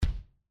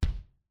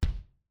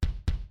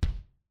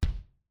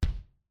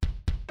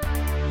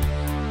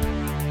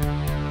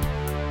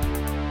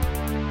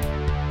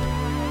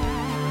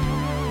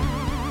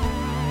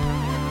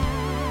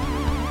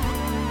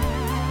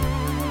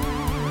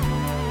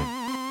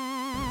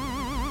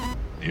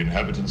The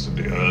inhabitants of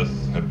the earth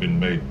have been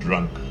made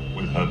drunk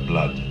with her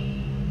blood.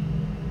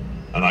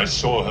 And I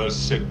saw her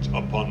sit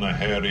upon a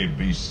hairy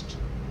beast,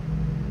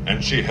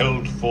 and she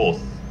held forth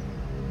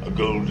a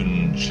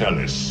golden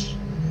chalice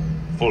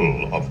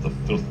full of the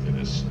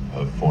filthiness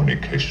of her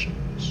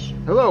fornications.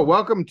 Hello,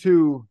 welcome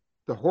to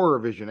the Horror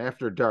Vision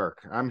After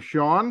Dark. I'm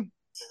Sean.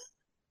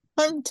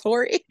 I'm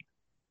Tori.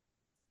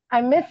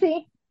 I'm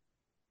Missy.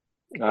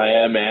 I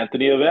am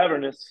Anthony of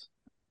Avernus.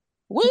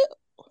 Woo!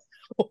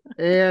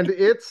 And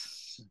it's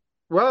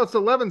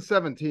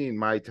 11:17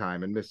 my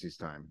time and Missy's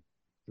time.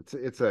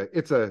 It's a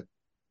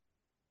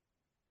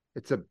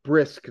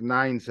brisk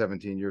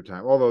 9:17 your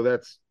time, although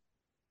that's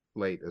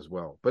late as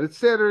well. But it's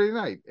Saturday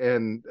night,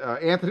 and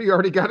Anthony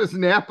already got his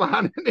nap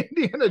on in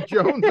Indiana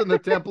Jones and the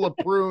Temple of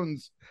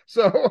Prunes,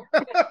 so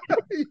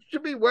you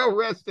should be well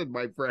rested,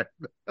 my friend.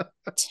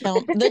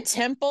 The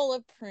Temple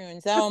of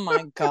Prunes. Oh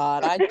my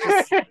God!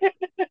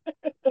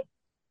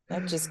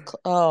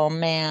 Oh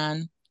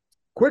man.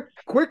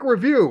 Quick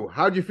review.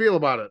 How'd you feel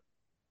about it?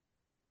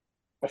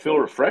 I feel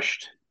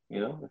refreshed. I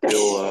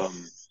feel.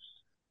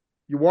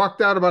 You walked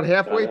out about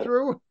halfway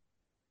through.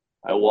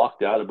 I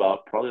walked out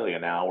about probably like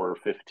an hour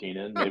 15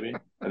 in, maybe,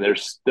 and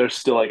there's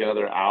still like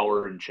another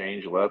hour and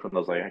change left, and I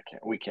was like,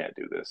 we can't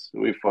do this.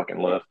 We fucking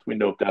left. We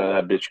noped out of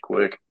that bitch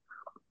quick.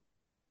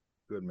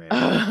 Good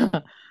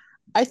man.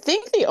 I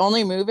think the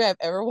only movie I've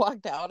ever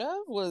walked out of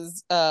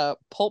was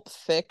Pulp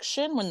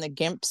Fiction when the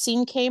GIMP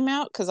scene came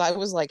out, because I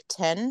was like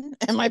 10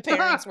 and my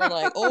parents were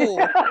like,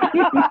 oh,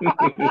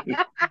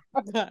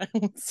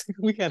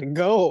 we gotta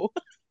go.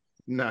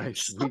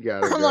 Nice. We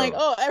gotta go. I'm like,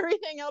 oh,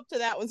 everything up to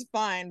that was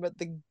fine, but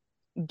the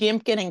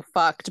GIMP getting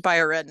fucked by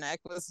a redneck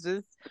was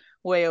just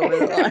way over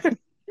the line.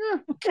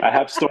 I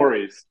have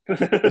stories.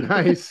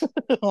 Nice.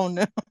 Oh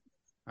no.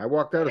 I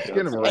walked out of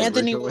Skinamarink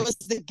Anthony recently. was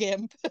the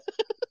GIMP.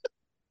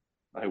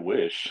 I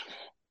wish.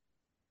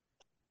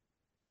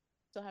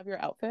 Still have your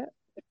outfit?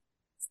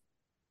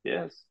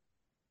 Yes.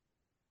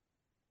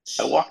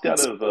 I walked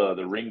out of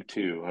The Ring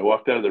 2. I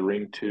walked out of The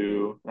Ring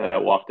 2, and I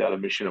walked out of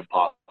Mission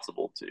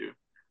Impossible 2.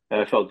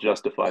 And I felt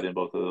justified in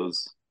both of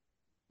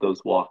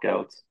those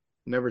walkouts.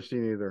 Never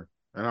seen either.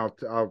 And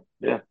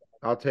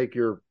I'll take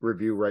your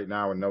review right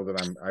now and know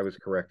that I was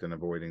correct in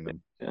avoiding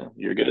them. Yeah,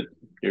 you're good.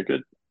 You're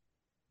good.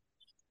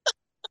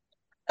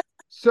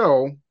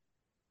 So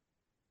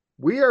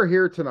we are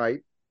here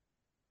tonight,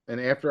 an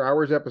after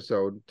hours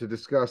episode, to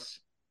discuss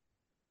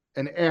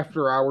an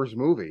after hours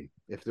movie,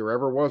 if there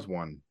ever was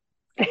one.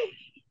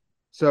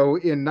 So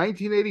in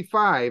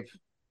 1985,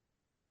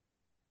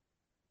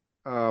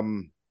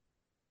 the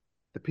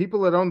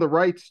people that owned the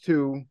rights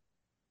to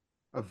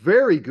a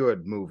very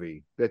good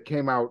movie that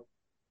came out,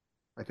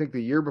 I think,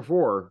 the year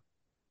before.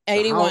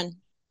 81.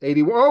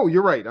 81. Oh,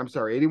 you're right. I'm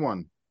sorry.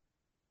 81.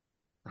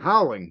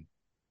 Howling.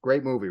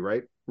 Great movie,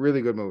 right?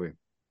 Really good movie.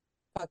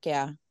 Fuck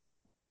yeah.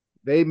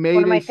 They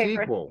made a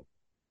sequel.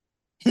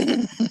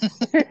 It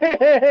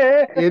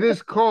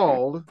is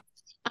called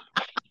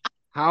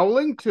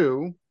Howling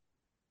 2, ...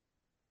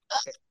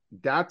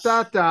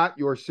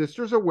 Your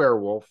Sister's a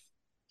Werewolf,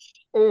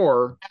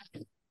 or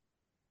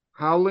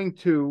Howling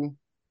 2,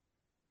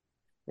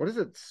 what is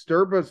it?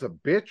 Sturba's a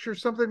bitch or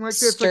something like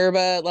that?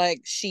 Sturba,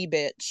 like she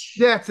bitch.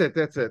 That's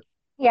it.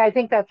 Yeah, I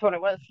think that's what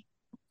it was.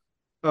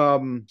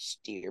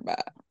 Sturba.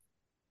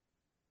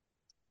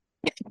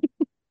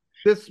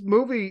 This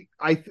movie,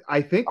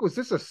 I think, was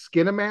this a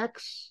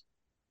Skinamax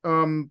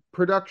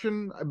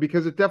production?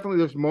 Because it definitely,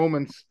 there's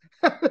moments.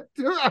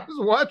 Dude, I was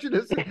watching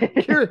this.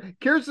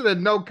 Kirsten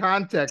had no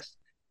context.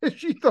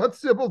 She thought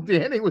Sybil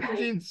Danny was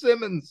Gene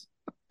Simmons.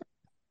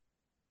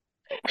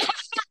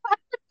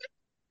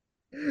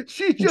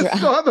 She just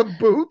saw the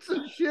boots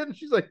and shit, and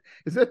she's like,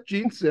 "Is that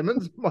Gene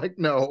Simmons?" I'm like,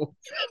 "No."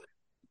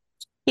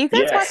 You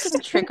guys watching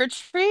Trick or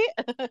Treat?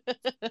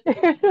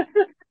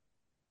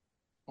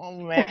 Oh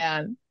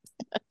man.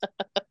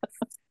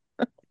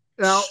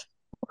 Now,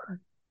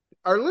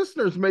 our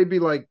listeners may be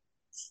like,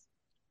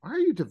 why are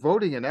you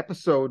devoting an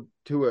episode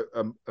to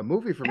a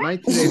movie from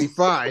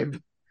 1985?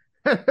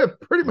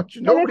 Pretty much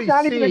nobody's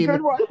seen,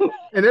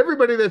 and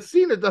everybody that's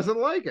seen it doesn't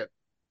like it.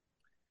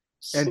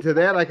 And to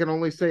that, I can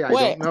only say I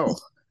don't know.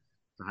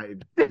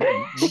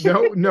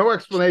 No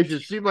explanation.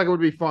 It seemed like it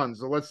would be fun,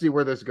 so let's see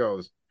where this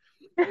goes.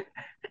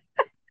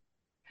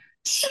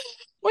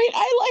 Wait,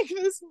 I like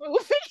this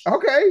movie.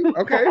 Okay.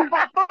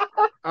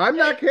 I'm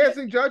not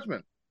casting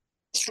judgment.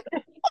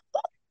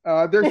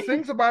 There's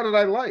things about it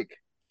I like.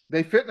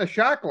 They fit in a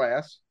shot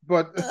glass,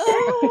 but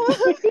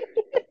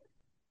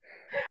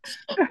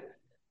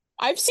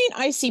I've seen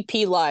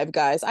ICP live,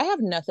 guys. I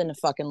have nothing to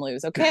fucking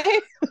lose, okay?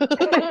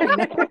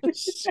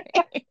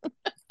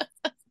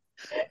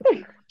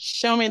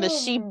 Show me the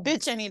sheep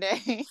bitch any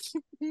day.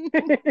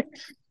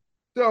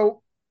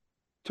 So,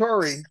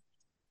 Tori,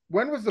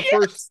 when was the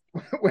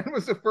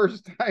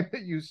first time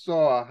that you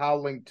saw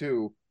Howling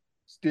 2,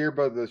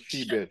 Sturba the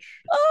she bitch?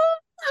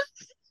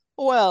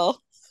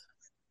 Well,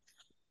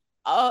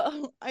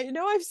 I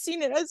know I've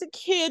seen it as a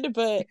kid,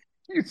 but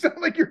you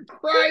sound like you're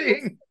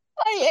crying.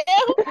 I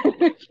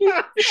am.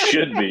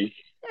 Should be.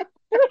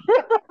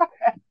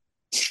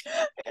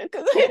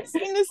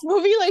 this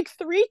movie like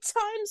 3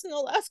 times in the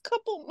last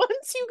couple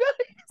months, you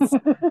guys.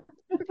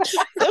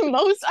 The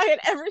most I had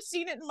ever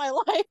seen it in my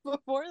life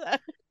before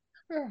that.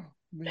 Oh,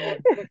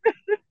 man.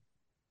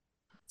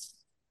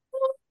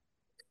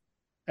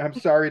 I'm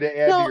sorry to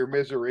add to your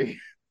misery.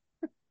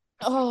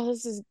 Oh,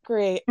 this is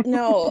great.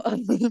 No.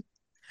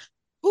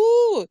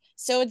 Ooh,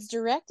 so it's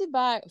directed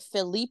by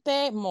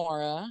Felipe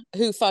Mora,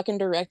 who fucking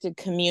directed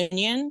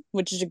Communion,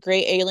 which is a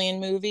great alien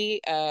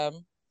movie.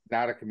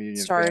 Not a Communion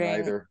fan starting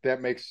either.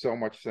 That makes so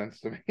much sense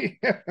to me.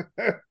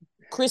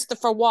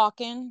 Christopher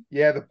Walken.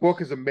 Yeah, the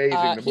book is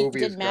amazing. The He movie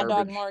did is Mad Dog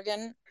garbage.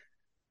 Morgan.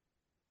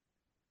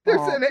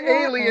 There's an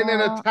alien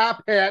in a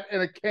top hat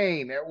and a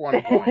cane at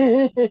one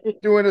point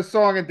doing a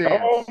song and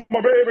dance. Hello, my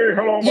baby.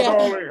 Hello, my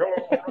darling.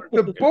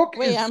 Hello. The book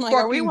Wait, is I'm like,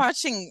 fucking... are we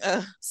watching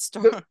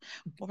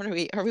what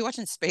are we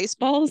watching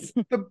Spaceballs?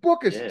 The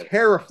book is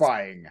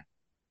terrifying.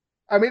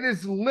 I mean,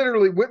 it's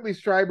literally Whitley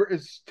Strieber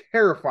is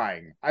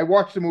terrifying. I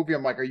watched the movie,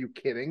 I'm like, are you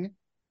kidding?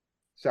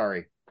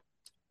 Sorry.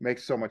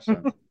 Makes so much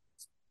sense.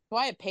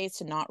 Why it pays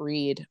to not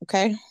read,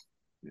 okay?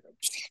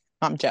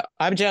 I'm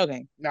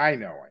joking. I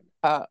know.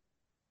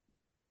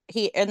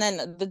 And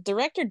then the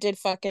director did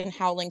fucking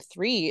Howling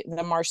 3,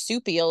 The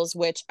Marsupials,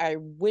 which I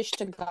wish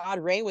to God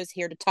Ray was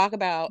here to talk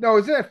about. No,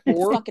 isn't that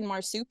 4? Fucking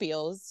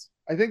marsupials.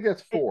 I think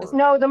that's 4.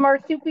 No, the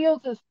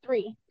marsupials is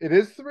 3. It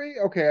is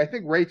 3? Okay, I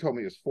think Ray told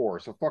me it was 4,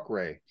 so fuck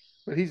Ray.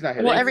 But he's not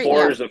here. Well,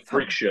 4 is a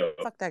freak show.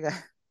 Fuck that guy.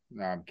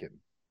 No, I'm kidding.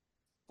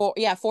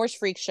 4's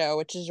Freak Show,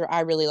 which is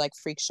I really like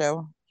Freak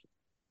Show.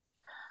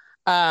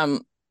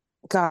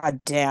 God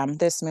damn,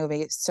 this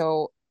movie.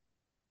 So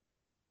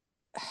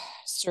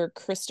Sir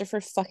Christopher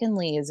fucking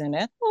Lee is in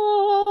it.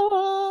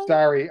 Oh.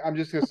 Sorry, I'm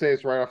just gonna say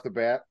this right off the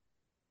bat.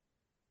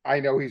 I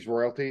know he's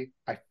royalty.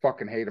 I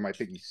fucking hate him. I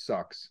think he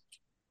sucks.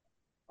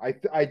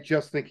 I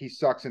just think he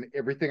sucks in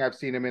everything I've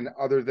seen him in,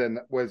 other than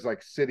was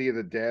like City of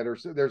the Dead, or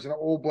there's an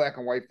old black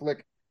and white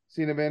flick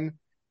seen him in.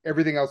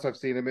 Everything else I've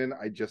seen him in,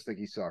 I just think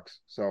he sucks.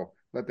 So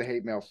let the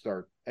hate mail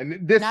start.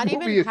 And this not movie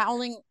even is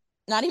Howling.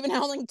 Not even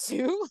Howling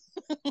 2.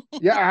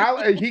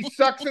 Yeah, he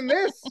sucks in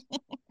this.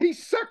 He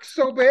sucks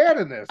so bad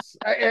in this,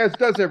 as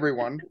does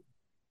everyone.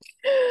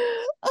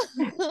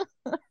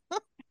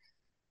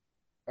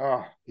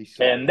 Oh, he sucks.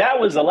 And that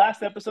was the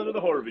last episode of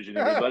the Horror Vision,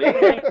 everybody.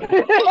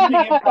 Putting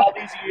in for all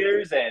these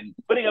years and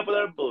putting up with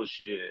our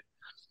bullshit.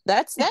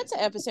 That's an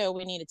episode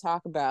we need to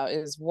talk about,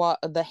 is what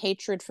the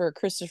hatred for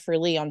Christopher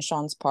Lee on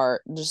Sean's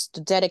part. Just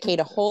to dedicate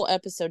a whole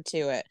episode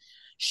to it.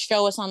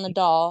 Show us on the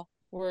doll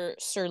where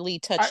Sir Lee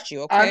touched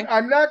you, okay?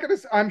 I'm not gonna.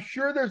 I'm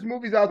sure there's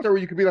movies out there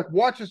where you could be like,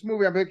 watch this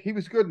movie. I'm like, he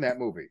was good in that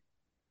movie.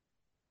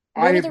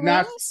 Lord of the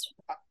Rings?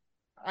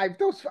 I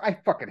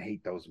fucking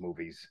hate those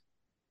movies.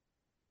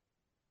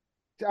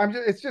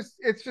 It's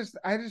just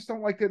I just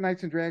don't like the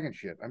Knights and Dragons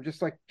shit. I'm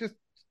just like, I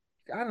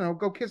don't know,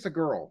 go kiss a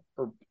girl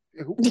or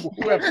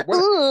whoever.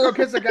 Go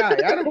kiss a guy.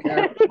 I don't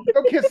care.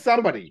 Go kiss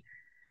somebody.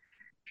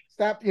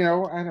 Stop, I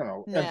don't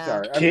know. Yeah. I'm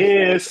sorry.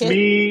 Kiss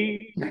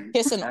me.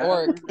 Kiss an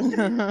orc.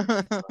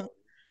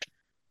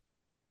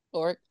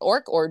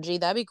 Orc orgy,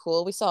 that'd be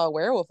cool. We saw a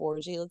werewolf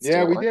orgy. We did.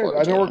 Orgy.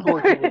 An orc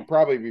orgy would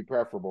probably be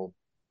preferable.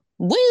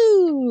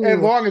 Woo! As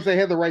long as they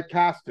had the right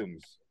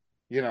costumes,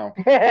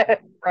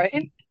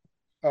 Right.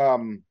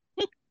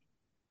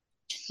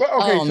 But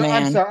okay, so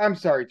man. I'm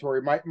sorry,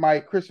 Tori. My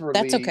Christopher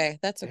That's Lee okay.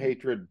 That's okay.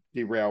 Hatred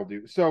derailed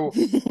you. So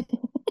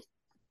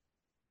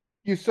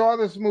you saw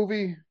this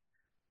movie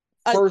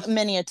first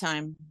many a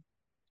time.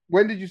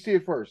 When did you see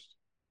it first?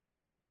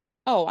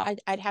 Oh,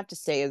 I'd have to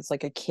say it's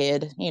like a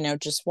kid,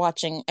 just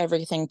watching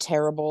everything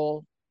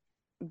terrible,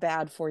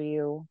 bad for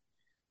you.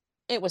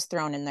 It was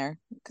thrown in there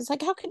because,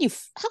 like, how could you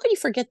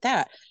forget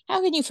that?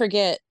 How can you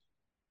forget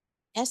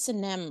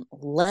S&M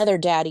leather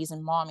daddies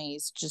and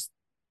mommies just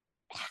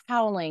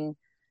howling,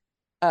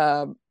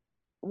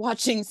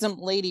 watching some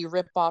lady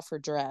rip off her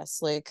dress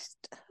like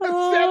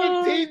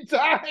 17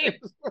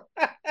 times.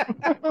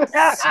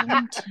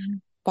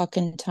 17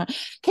 fucking time.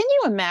 Can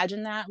you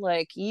imagine that?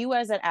 Like, you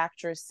as an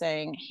actress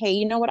saying, hey,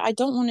 you know what, I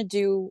don't want to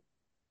do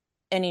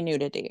any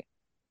nudity.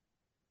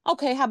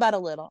 Okay, how about a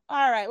little?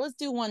 All right, let's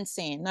do one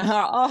scene.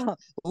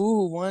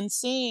 One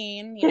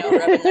scene,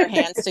 rubbing their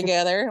hands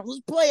together.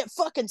 Let's play it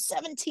fucking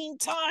 17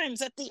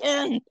 times at the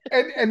end.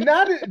 And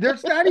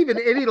there's not even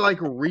any like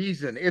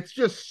reason. It's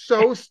just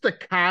so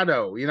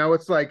staccato.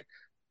 It's like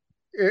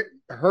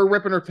her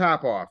ripping her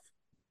top off.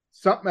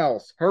 Something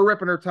else. Her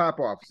ripping her top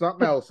off.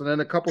 Something else. And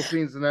then a couple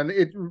scenes, and then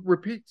it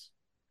repeats.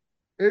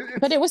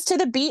 But it was to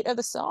the beat of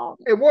the song.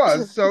 It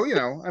was. So,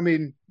 I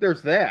mean,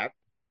 there's that.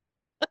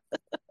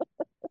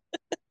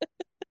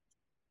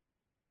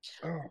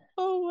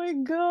 Oh my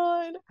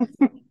god.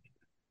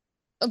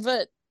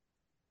 But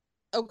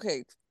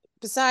okay,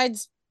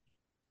 besides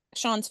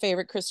Sean's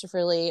favorite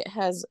Christopher Lee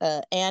has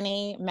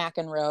Annie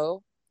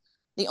McEnroe.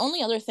 The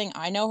only other thing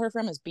I know her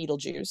from is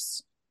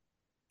Beetlejuice.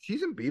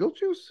 She's in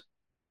Beetlejuice?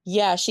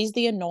 Yeah, she's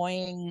the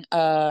annoying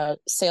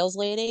sales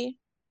lady.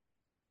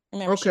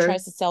 Remember, she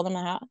tries to sell them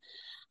a house.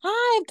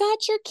 Hi, I've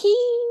got your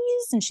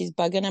keys, and she's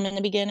bugging them in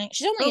the beginning.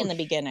 She's only in the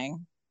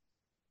beginning.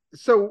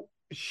 So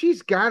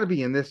she's got to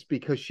be in this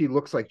because she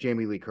looks like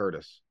Jamie Lee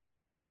Curtis.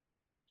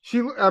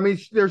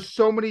 There's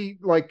so many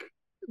like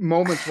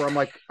moments where I'm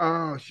like,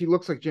 oh, she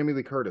looks like Jamie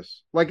Lee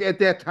Curtis. Like at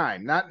that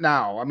time, not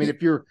now. I mean,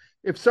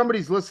 if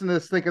somebody's listening to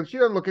this thinking she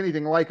doesn't look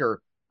anything like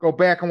her, go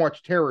back and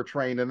watch Terror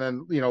Train, and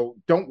then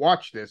don't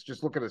watch this.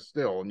 Just look at it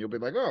still, and you'll be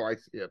like, oh, I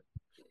see it.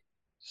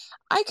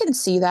 I can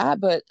see that,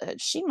 but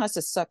she must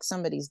have sucked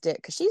somebody's dick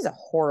because she's a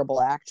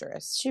horrible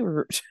actress.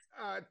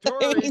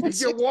 Tori,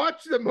 did you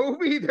watch the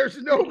movie?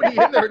 There's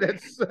nobody in there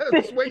that's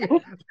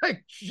swinging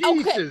like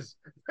Jesus.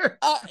 Okay.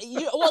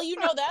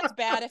 That's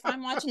bad. If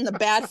I'm watching the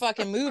bad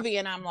fucking movie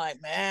and I'm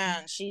like,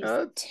 man, she's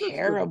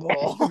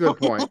terrible. That's a good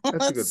point.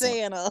 That's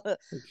a good point.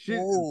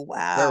 Oh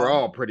wow, they're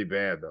all pretty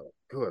bad though.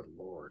 Good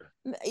Lord,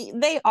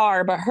 they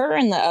are. But her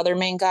and the other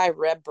main guy,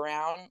 Reb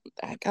Brown,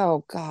 like,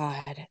 oh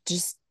God,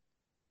 just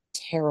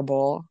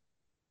terrible,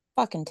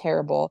 fucking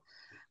terrible.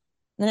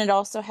 Then it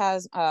also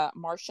has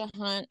Marsha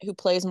Hunt, who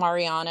plays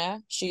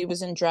Mariana. She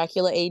was in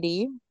Dracula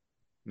AD.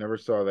 Never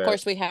saw that. Of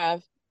course, we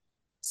have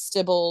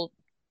Sybil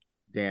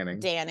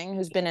Danning,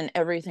 who's been in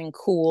everything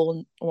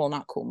cool. Well,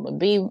 not cool, but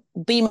B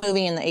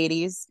movie in the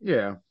 80s.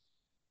 Yeah.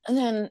 And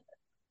then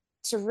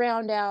to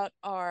round out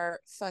our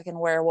fucking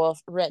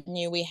werewolf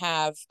retinue, we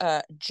have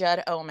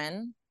Judd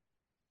Omen.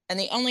 And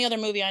the only other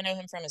movie I know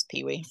him from is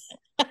Pee-wee.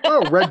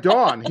 Oh, Red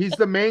Dawn. He's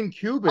the main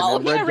Cuban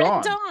in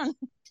Red Dawn.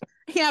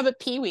 Yeah, but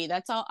Pee-wee.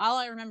 That's all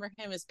I remember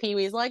him is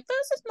Pee-wee's like,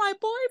 this is my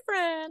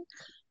boyfriend.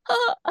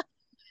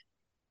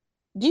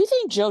 Do you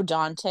think Joe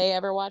Dante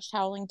ever watched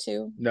Howling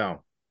 2?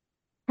 No.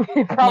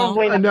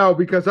 Probably not. No,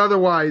 because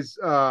otherwise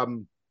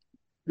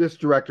this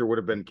director would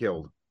have been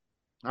killed.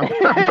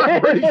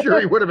 I'm pretty sure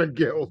he would have been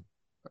killed.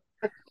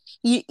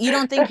 You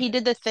don't think he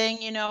did the thing,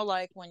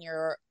 like when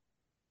your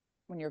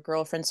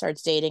girlfriend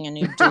starts dating a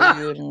new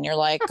dude and you're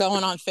like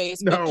going on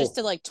Facebook just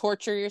to like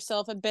torture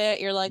yourself a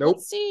bit. You're like,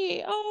 Let's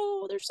see.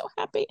 Oh, they're so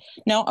happy.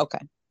 No, okay.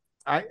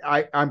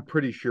 I'm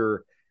pretty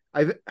sure.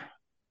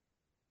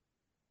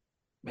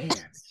 Man,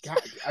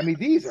 God, I mean,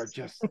 these are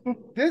just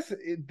this.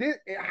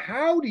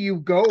 How do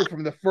you go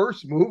from the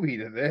first movie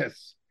to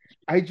this?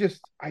 I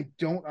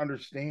don't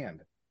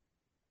understand.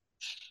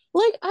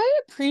 Like,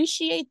 I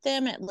appreciate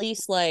them at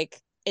least. Like,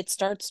 it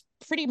starts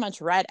pretty much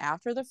right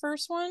after the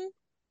first one.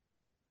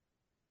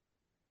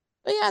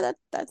 But yeah,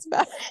 that's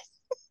about it.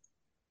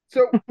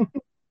 So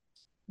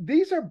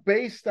these are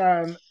based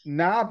on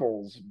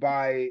novels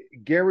by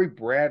Gary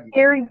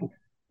Brandner,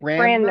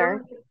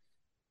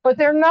 but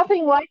they're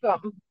nothing like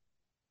them.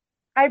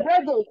 I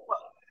read those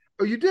books.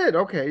 Oh, you did?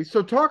 Okay,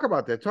 so talk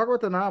about that. Talk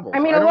about the novels. I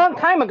mean, a long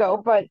time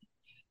ago, but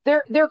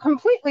they're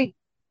completely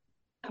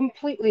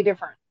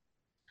different.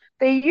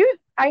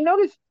 I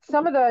noticed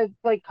some of the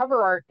like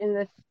cover art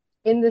in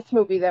this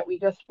movie that we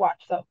just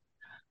watched. So,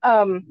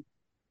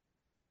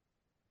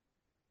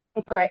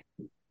 okay.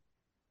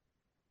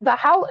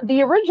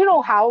 The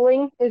original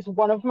Howling is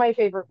one of my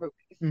favorite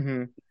movies.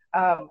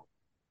 Mm-hmm.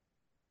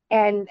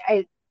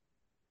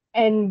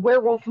 And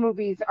werewolf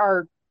movies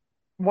are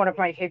one of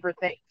my favorite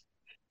things.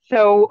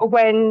 So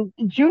when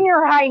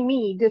junior high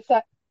me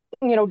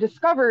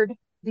discovered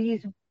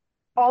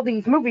all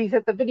these movies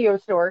at the video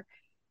store,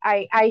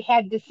 I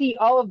had to see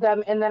all of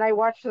them, and then I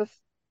watched this.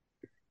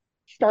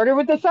 Started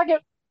with the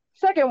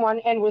second one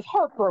and was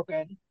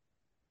heartbroken.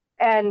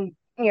 And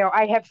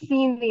I had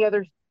seen the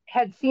other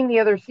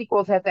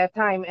sequels at that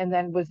time, and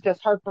then was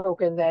just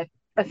heartbroken that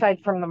aside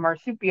from the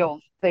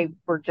marsupials, they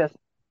were just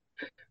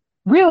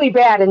really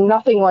bad and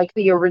nothing like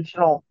the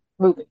original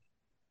movie.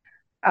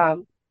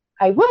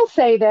 I will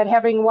say that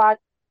having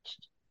watched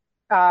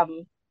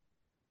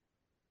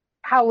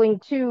Howling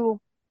 2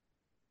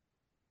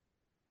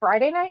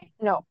 Thursday night.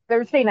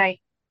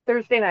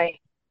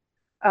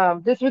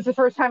 This was the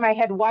first time I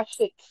had watched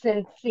it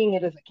since seeing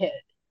it as a kid.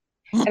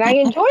 And I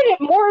enjoyed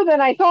it more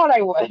than I thought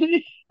I would.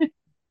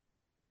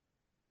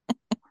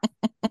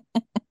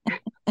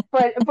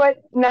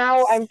 but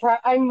now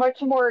I'm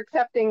much more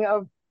accepting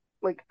of,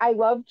 like, I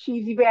love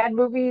cheesy bad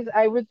movies.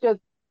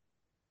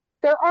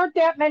 There aren't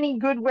that many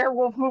good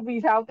werewolf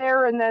movies out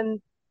there, and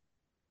then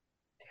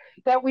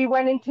that we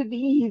went into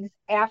these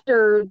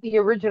after the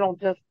original,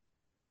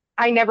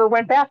 I never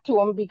went back to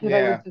them because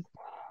I was just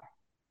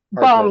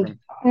bummed.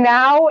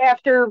 Now,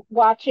 after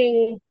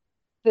watching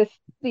this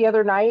the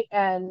other night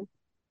and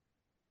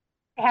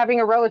having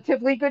a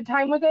relatively good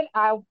time with it,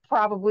 I'll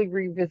probably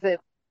revisit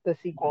the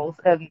sequels,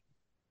 and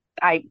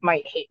I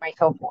might hate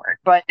myself for it.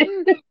 But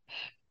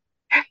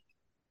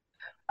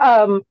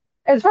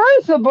as far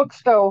as the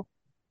books go,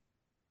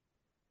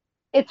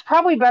 it's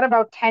probably been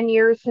about 10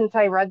 years since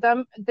I read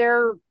them.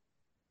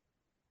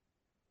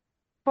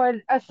 But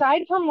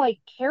aside from like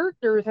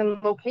characters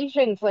and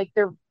locations, like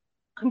they're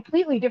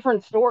completely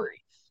different stories.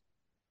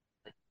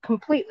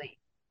 Completely.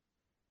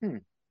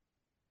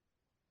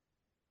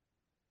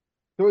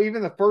 So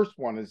even the first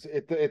one is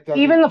it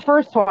even the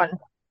first one.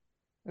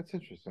 That's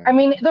interesting. I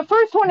mean, the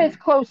first one is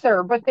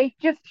closer, but they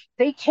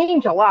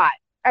change a lot.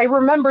 I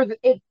remember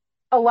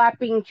a lot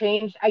being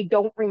changed. I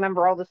don't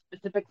remember all the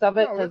specifics of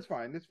it No, because that's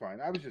fine. That's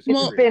fine. I was just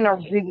it's been a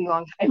really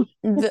long time.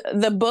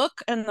 The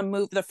book and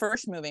the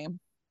first movie,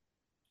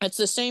 it's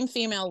the same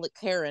female that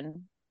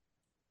Karen,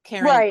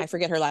 I Right.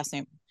 forget her last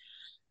name.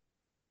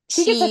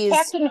 She gets She's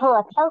attacked in her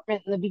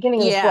apartment in the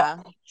beginning of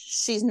the book.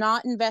 she's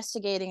not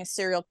investigating a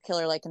serial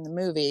killer like in the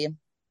movie.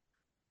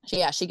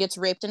 She gets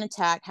raped and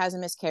attacked, has a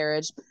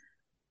miscarriage.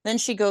 Then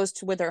she goes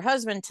with her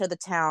husband to the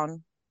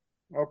town.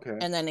 Okay.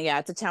 And then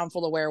it's a town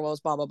full of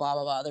werewolves, blah blah blah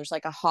blah blah. There's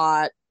like a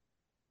hot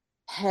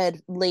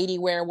head lady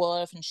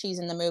werewolf, and she's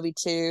in the movie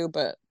too.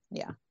 But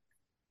yeah,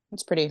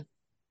 it's pretty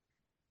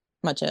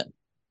much it.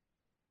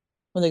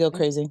 When they go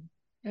crazy.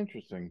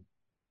 Interesting.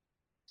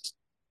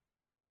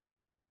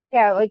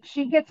 Yeah, like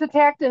she gets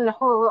attacked in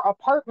her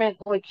apartment.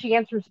 Like she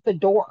answers the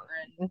door,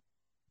 and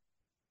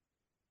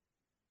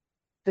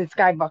this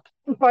guy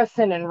busts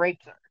in and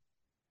rapes her.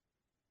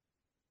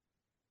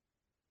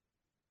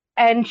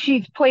 And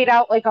she's played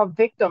out like a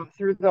victim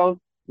through the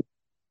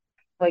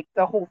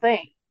whole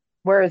thing.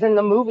 Whereas in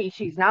the movie,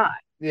 she's not.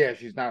 Yeah,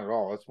 she's not at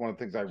all. That's one of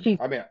the things She's,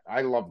 I mean,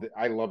 I love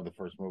the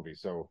first movie,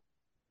 so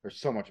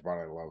there's so much about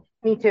it I love.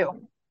 me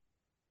too.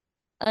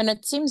 And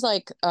it seems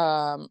like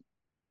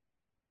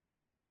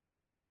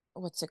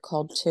what's it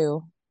called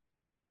too?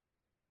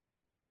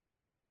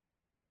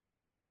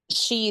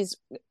 She's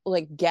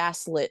like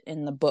gaslit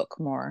in the book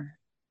more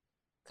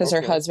because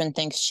her husband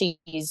thinks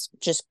she's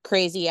just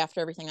crazy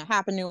after everything that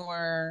happened to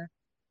her.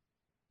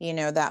 You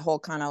know, that whole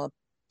kind of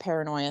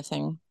paranoia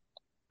thing.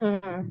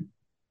 Mm-hmm.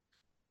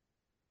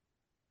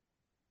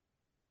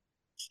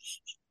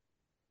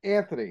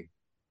 Anthony,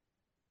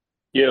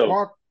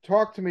 Yo,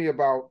 talk to me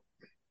about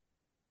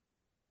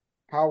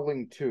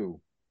Howling 2.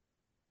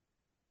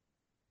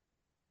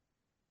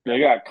 I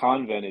got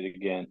convented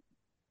again.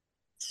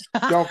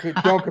 Don't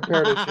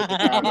compare this shit to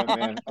Convent,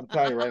 man. I'm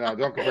telling you right now,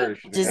 don't compare this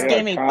shit to Just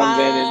Convent. give me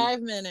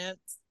 5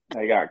 minutes.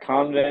 I got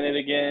convented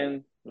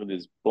again with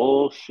this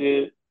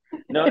bullshit.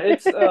 No,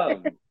 it's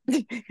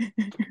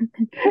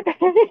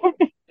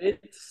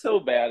so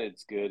bad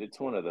it's good. It's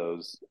one of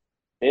those.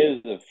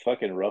 It is a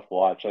fucking rough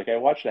watch. Like I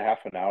watched a half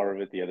an hour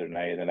of it the other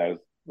night, and I was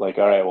like,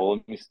 all right, well,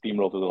 let me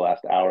steamroll through the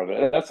last hour of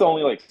it. That's the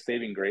only like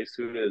saving grace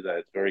to it is that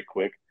it's very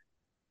quick.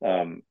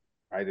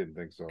 I didn't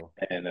think so.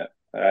 And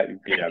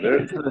yeah,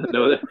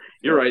 no,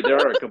 you're right. There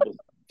are a couple.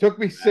 Took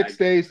me 6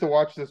 days to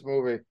watch this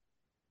movie.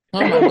 Oh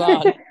my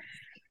god!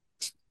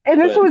 And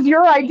this was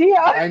your idea.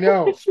 I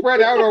know,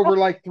 spread out over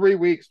like 3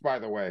 weeks, by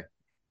the way.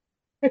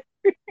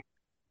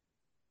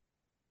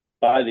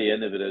 By the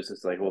end of it, it was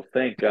just like, well,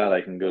 thank God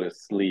I can go to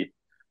sleep.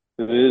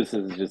 This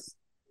is just,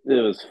 it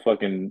was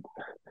fucking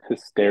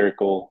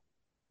hysterical.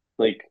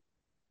 Like,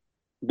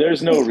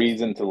 there's no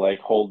reason to like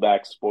hold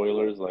back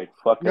spoilers. Like,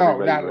 fuck No,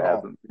 everybody not who at all.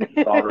 hasn't seen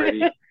it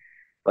already.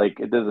 Like,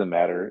 it doesn't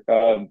matter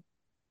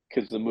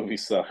because the movie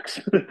sucks.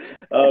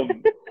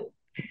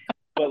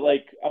 But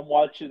like, I'm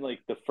watching like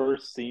the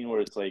first scene where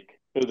it's like,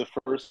 or the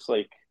first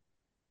like,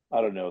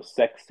 I don't know,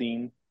 sex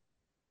scene.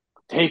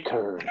 Take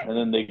her, and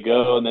then they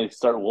go and they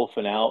start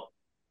wolfing out,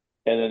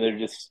 and then they're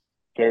just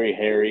very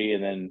hairy,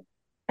 and then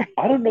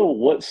I don't know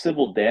what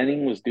Sybil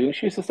Danning was doing.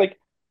 She was just like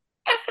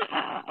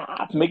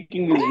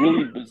making these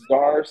really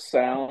bizarre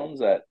sounds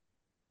that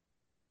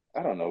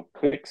I don't know,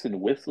 clicks and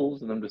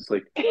whistles, and I'm just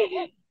like,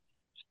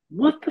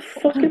 what the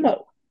fuck am I?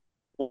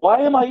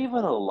 Why am I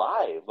even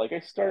alive? Like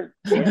I start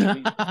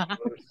writing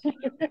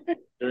these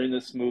during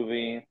this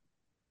movie.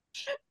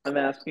 I'm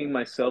asking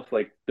myself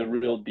like the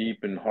real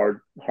deep and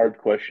hard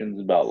questions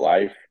about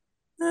life,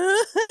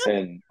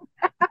 and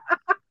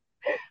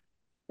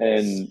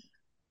and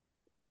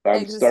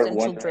I start Existential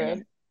wondering.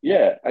 dread.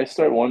 Yeah, I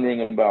start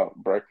wondering about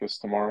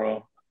breakfast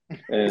tomorrow,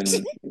 and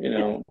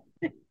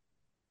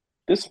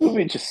this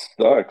movie just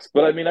sucks.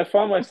 But I mean, I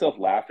found myself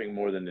laughing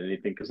more than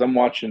anything because I'm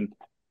watching,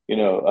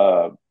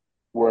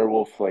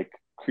 werewolf like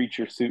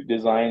creature suit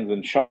designs,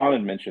 and Sean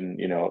had mentioned,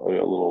 a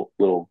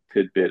little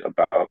tidbit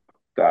about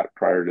that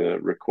prior to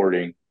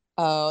recording.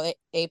 Oh,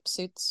 ape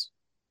suits.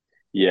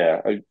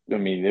 Yeah, I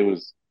mean, it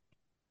was.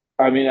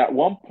 I mean, at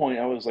one point,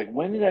 I was like,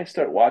 when did I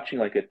start watching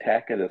like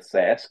Attack of the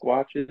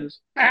Sasquatches?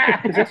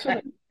 Because that's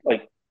what,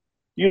 like,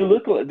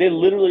 they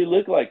literally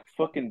look like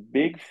fucking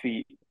big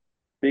feet,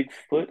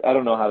 Bigfoot. I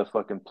don't know how to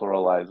fucking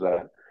pluralize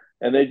that.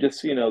 And they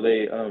just,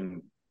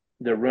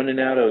 they're running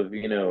out of,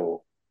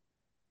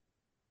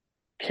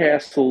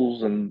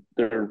 castles and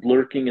they're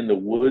lurking in the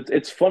woods.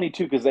 It's funny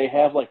too because they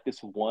have like this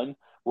one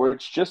where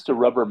it's just a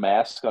rubber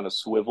mask on a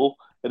swivel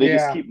and they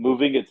just Yeah. keep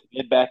moving its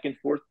head back and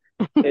forth.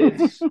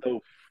 It's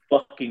so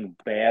fucking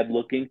bad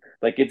looking.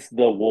 Like it's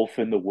the wolf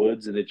in the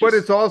woods, and But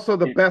it's also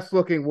the best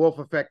looking wolf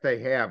effect they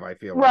have, I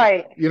feel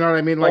right. like. You know what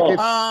I mean? Like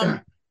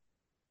it's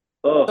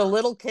the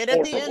little kid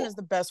at the end is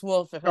the best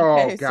wolf. Okay,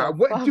 oh god,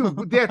 so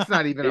dude, that's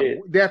not even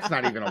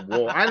a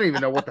wolf. I don't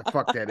even know what the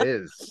fuck that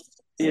is.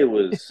 It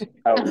was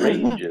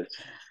outrageous.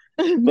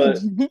 But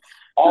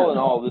all in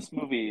all, this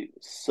movie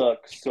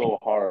sucks so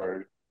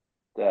hard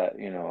that,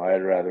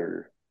 I'd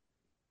rather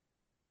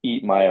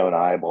eat my own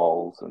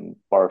eyeballs and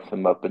barf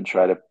them up and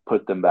try to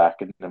put them back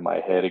into my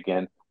head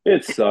again.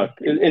 It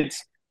sucked.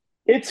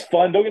 It's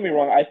fun. Don't get me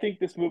wrong. I think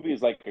this movie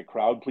is like a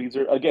crowd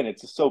pleaser. Again,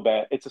 it's so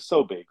bad. It's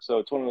so big. So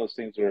it's one of those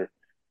things where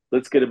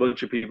let's get a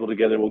bunch of people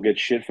together. We'll get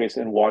shit faced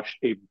and watch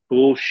a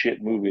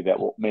bullshit movie that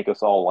will make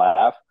us all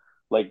laugh.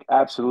 Like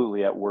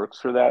absolutely, it works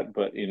for that.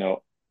 But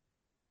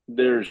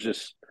there's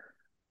just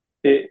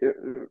it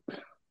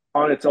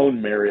on its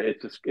own merit.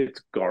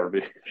 It's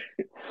garbage.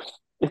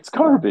 It's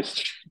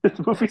garbage. This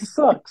movie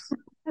sucks.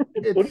 What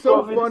do It's you so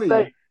want me to funny.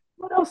 say?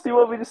 What else do you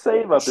want me to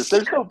say about this?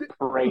 There's no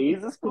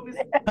praise. This movie's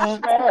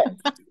bad.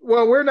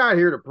 Well, we're not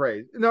here to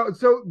praise. No,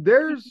 so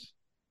there's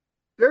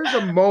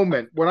a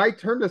moment when I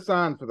turned this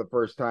on for the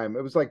first time.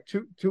 It was like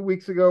two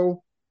weeks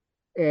ago,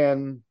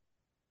 and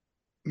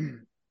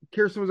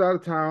Kirsten was out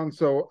of town,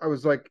 so I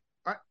was like,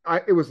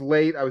 it was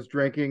late. I was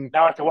drinking.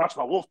 Now I have to watch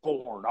my wolf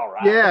porn. All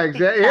right. Yeah,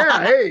 exactly.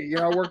 Yeah, hey,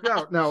 worked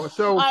out. No,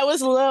 so I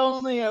was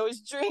lonely. I was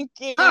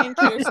drinking.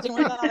 Kirsten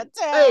was out of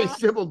town. Hey,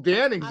 Sybil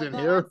Danning's I in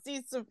thought here. I'd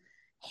see some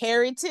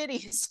hairy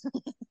titties.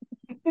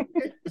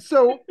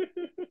 So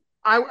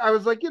I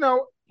was like,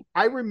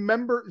 I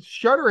remember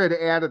Shudder had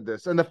added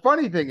this, and the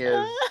funny thing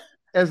is,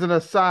 as an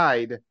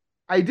aside,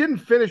 I didn't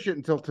finish it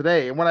until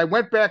today, and when I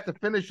went back to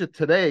finish it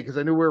today because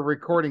I knew we were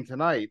recording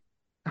tonight,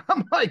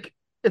 I'm like,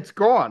 it's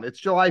gone. It's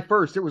July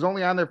 1st. It was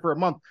only on there for a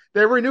month.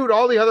 They renewed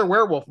all the other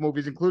werewolf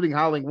movies, including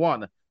Howling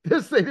 1.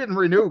 This they didn't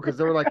renew because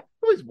they were like,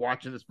 who's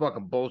watching this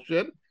fucking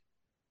bullshit?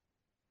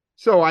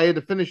 So I had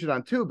to finish it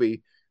on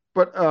Tubi.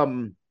 But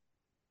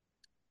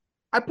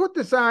I put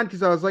this on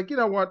because I was like, you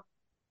know what?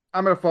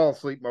 I'm gonna fall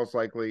asleep most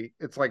likely.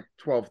 It's like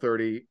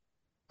 12:30.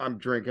 I'm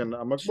drinking.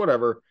 I'm like,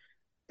 whatever.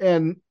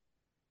 And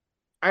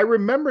I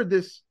remember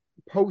this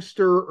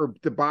poster or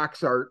the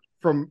box art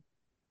from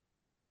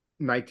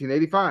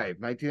 1985,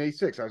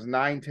 1986. I was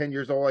 9, 10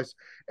 years old.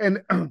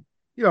 And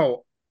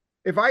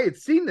if I had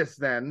seen this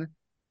then,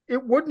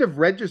 it wouldn't have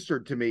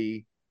registered to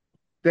me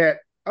that,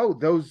 oh,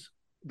 those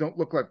don't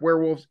look like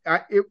werewolves.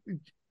 I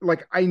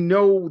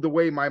know the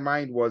way my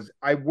mind was,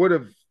 I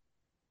don't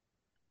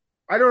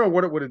know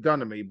what it would have done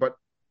to me, but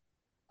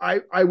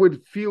I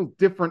would feel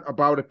different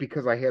about it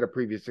because I had a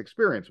previous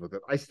experience with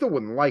it. I still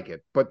wouldn't like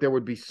it, but there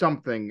would be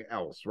something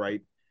else,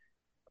 right?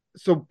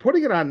 So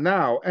putting it on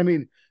now, I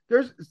mean,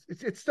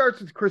 it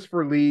starts with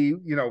Christopher Lee,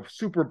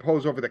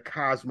 superimposed over the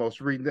cosmos,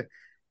 reading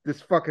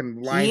this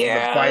fucking line from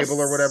the Bible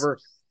or whatever.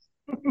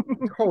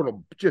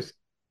 Total just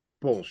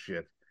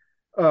bullshit.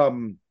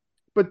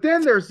 But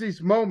then there's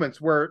these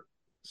moments where,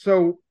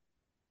 so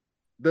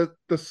the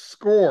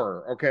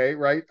score, okay,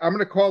 right? I'm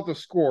gonna call it the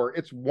score.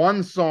 It's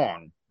one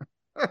song.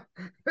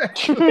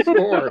 That's the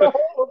score.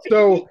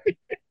 So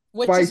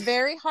which is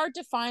very hard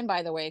to find,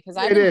 by the way, because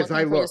I've been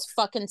looking for this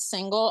fucking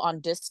single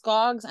on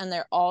Discogs, and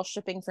they're all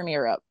shipping from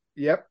Europe.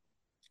 Yep.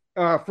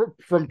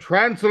 From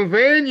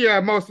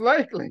Transylvania, most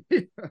likely,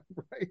 right?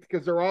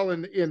 Because they're all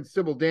in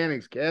Sybil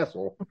Danning's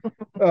castle.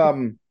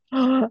 Oh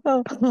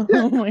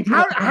my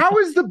God. How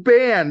is the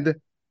band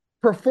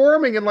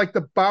performing in like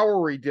the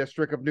Bowery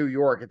district of New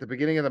York at the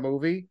beginning of the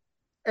movie,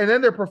 and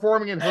then they're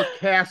performing in her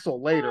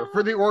castle later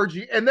for the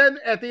orgy, and then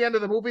at the end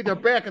of the movie they're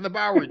back in the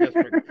Bowery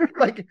district?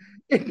 Like,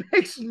 it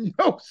makes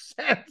no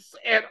sense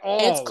at all.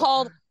 It's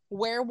called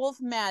werewolf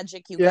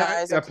magic, you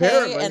guys, okay?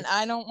 Apparently. And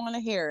I don't want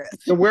to hear it.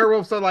 The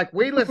werewolves are like,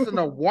 we listen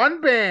to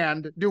one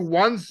band do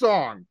one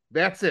song,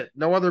 that's it,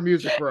 no other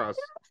music for us.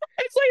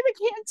 It's like the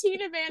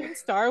Cantina band in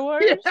Star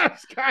Wars.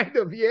 Yes, kind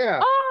of,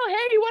 yeah. Oh,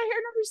 hey, you want to hear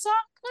another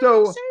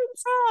song? Same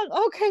song.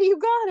 Okay, you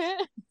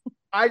got it.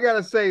 I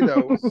gotta say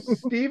though,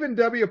 Stephen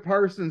W.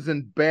 Parsons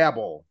and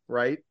Babel,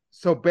 right?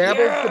 So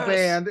Babel's the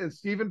band, and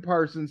Stephen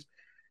Parsons.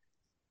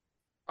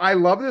 I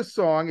love this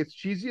song. It's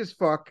cheesy as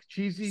fuck,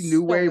 cheesy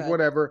new wave,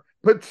 whatever.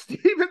 But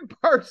Stephen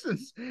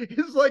Parsons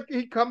is like,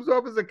 he comes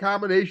off as a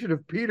combination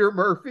of Peter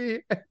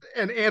Murphy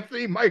and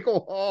Anthony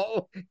Michael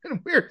Hall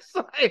in Weird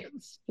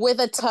Science,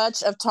 with a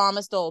touch of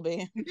Thomas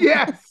Dolby.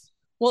 Yes.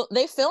 Well,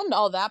 they filmed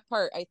all that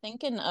part, I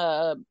think, in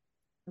the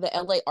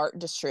LA Art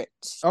District.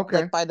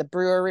 Okay. Like by the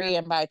brewery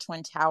and by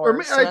Twin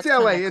Towers. So it's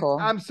LA. Cool.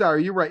 I'm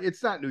sorry, you're right.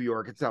 It's not New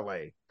York, it's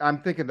LA.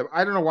 I'm thinking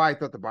I don't know why I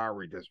thought the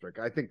Bowery District.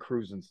 I think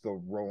Cruising's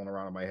still rolling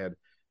around in my head.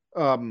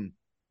 Well,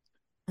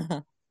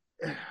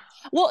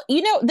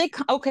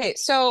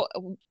 so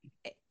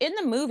in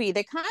the movie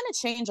they kind of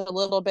change a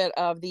little bit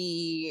of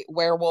the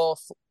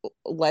werewolf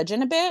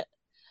legend a bit.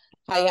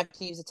 How you have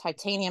to use a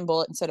titanium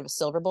bullet instead of a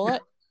silver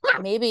bullet.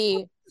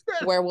 Maybe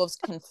werewolves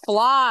can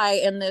fly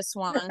in this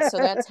one, so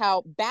that's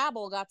how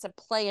Babel got to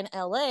play in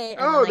LA.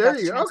 And there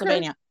you go.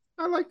 Okay.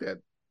 I like that.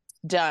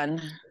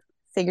 Done.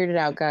 Figured it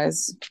out,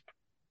 guys.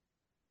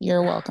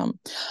 You're welcome.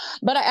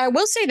 But I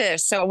will say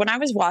this. So when I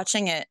was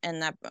watching it,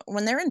 and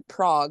when they're in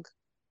Prague,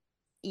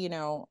 they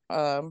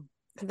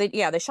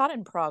shot it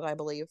in Prague, I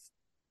believe.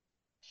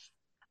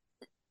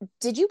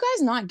 Did you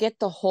guys not get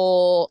the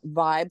whole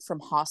vibe from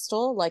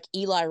Hostel? Like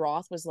Eli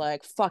Roth was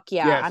like, fuck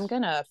yeah, yes. I'm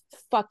gonna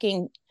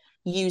fucking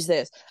use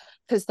this.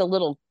 Because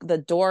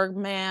the door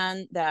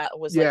man that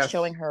was like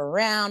showing her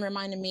around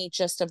reminded me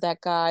just of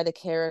that guy, the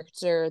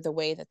character, the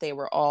way that they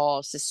were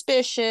all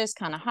suspicious,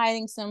 kind of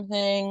hiding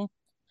something.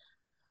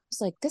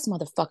 was like, this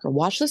motherfucker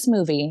watched this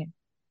movie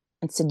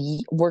and said,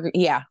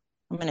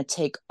 I'm gonna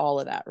take all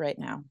of that right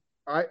now.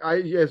 I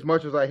as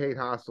much as I hate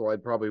Hostel,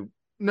 I'd probably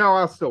no,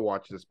 I'll still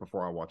watch this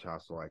before I watch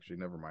Hostel. Actually,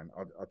 never mind.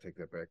 I'll take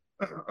that back.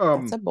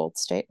 That's a bold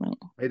statement.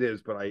 It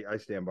is, but I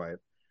stand by it.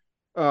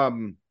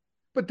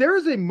 But there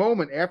is a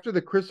moment after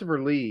the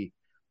Christopher Lee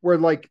where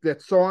like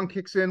that song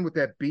kicks in with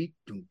that beat,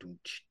 doom, doom,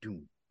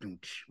 doom, doom,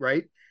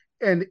 right?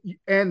 And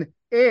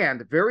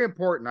very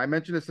important. I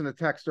mentioned this in the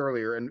text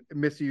earlier, and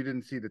Missy, you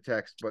didn't see the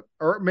text, but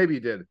or maybe you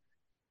did.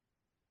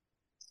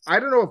 I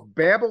don't know if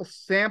Babel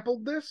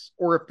sampled this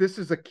or if this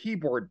is a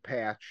keyboard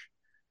patch,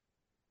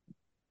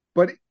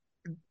 but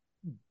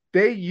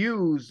they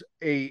use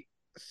a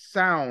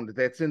sound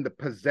that's in the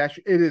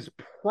possession. It is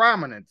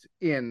prominent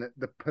in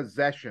the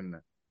possession,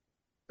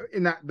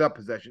 in not the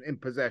possession, in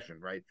possession,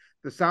 right?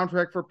 The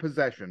soundtrack for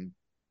Possession.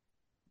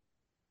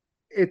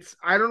 It's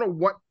I don't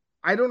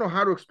know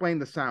how to explain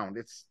the sound.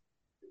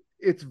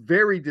 It's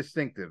very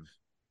distinctive,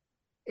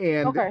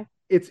 and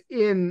it's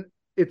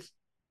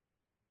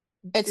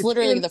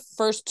literally the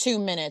first 2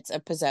 minutes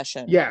of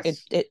Possession.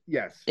 Yes,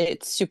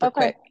 it's super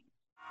quick.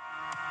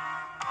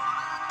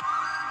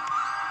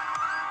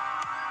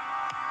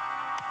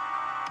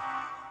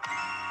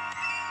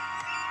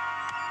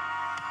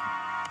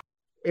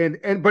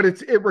 But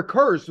it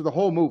recurs through the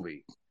whole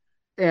movie,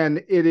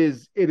 and it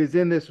is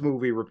in this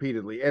movie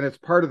repeatedly, and it's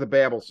part of the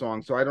Babel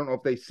song. So I don't know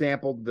if they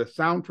sampled the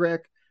soundtrack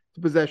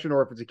to Possession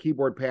or if it's a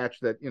keyboard patch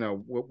that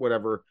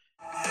whatever.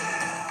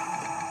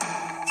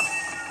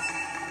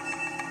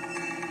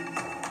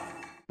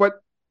 But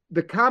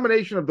the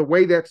combination of the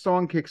way that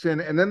song kicks in,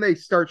 and then they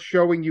start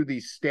showing you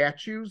these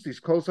statues,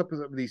 these close-ups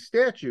of these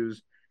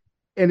statues,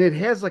 and it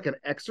has like an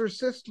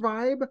Exorcist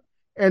vibe.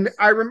 And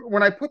I remember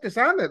when I put this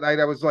on that night,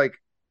 I was like,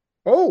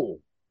 oh,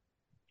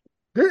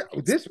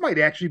 this might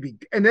actually be.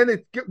 And then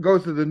it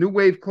goes to the New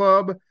Wave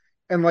Club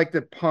and like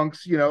the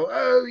punks,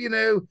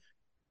 and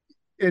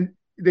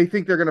they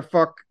think they're gonna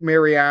fuck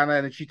Mariana,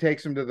 and she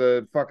takes them to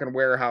the fucking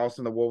warehouse,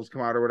 and the wolves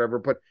come out or whatever.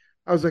 But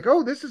I was like,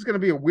 oh, this is gonna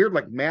be a weird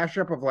like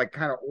mashup of like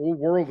kind of old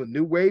world and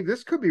new wave.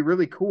 This could be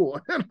really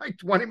cool. And like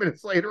 20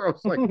 minutes later, I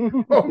was like,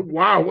 oh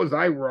wow, was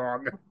I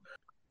wrong?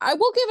 I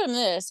will give him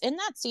this. In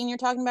that scene you're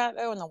talking about,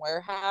 though, in the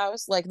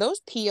warehouse, like those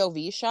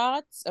POV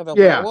shots of a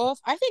werewolf,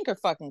 I think are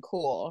fucking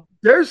cool.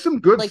 There's some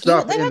good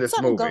stuff in this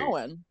movie.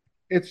 Going.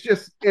 It's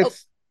just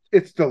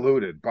it's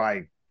diluted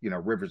by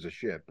rivers of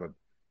shit.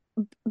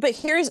 But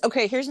here's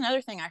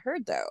another thing I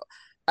heard though.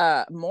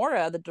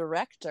 Mora, the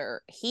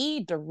director,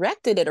 he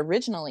directed it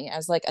originally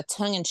as like a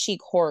tongue-in-cheek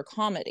horror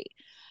comedy.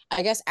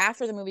 I guess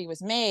after the movie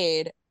was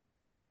made,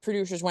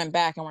 producers went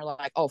back and were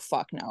like, oh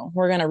fuck no,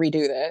 we're gonna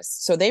redo this.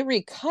 So they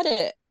recut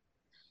it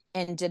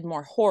and did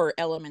more horror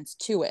elements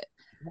to it.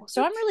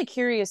 So I'm really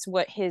curious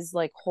what his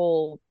like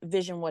whole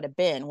vision would have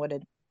been. Would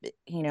it,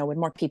 would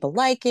more people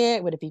like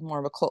it? Would it be more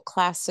of a cult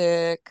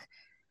classic?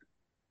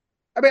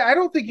 I mean, I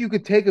don't think you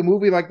could take a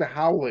movie like The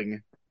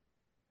Howling,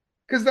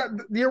 because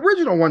the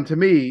original one to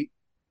me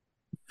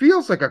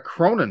feels like a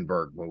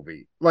Cronenberg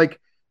movie.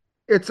 Like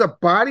it's a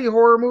body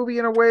horror movie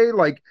in a way.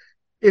 Like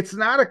it's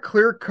not a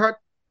clear cut.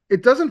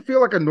 It doesn't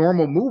feel like a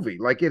normal movie.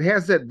 Like it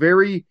has that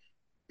very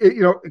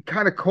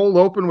kind of cold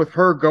open with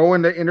her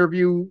going to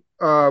interview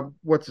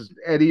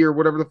Eddie or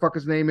whatever the fuck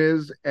his name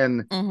is,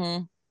 and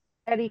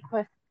Eddie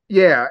Quist.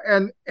 Yeah,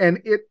 and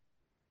it,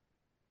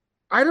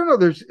 I don't know.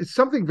 It's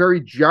something very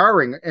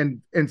jarring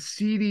and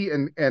seedy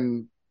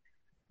and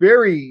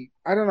very,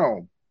 I don't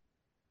know,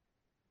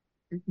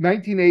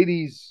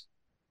 1980s.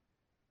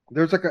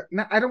 There's like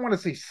I don't want to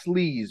say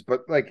sleaze,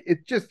 but like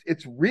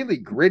it's really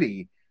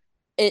gritty.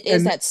 It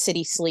is that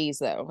city sleaze,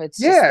 though. It's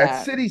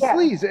it's city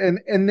sleaze,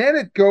 and then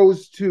it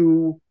goes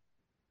to,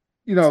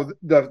 the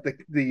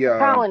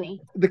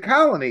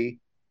colony,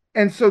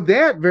 and so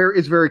that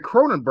is very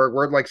Cronenberg,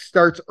 where it like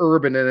starts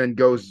urban and then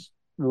goes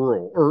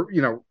rural, or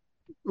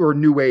or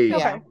new age.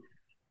 Yeah.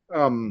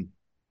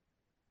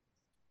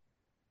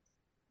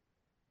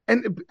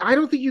 And I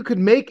don't think you could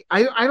make.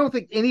 I don't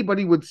think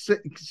anybody would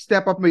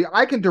step up.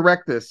 I can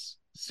direct this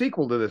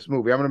sequel to this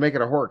movie. I'm going to make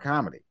it a horror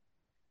comedy.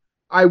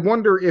 I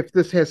wonder if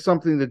this has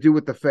something to do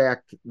with the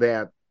fact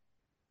that,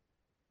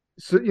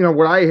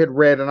 what I had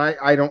read, and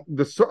I don't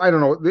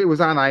know, it was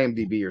on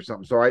IMDb or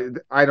something, so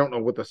I don't know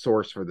what the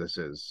source for this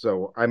is,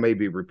 so I may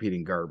be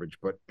repeating garbage,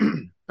 but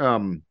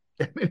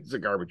it's a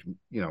garbage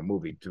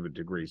movie to a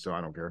degree, so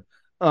I don't care.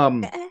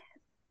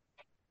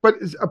 But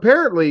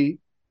apparently,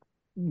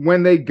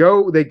 when they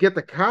get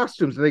the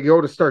costumes and they go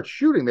to start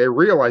shooting, they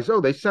realize,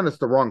 oh, they sent us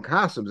the wrong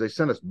costumes. They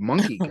sent us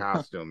monkey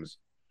costumes.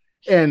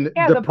 And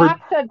the box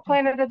said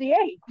Planet of the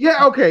Apes.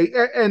 Yeah, okay.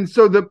 And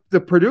so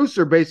the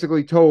producer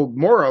basically told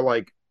Mora,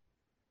 like,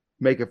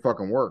 make it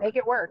fucking work. Make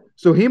it work.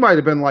 So he might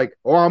have been like,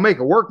 oh, I'll make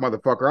it work,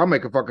 motherfucker. I'll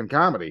make a fucking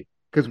comedy.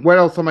 Because what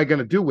else am I going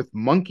to do with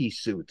monkey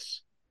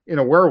suits in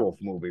a werewolf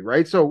movie,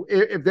 right? So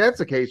if that's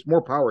the case,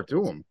 more power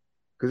to him.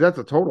 Because that's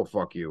a total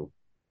fuck you.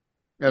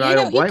 And I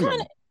don't blame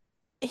him.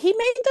 He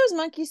made those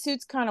monkey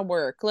suits kind of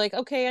work. Like,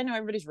 okay, I know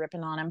everybody's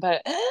ripping on him,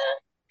 but,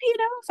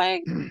 if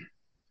I...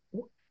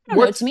 I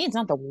don't know. To me, it's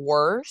not the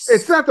worst.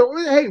 It's not the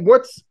hey.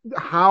 What's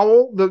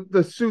Howl?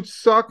 The suits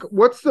suck.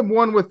 What's the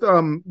one with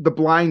the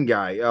blind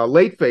guy?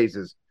 Late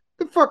Phases.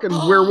 The fucking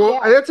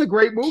werewolf. Yeah. That's a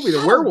great movie.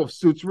 The werewolf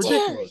suit's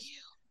ridiculous.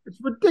 It's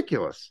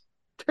ridiculous.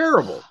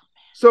 Terrible.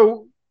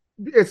 So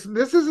this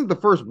isn't the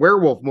first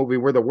werewolf movie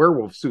where the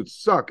werewolf suits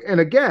suck. And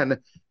again,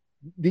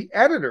 the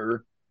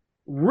editor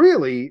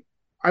really,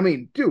 I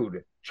mean,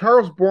 dude,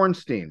 Charles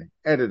Bornstein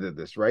edited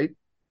this, right?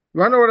 You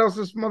want to know what else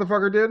this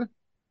motherfucker did?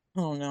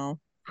 Oh no.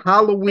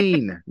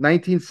 Halloween,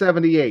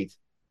 1978.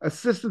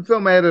 Assistant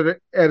film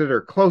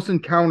editor, Close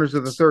Encounters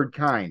of the Third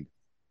Kind.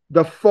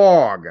 The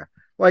Fog.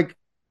 Like,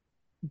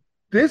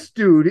 this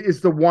dude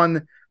is the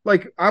one,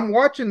 like, I'm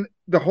watching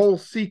the whole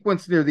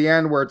sequence near the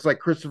end where it's like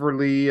Christopher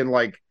Lee and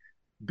like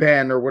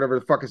Ben or whatever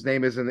the fuck his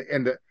name is, and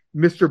the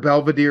Mr.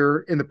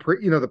 Belvedere in the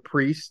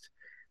priest.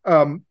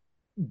 And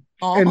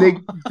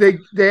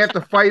they have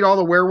to fight all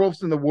the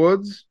werewolves in the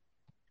woods.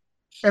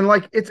 And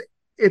like, it's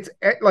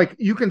like,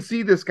 you can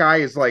see this guy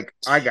is like,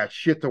 I got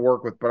shit to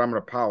work with, but I'm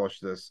going to polish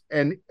this.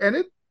 And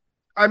it,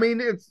 I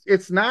mean,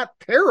 it's not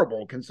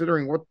terrible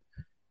considering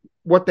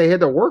what they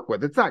had to work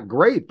with. It's not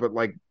great, but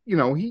like, you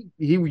know, he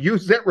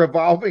used that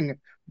revolving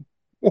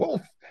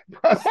wolf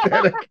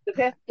prosthetic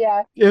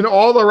in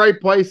all the right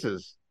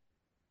places.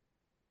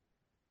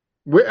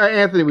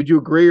 Anthony, would you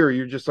agree, or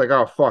you're just like,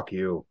 oh, fuck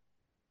you?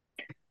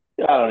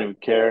 I don't even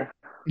care.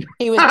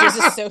 He was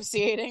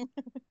disassociating.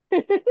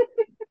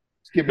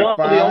 Give me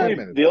 5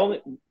 minutes.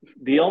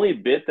 The only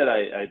bit that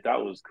I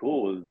thought was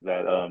cool was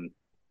that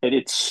and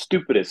it's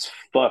stupid as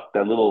fuck,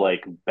 that little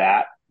like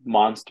bat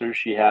monster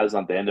she has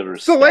on the end of her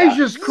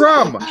Salacious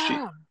Crumb.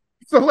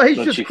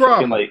 Salacious Crumb.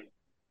 Fucking, like,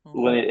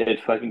 when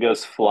it fucking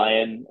goes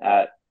flying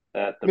at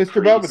the Mr.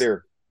 priest,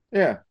 Belvedere.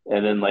 Yeah.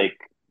 And then like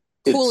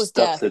Cool as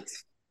death.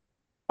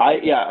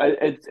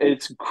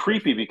 It's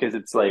creepy because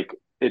it's like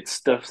it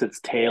stuffs its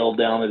tail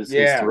down his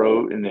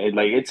throat, and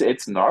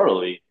it's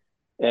gnarly.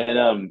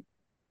 And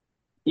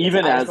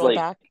even as like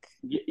back.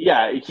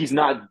 He's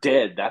not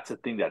dead. That's the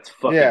thing that's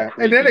fucking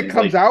creepy. And then it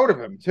comes out of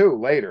him too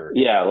later.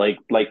 Yeah, like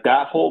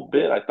that whole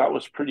bit I thought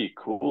was pretty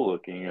cool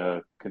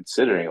looking,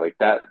 considering like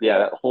that. Yeah,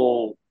 that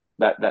whole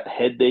that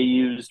head they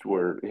used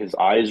where his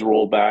eyes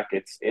roll back.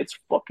 It's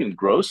fucking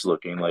gross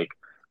looking. Like,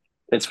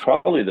 it's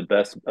probably the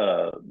best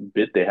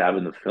bit they have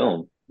in the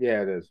film.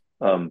 Yeah, it is.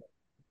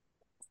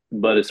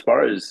 But as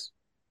far as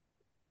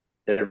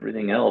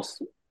everything else,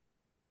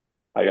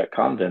 I got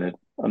contented.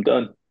 I'm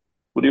done.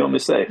 What do you want me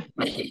to say?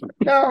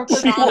 No,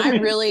 Sean,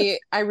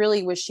 I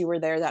really wish you were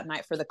there that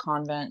night for the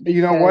convent.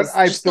 You know what?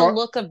 The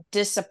look of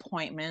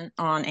disappointment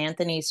on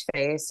Anthony's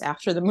face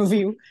after the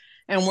movie,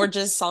 and we're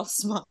just all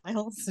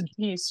smiles, and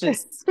he's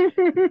just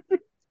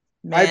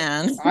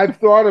man. I've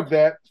thought of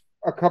that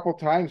a couple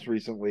times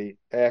recently.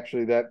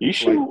 Actually, that you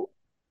should.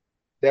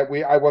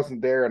 I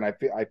wasn't there, and I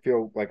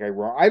feel like I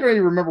wrong. I don't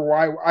even remember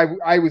why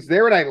I was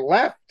there and I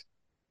left.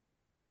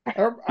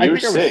 I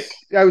was sick.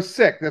 I was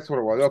sick. That's what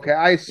it was. Okay,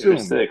 I assume. You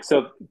were sick.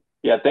 So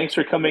yeah, thanks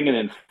for coming and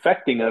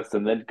infecting us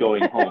and then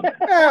going home.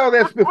 Well,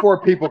 that's before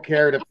people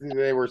cared if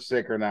they were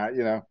sick or not.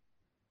 You know.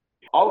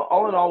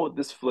 All in all, with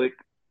this flick,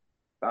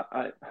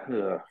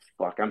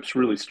 fuck, I'm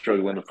really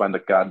struggling to find the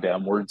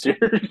goddamn words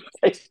here.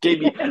 They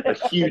gave me a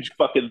huge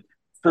fucking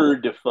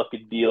turd to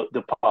fucking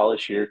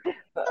polish here.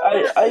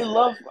 I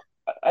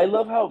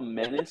love how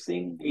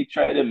menacing they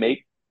try to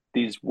make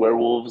these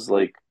werewolves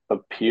like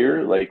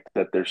appear, like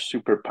that they're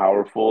super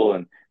powerful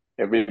and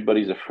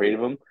everybody's afraid of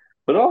them.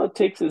 But all it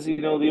takes is,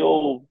 the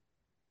old,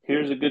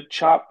 here's a good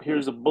chop,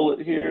 here's a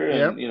bullet here,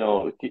 and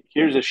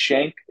here's a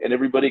shank, and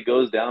everybody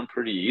goes down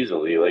pretty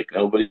easily. Like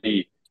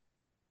nobody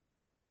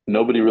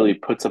really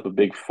puts up a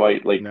big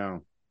fight. Like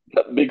no.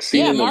 That big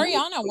scene. Yeah,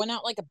 Mariana went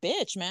out like a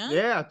bitch, man.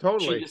 Yeah,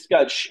 totally.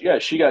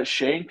 She got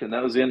shanked, and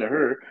that was the end of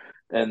her.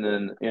 And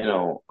then,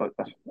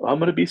 I'm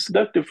going to be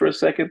seductive for a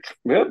second.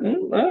 Yep,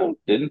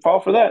 didn't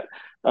fall for that.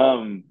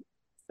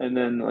 And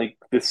then, like,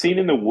 the scene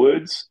in the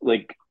woods,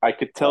 like, I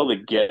could tell the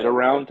get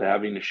around to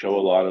having to show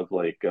a lot of,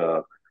 like,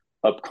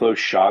 up close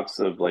shots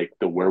of, like,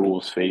 the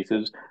werewolves'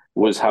 faces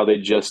was how they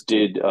just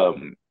did,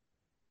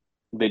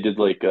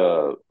 like,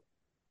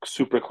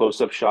 super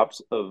close up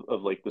shots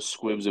of, like, the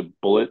squibs of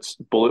bullet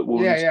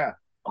wounds. Yeah.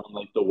 On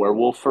like the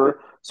werewolf fur,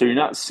 so you're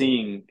not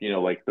seeing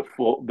like the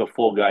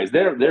full guys.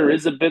 There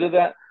is a bit of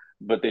that,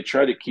 but they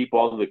try to keep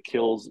all of the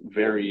kills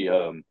very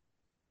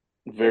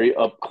very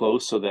up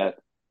close, so that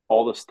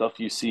all the stuff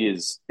you see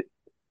is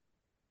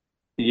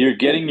you're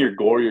getting your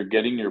gore, you're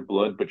getting your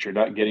blood, but you're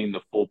not getting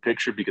the full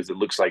picture because it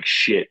looks like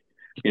shit.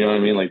 You know what I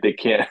mean? Like they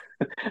can't.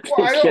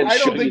 Well, I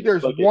don't think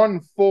there's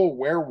one full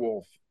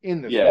werewolf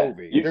in this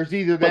movie. There's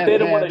either that, but they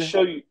don't want to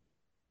show you.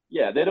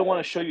 Yeah, they don't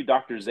want to show you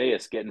Dr.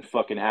 Zaius getting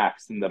fucking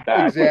axed in the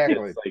back.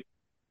 Exactly.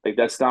 Like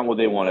that's not what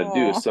they want to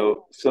do.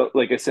 So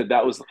like I said,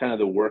 that was kind of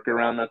the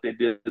workaround that they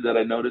did that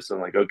I noticed.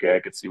 I'm like, okay, I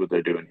could see what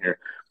they're doing here.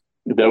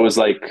 There was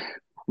like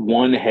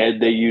one head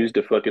they used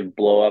to fucking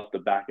blow up the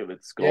back of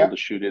its skull to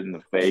shoot it in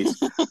the face.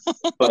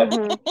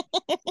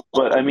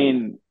 But I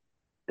mean,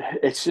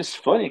 it's just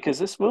funny because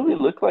this movie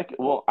looked like,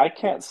 well, I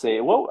can't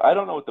say, well, I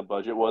don't know what the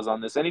budget was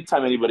on this.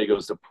 Anytime anybody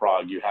goes to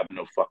Prague, you have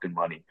no fucking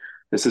money.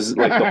 This is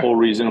like the whole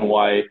reason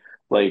why,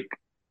 like,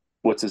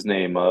 what's his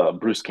name?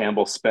 Bruce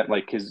Campbell spent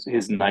like his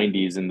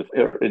 90s and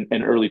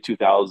early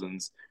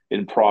 2000s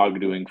in Prague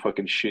doing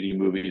fucking shitty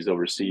movies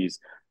overseas.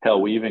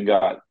 Hell, we even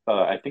got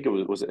I think it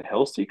was it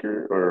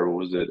Hellseeker or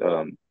was it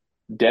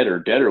Deader?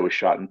 Deader was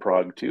shot in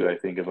Prague too, I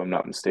think, if I'm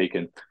not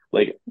mistaken.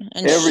 Like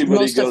And everybody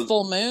most of goes,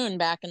 Full Moon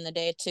back in the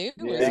day too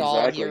was Yeah. all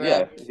exactly,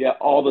 Europe. yeah.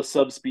 All the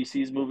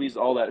subspecies movies,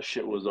 all that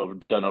shit was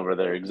done over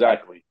there.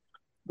 Exactly.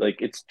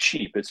 Like it's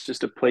cheap. It's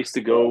just a place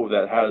to go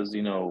that has,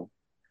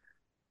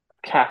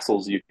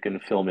 castles you can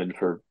film in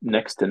for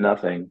next to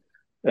nothing.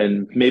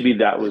 And maybe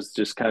that was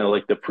just kind of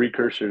like the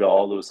precursor to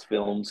all those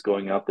films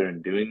going out there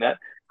and doing that.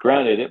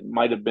 Granted, it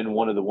might have been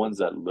one of the ones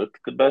that looked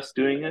the best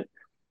doing it.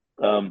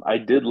 I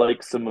did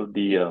like some of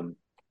the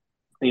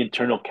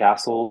internal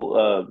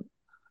castle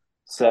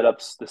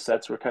setups. The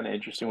sets were kind of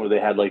interesting, where they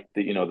had like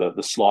the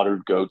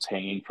slaughtered goats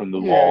hanging from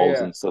the walls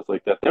Yeah. and stuff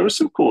like that. There was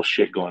some cool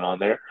shit going on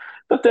there.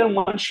 But then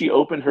once she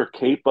opened her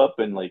cape up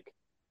and like,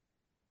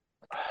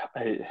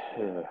 I,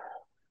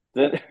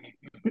 then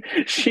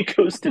she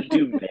goes to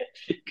do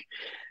magic,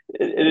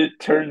 and it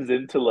turns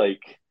into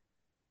like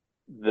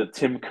the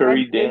Tim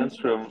Curry dance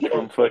from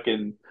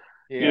fucking.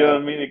 You know Yeah.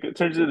 what I mean? It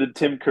turns into the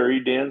Tim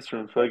Curry dance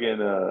from fucking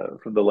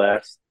from the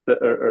last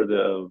or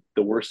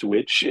the worst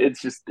witch.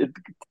 It's just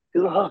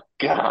oh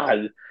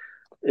god,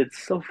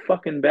 it's so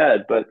fucking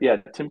bad. But yeah,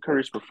 Tim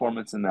Curry's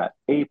performance in that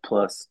A+,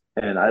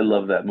 and I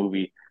love that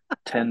movie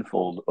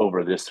tenfold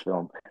over this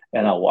film,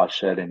 and I'll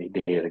watch that any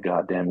day of the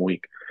goddamn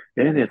week.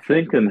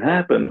 Anything can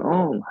happen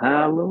on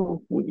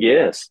Halloween.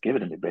 Yes, give it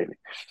to me, baby.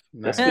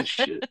 That's Nice.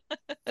 good shit.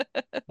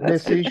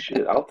 That's Missy, good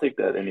shit. I'll take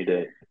that any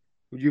day.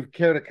 would you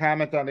care to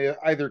comment on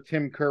either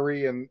Tim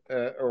Curry and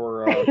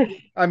or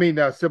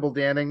Sybil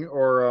Danning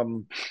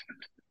or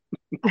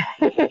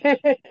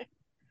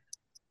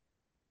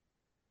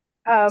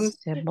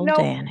Sybil no,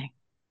 Danning.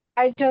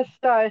 I just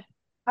I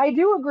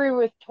do agree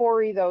with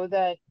Tori though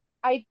that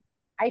I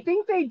I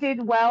think they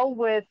did well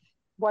with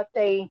what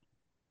they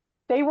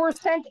were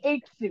sent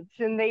ape suits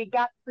and they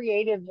got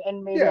creative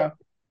and made it yeah.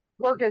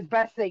 work as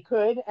best they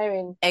could. I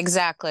mean,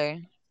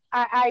 Exactly.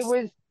 I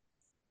was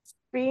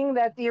being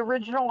that the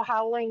original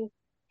Howling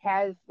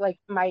has like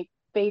my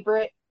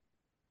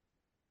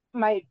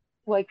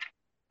like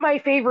my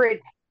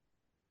favorite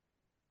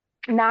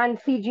non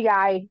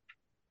CGI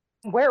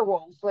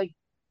werewolves, like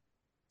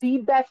the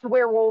best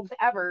werewolves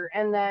ever.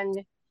 And then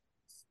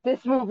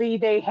this movie,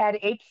 they had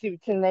ape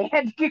suits and they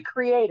had to get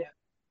creative.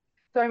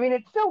 So I mean,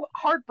 it's still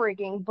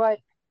heartbreaking, but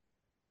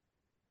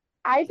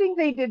I think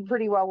they did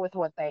pretty well with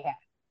what they had.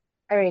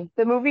 I mean,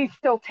 the movie's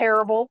still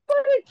terrible, but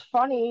it's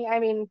funny. I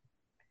mean,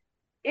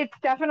 it's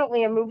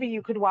definitely a movie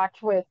you could watch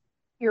with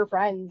your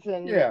friends,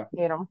 and Yeah.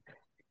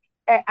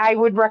 I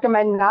would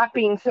recommend not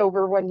being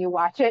sober when you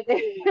watch it.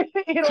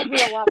 It'll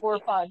be a lot more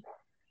fun.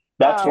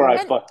 That's where I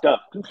And fucked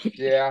up.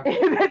 Yeah.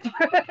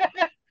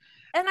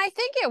 and I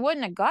think it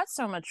wouldn't have got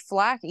so much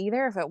flack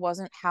either if it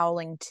wasn't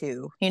Howling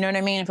 2. You know what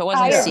I mean? If it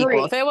wasn't I a agree.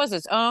 sequel. If it was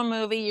its own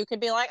movie, you could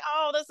be like,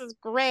 oh, this is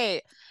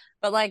great.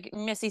 But like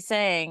Missy's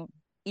saying,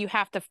 you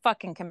have to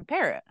fucking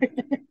compare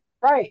it.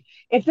 Right.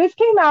 If this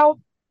came out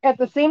at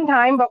the same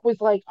time but was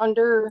like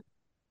under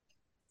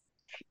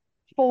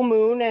Full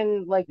Moon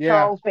and like Yeah.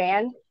 Charles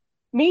Band,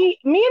 me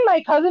and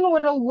my cousin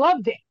would have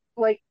loved it.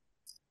 Like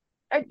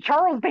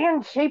Charles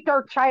Band shaped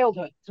our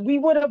childhoods. We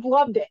would have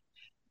loved it.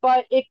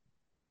 But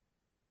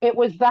it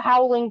was The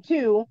Howling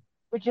 2,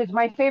 which is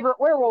my favorite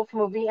werewolf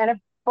movie, and it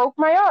broke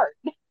my heart.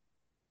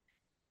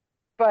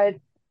 But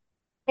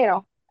you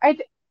know, I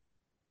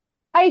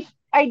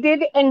I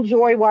did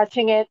enjoy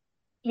watching it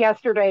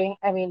yesterday.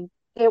 I mean,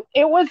 it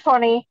was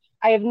funny.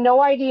 I have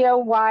no idea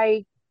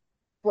why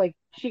like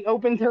she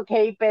opens her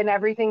cape and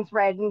everything's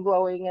red and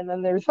glowing and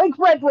then there's like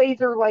red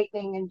laser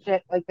lightning and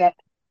shit like that.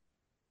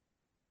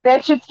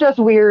 That shit's just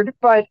weird,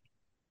 but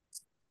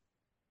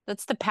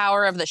That's the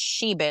power of the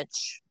she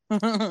bitch. you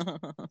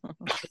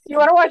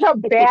want to watch a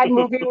bad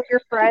movie with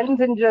your friends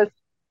and just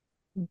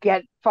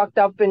get fucked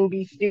up and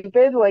be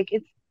stupid, like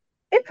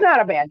it's not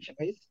a bad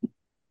choice.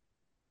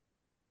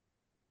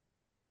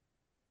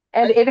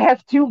 And it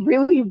has two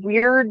really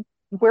weird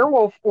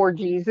werewolf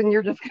orgies, and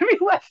you're just gonna be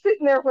left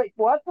sitting there like,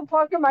 what the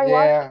fuck am I watching?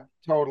 Yeah,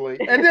 totally.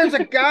 And there's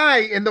a guy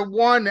in the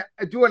one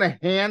doing a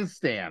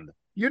handstand.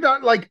 You're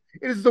not like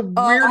it is the Oh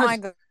my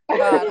weirdest.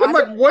 god! I'm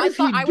like, what is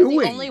he I was the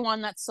doing? only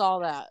one that saw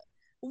that.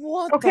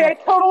 What? Okay, I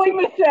totally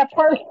missed that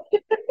part.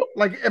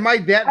 Like, am I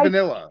that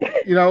vanilla?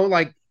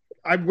 Like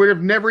I would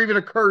have never even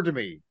occurred to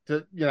me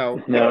to.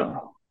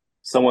 No,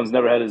 someone's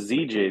never had a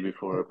ZJ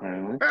before,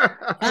 apparently.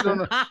 I don't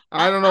know.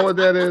 I don't know what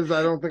that is.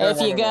 I don't think I If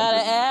want you to gotta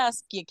know.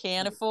 ask, you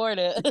can't afford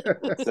it.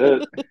 That's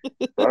it.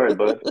 Sorry,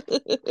 bud.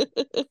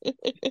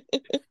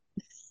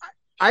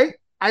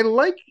 I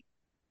like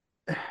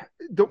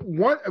the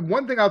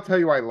one thing I'll tell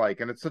you I like,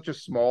 and it's such a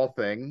small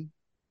thing,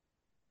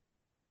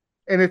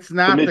 and it's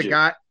not the midget.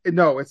 guy.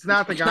 No, it's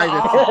not the guy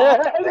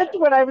Oh. That's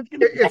what I was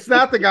gonna say. it's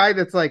not the guy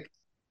that's like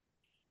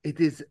it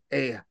is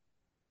a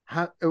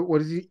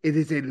what is it? It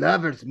is a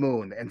lover's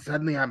moon, and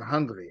suddenly I'm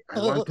hungry. I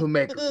want to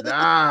make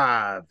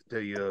love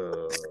to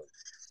you.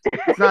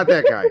 It's not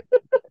that guy.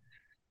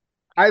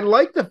 I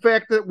like the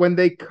fact that when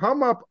they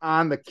come up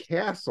on the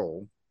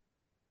castle,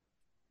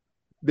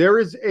 there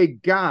is a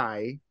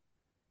guy,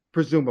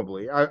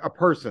 presumably a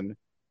person,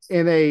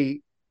 in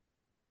a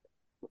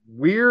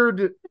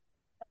weird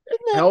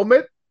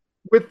helmet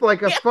with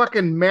like a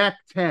fucking Mac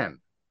 10.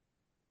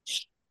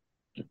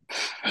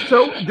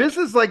 So this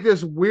is like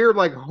this weird,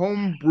 like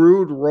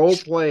home-brewed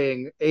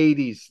role-playing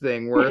 80s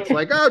thing where it's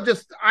like, oh,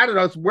 just, I don't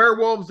know, it's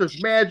werewolves,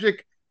 there's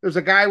magic, there's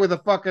a guy with a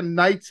fucking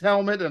knight's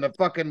helmet and a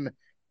fucking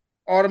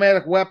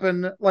automatic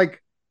weapon.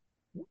 Like,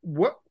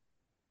 what?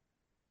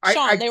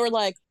 Sean, they were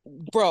like,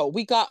 bro,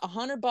 we got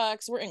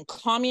 $100. We're in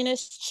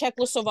communist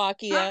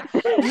Czechoslovakia.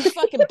 You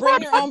fucking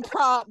bring your own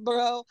prop,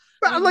 bro.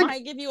 We like,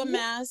 might give you a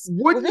mask.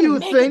 Wouldn't you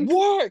think it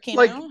work, you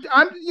like know?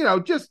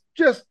 I'm just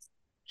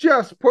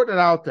putting it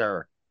out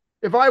there.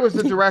 If I was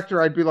the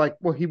director, I'd be like,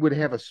 well, he would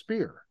have a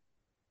spear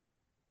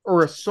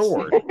or a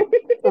sword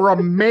or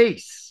a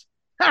mace.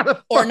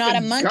 Or not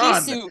a monkey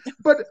gun. Suit.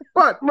 But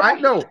I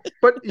know,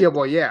 but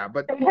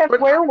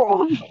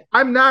werewolves.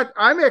 I'm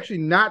actually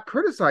not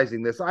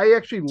criticizing this. I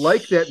actually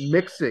like that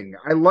mixing.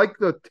 I like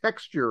the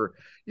texture.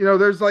 You know,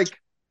 there's like,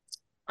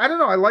 I don't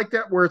know, I like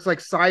that where it's like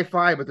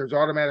sci-fi, but there's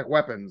automatic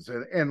weapons,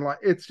 and like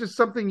it's just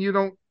something you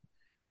know,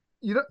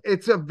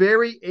 it's a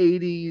very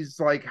 80s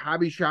like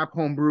hobby shop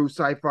homebrew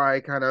sci-fi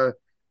kind of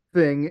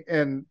thing,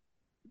 and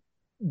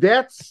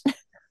that's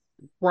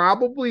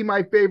probably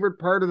my favorite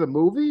part of the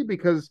movie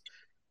because.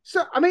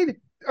 So I mean,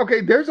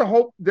 okay, there's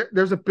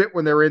a bit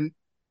when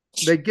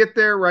they get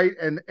there, right,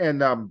 and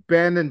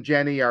Ben and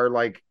Jenny are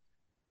like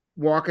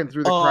walking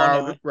through the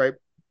crowd, right,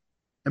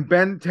 and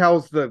Ben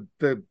tells the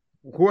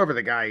whoever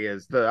the guy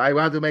is, I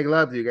want to make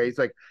love to you guy. He's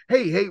like,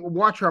 hey,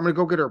 watch her, I'm gonna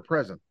go get her a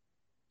present.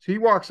 So he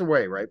walks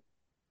away, right.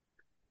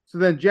 So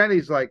then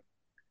Jenny's like,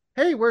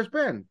 hey, where's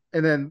Ben?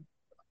 And then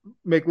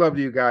make love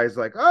to you guys,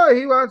 like, oh,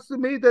 he wants to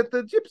meet at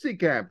the gypsy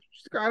camp.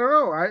 She's like, I don't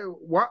know,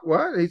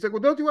 what? He's like,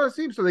 well, don't you want to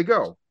see him? So they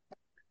go.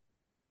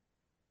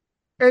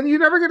 And you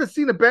never get a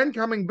scene of Ben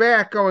coming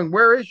back going,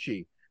 where is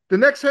she? The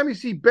next time you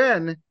see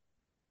Ben,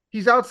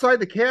 he's outside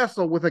the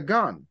castle with a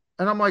gun.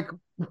 And I'm like,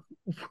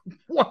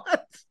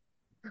 what?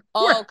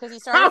 Oh, because he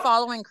started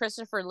following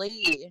Christopher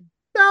Lee.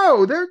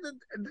 No,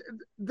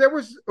 there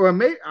was, well,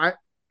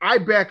 I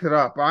backed it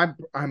up.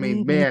 I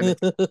mean, man,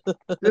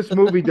 this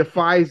movie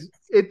defies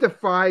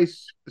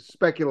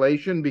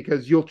speculation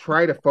because you'll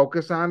try to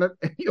focus on it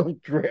and you'll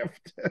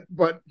drift.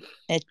 But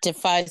it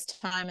defies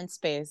time and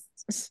space.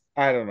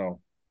 I don't know.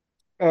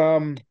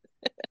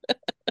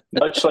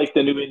 Much like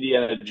the new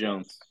Indiana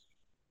Jones.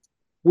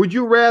 Would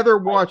you rather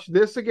watch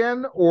this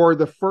again or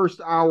the first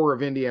hour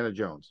of Indiana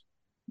Jones?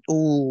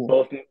 Ooh.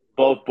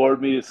 Both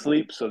bored me to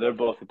sleep, so they're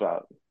both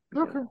about.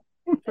 Okay,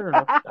 fair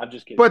enough. I'm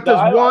just kidding. But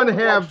does one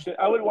have?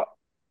 I would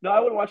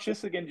watch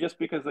this again just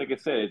because, like I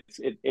said,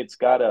 it's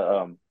got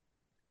a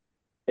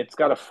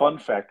fun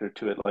factor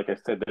to it. Like I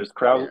said, there's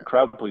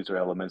crowd pleaser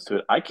elements to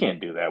it. I can't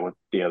do that with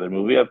the other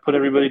movie. I put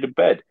everybody to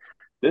bed.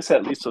 This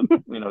at least will,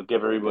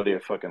 give everybody a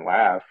fucking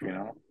laugh,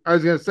 I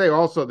was going to say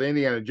also the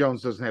Indiana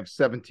Jones doesn't have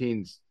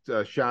 17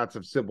 shots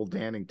of Sybil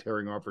Danning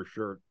tearing off her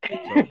shirt.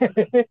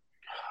 So.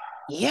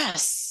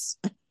 Yes.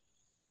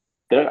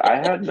 I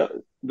had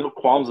no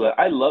qualms with that.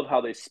 I love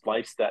how they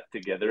spliced that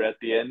together at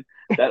the end.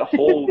 That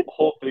whole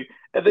thing.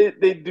 And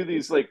they do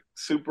these like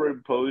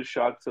superimposed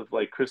shots of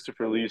like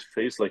Christopher Lee's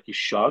face, like he's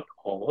shocked.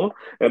 Oh,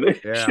 and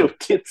it's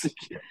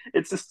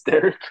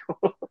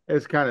hysterical.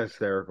 It's kind of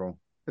hysterical.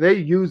 They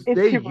used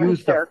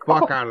the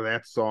fuck out of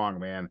that song,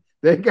 man.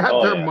 They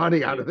got their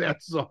money out of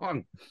that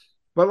song.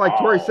 But like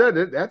Tori said,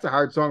 that's a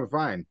hard song to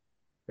find.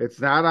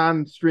 It's not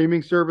on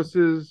streaming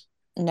services.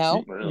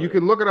 No. You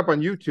can look it up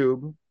on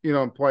YouTube,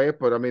 and play it,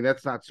 but I mean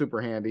that's not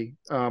super handy.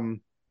 You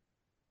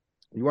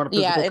want a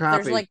physical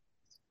copy? There's like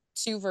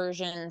 2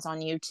 versions on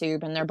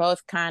YouTube and they're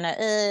both kind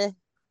of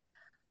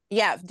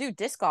yeah, dude,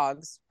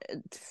 Discogs.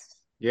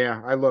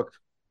 Yeah, I looked.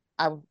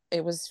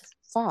 It was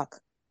fuck.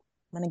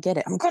 I'm gonna get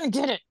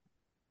it.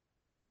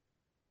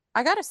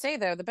 I gotta say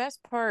though, the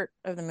best part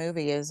of the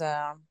movie is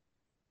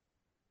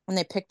when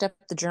they picked up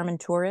the German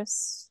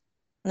tourists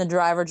and the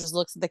driver just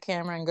looks at the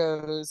camera and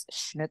goes,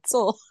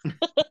 "Schnitzel."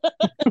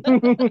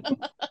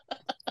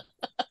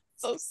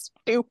 So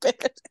stupid.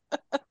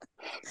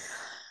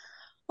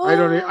 I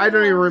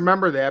don't even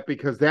remember that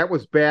because that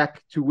was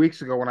back 2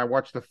 weeks ago when I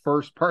watched the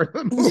first part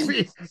of the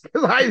movie.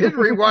 Because I didn't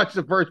rewatch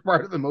the first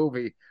part of the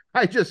movie.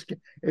 It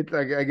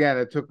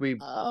took me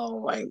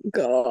oh my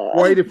god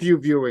quite a few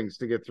viewings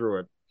to get through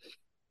it.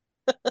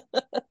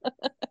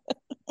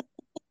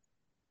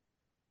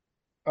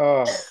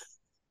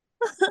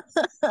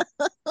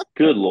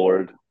 Good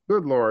Lord.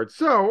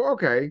 So,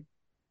 okay.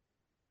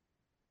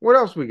 What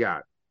else we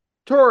got?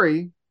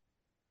 Tori,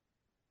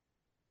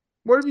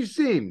 what have you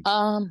seen?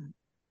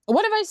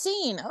 What have I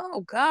seen?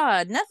 Oh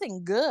God,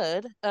 nothing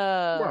good.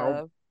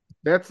 Well,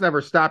 that's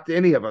never stopped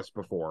any of us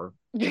before.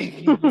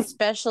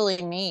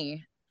 Especially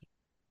me.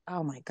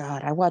 Oh my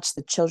God. I watched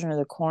the Children of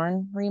the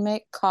Corn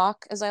remake,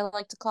 Cock, as I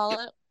like to call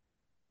it.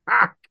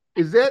 Ah,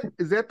 is that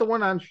the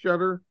one on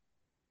Shudder?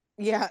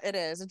 Yeah, it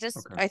is. Okay.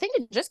 I think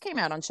it just came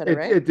out on Shudder, It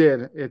right? it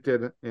did. It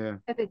did. Yeah.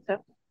 I think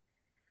so.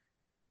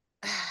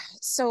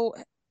 So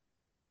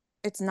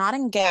it's not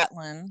in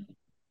Gatlin.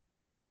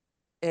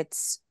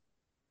 It's,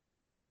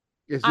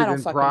 Is I it don't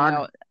in fucking Prague?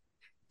 know.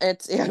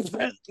 It's,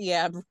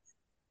 yeah,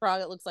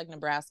 Prague, it looks like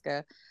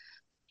Nebraska.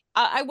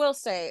 I will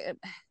say,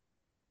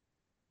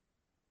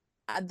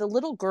 the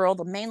little girl,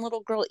 the main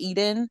little girl,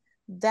 Eden,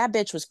 that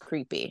bitch was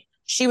creepy.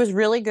 She was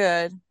really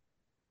good.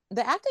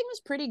 The acting was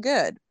pretty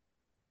good.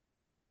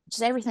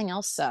 Just everything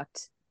else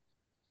sucked.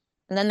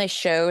 And then they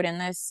showed in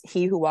this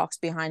He Who Walks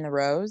Behind the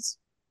Rose,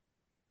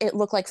 it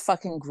looked like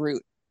fucking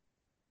Groot.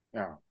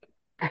 Yeah.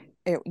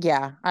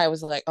 Yeah, I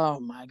was like, oh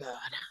my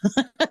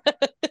God.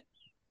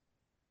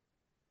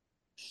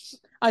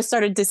 I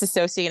started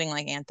disassociating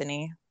like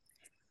Anthony.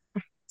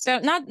 So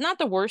not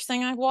the worst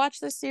thing I've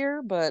watched this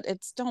year, but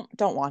it's don't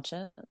watch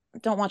it.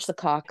 Don't watch the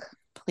cock,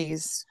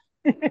 please.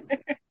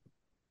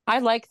 I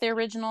like the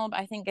original, but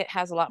I think it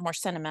has a lot more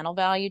sentimental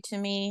value to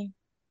me.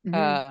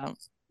 Mm-hmm.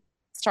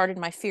 Started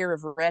my fear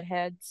of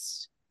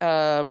redheads.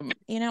 So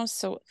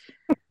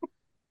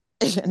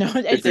no,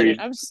 it didn't. Agreed.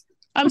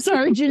 I'm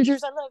sorry,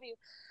 Gingers. I love you.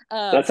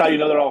 That's how you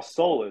know they're all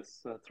soulless.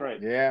 That's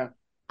right. Yeah.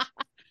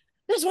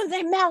 This one's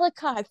named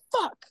Malachi.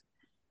 Fuck.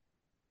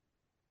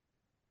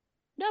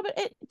 No,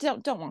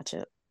 but don't watch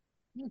it.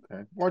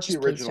 Okay. Watch the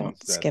Just please original don't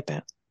instead. skip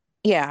it.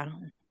 Yeah,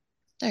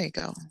 there you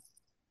go.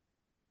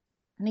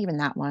 And even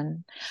that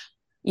one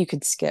you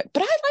could skip.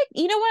 But I like,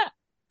 you know what?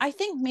 I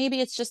think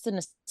maybe it's just the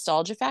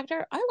nostalgia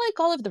factor. I like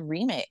all of the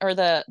remake or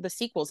the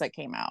sequels that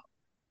came out.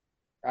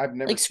 I've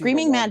never Like seen the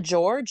Screaming Mad one.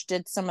 George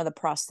did some of the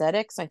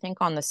prosthetics, I think,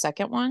 on the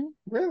second one.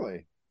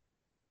 Really?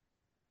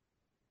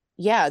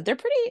 Yeah, they're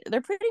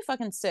pretty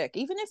fucking sick.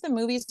 Even if the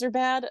movies are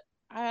bad,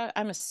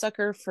 I'm a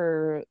sucker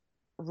for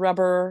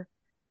rubber,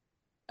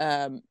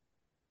 um,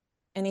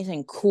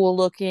 anything cool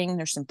looking.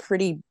 There's some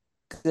pretty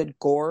good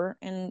gore,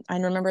 and I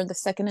remember the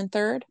second and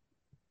third.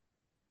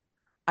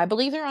 I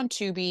believe they're on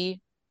Tubi.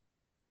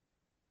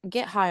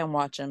 Get high and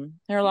watch them.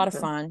 They're a lot of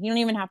Okay. fun. You don't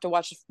even have to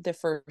watch the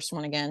first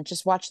one again.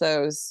 Just watch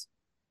those.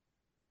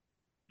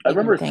 I You can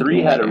remember thank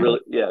me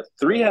later.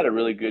 three had a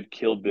really good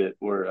kill bit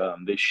where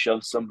they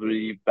shove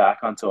somebody back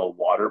onto a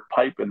water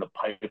pipe and the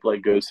pipe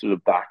like goes through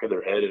the back of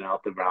their head and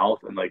out the mouth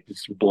and like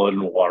just blood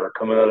and water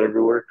coming out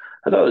everywhere.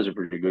 I thought it was a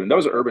pretty good. And that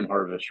was Urban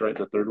Harvest, right?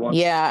 The third one.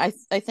 Yeah,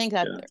 I think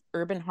that Yeah.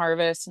 Urban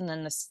Harvest, and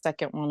then the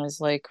second one is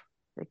like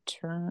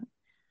Return.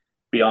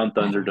 Beyond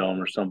I don't. Thunderdome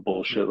or some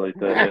bullshit like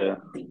that. Yeah.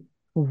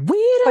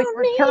 We Like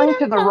don't need Return to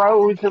the another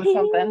Rose or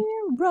something.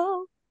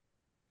 hero.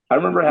 I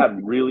remember it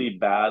had really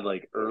bad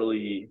like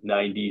early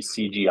 '90s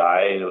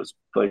CGI and it was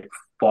like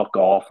fuck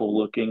awful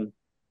looking.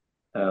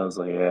 And I was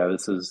like, yeah,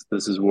 this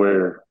is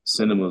where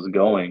cinema's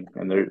going,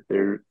 and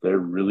they're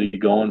really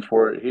going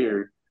for it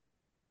here,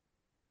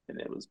 and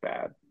it was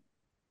bad.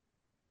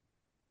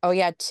 Oh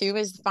yeah, two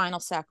is Final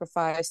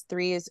Sacrifice,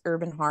 three is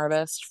Urban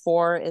Harvest,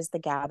 four is The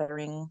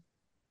Gathering.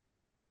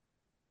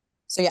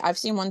 So yeah, I've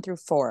seen one through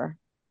four.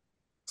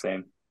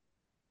 Same.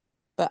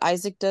 But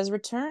Isaac does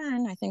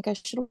return. I think I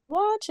should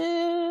watch it.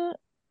 Is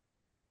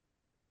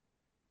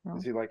No.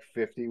 he like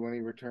 50 when he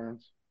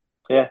returns?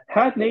 Yeah,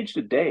 hadn't aged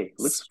a day.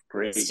 Looks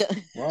great. So,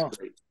 Wow.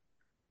 Great.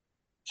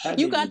 Hadn't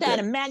you aged a got that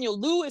day. Emmanuel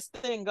Lewis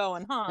thing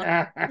going,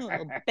 huh?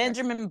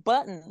 Benjamin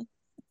Button.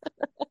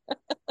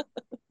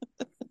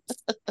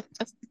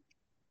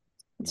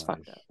 It's Nice.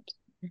 fucked up.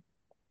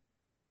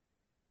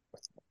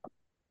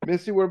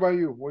 Missy, what about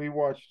you? What you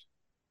watched?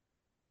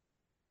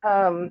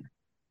 Um,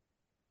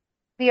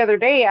 the other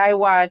day I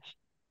watched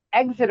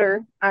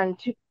Exeter on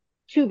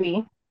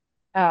Tubi.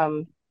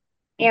 Um,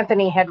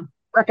 Anthony had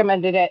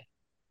recommended it.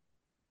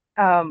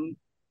 Um,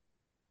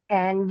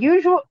 and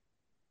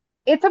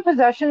it's a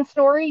possession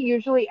story.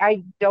 Usually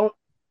I don't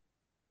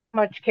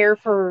much care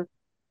for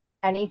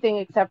anything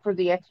except for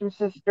The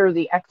Exorcist or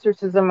The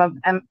Exorcism of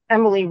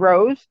Emily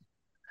Rose.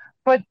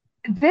 But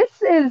this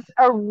is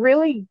a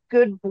really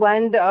good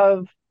blend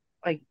of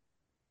like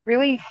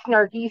really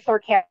snarky,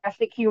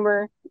 sarcastic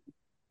humor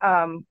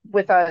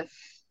with a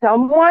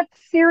somewhat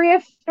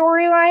serious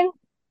storyline,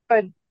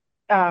 but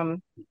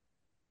um,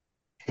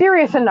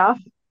 serious enough.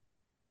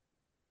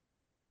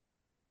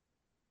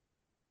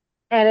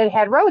 And it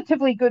had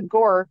relatively good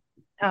gore.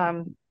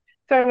 So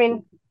I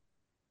mean,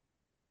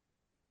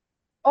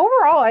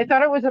 overall, I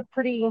thought it was a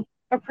pretty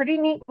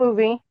neat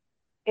movie.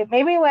 It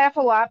made me laugh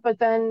a lot, but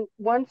then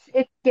once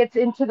it gets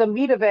into the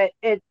meat of it,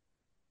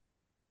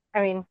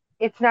 I mean,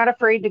 it's not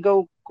afraid to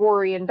go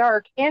gory and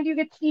dark, and you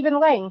get Stephen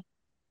Lang,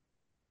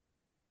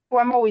 who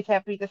I'm always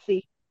happy to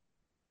see.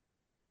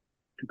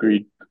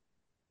 Agreed.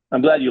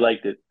 I'm glad you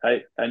liked it.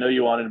 I know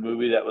you wanted a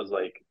movie that was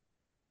like,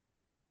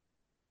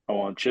 I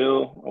want to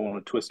chill, I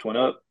want to twist one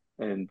up,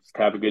 and just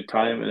have a good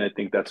time. And I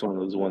think that's one of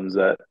those ones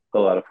that a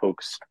lot of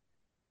folks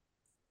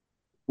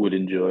would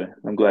enjoy.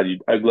 I'm glad you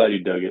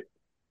dug it.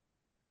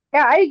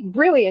 Yeah, I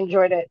really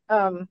enjoyed it.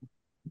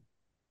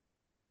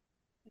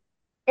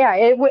 yeah,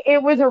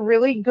 it was a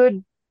really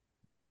good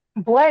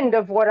blend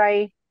of what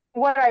I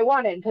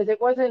wanted because it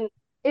wasn't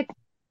it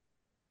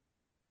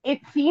it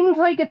seems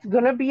like it's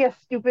gonna be a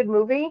stupid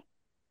movie,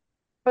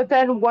 but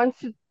then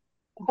once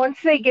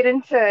they get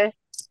into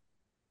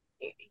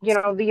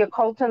the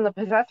occult and the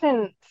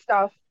possession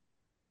stuff,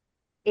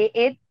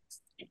 it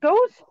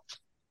goes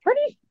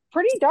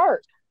pretty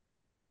dark.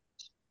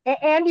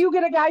 And you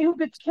get a guy who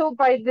gets killed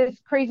by this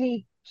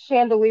crazy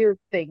chandelier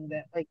thing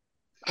that like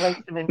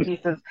sliced him in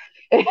pieces.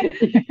 and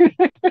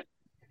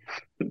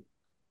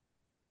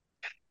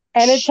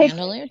it takes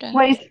Chandelier day.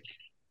 place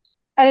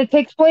it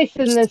takes place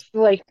in this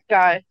like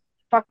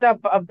fucked up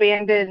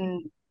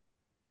abandoned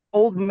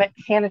old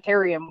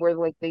sanitarium where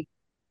like they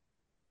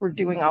were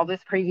doing all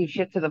this crazy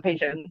shit to the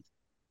patients.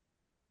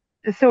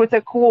 So it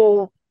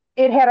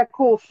had a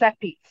cool set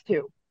piece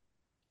too.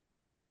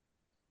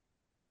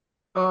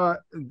 Uh,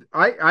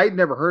 I'd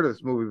never heard of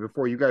this movie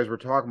before. You guys were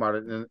talking about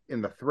it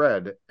in the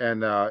thread,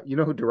 and you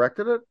know who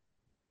directed it?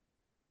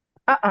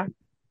 Uh-uh.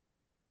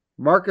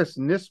 Marcus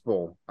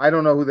Nispel. I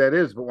don't know who that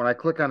is, but when I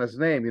click on his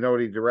name, you know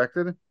what he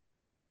directed?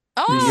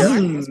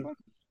 Oh,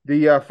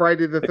 The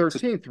Friday the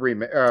 13th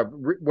remake,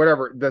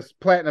 whatever, this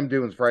Platinum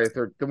Dunes Friday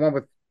the 13th, the one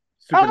with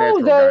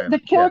Supernatural guy in The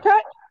it. Killer Yeah.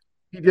 Cut.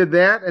 He did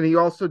that, and he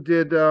also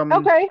did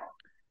Okay,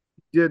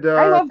 did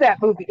I love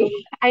that movie.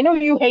 I know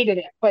you hated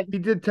it, but he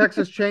did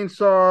Texas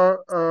Chainsaw,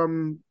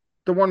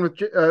 the one with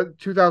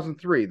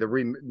 2003, the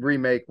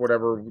remake,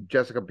 whatever,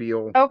 Jessica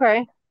Biel,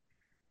 okay,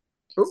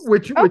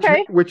 which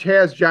okay.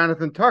 has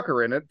Jonathan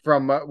Tucker in it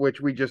from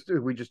which we just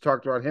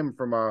talked about him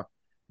from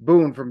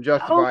Boone from Oh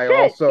Justify, shit,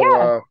 also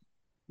yeah.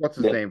 what's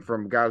his Yeah. name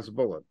from God's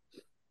Bullet.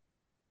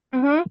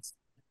 Mm-hmm.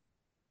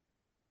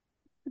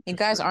 you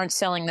guys aren't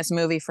selling this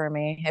movie for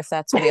me if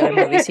that's the other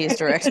movies he's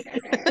directed.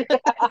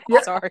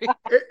 Yeah, Sorry.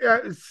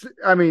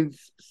 I mean,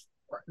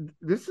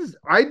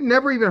 I'd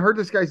never even heard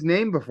this guy's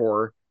name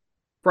before.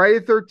 Friday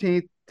the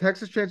 13th,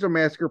 Texas Chainsaw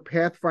Massacre,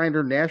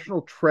 Pathfinder,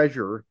 National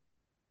Treasure.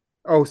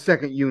 Oh,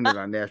 second unit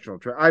on National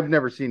Treasure. I've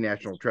never seen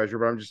National Treasure,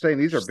 but I'm just saying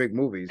these are big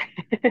movies.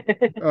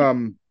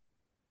 Um,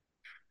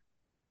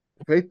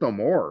 Faith No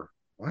More.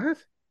 What?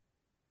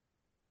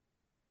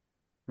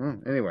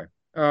 Anyway,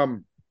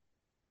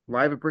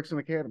 live at Brixton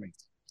Academy.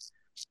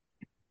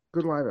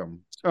 Good live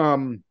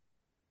album.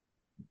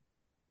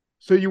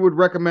 So you would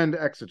recommend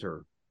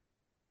Exeter?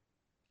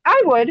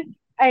 I would.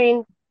 I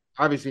mean,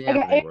 Obviously,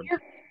 Anthony would.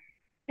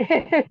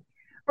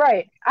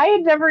 right. I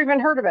had never even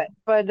heard of it,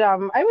 but I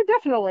would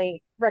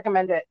definitely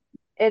recommend it.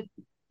 It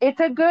it's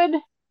a good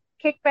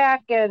kickback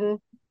and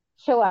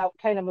chill out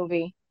kind of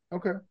movie,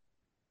 Okay.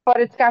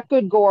 but it's got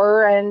good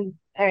gore and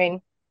I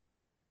mean,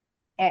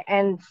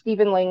 and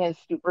Stephen Lang is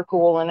super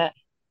cool in it.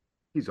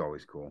 He's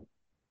always cool.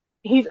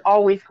 He's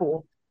always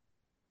cool.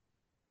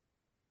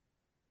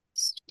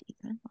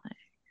 Stephen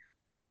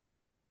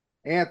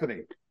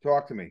Anthony,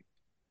 talk to me.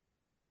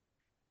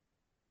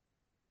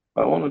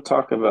 I want to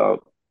talk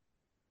about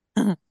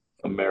Lang.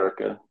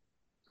 America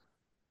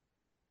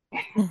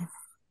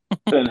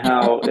and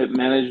how it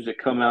managed to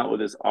come out with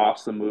this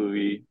awesome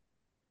movie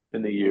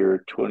in the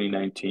year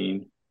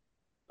 2019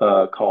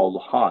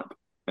 called Haunt.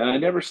 And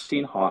I'd never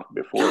seen Haunt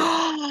before.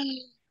 I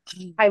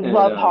And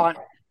love Haunt.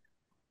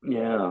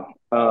 yeah,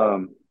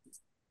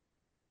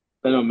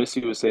 I know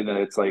Missy was saying that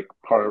it's like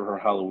part of her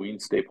Halloween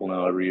staple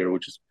now every year,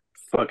 which is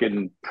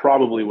fucking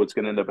probably what's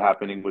going to end up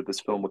happening with this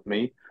film with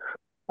me.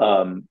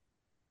 Um,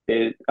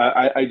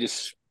 I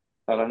just,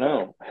 I don't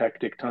know,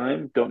 hectic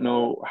time. Don't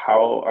know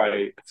how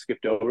I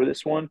skipped over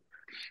this one.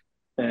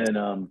 And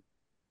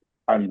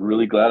I'm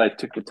really glad I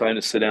took the time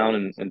to sit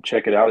down and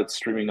check it out. It's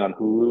streaming on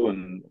Hulu,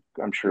 and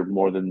I'm sure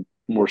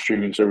more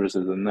streaming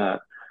services than that.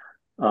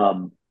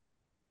 Um,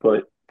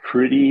 but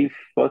pretty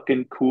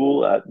fucking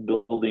cool at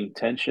building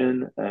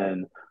tension,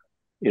 and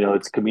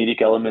its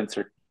comedic elements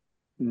are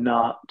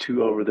not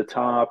too over the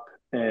top,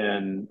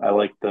 and I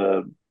like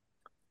the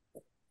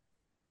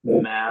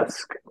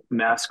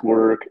mask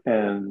work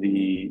and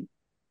the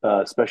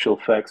special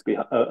effects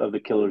of the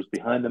killers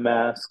behind the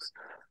masks.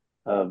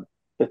 Um,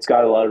 it's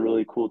got a lot of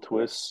really cool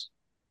twists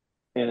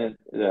in it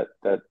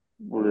that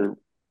were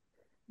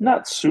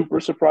not super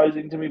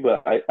surprising to me,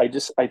 but I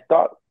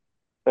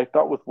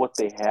thought with what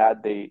they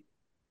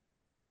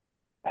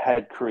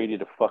had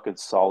created a fucking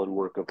solid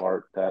work of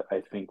art that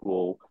I think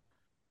will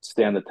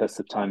stand the test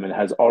of time and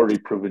has already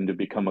proven to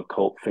become a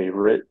cult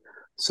favorite.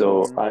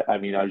 So I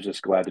mean, I was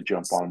just glad to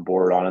jump on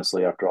board,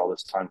 honestly, after all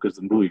this time because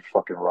the movie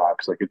fucking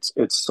rocks. Like it's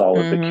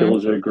solid. The Mm-hmm.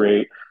 kills are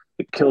great.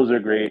 The kills are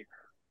great.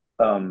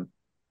 Um,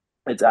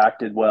 it's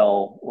acted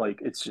well. Like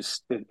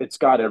it's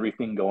got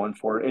everything going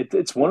for it.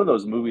 It's one of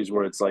those movies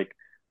where it's like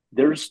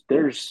there's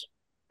there's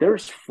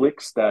there's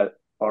flicks that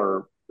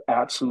are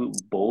absolute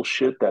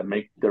bullshit that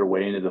make their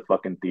way into the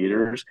fucking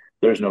theaters.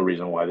 There's no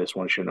reason why this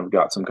one shouldn't have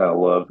got some kind of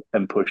love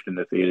and pushed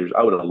into theaters.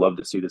 I would have loved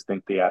to see this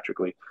thing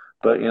theatrically,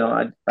 but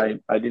I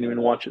didn't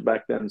even watch it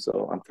back then,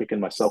 so I'm kicking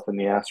myself in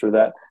the ass for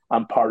that.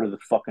 I'm part of the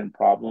fucking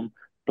problem,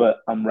 but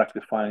I'm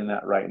rectifying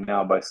that right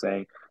now by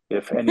saying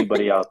if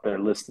anybody out there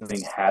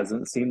listening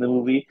hasn't seen the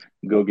movie,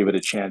 go give it a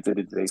chance. It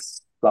is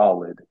a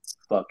solid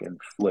fucking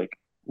flick,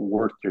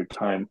 worth your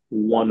time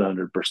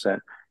 100%.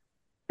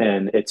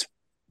 And it's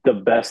the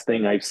best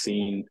thing I've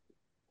seen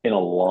in a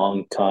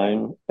long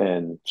time,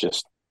 and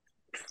just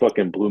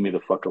fucking blew me the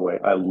fuck away.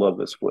 I love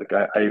this flick.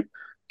 I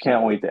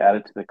can't wait to add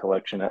it to the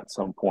collection at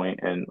some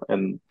point, and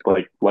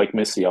like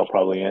Missy, I'll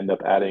probably end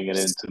up adding it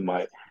into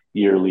my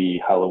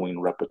yearly Halloween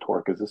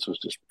repertoire because this was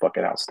just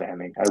fucking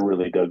outstanding. I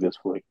really dug this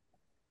flick.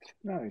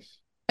 Nice.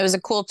 It was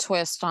a cool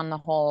twist on the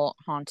whole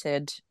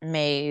haunted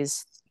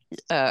maze.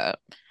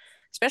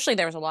 Especially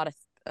there was a lot of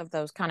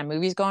those kind of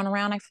movies going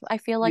around. I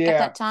feel like at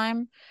that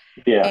time.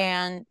 Yeah.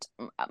 And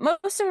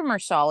most of them are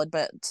solid,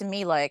 but to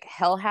me, like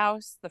Hell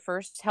House, the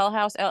first Hell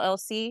House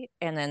LLC,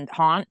 and then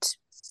Haunt,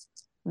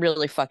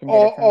 really fucking did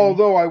it for me.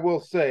 Although I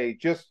will say,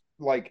 just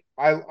like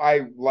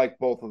I like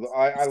both of them.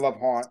 I love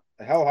Haunt,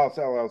 Hell House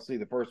LLC,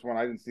 the first one.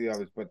 I didn't see the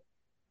others, but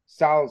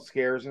solid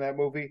scares in that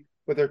movie.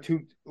 But they're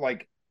too,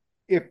 like,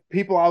 if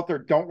people out there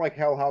don't like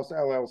Hell House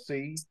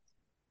LLC,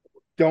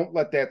 don't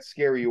let that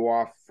scare you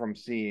off from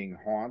seeing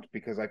Haunt,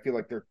 because I feel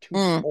like they're two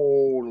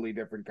totally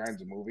different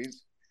kinds of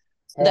movies.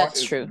 Haunt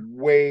That's true.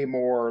 Way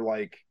more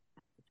like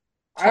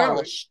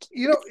polished.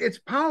 It's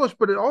polished,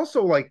 but it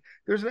also, like,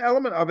 there's an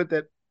element of it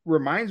that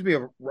reminds me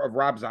of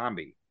Rob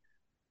Zombie.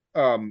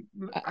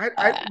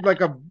 I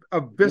like a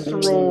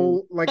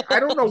visceral, like, I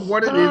don't know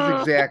what it is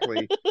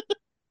exactly,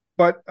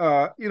 but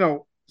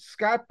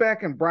Scott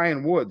Beck and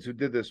Brian Woods, who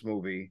did this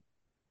movie,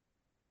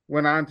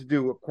 went on to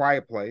do A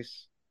Quiet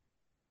Place.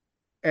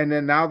 And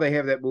then now they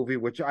have that movie,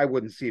 which I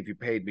wouldn't see if you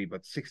paid me,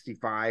 but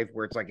 65,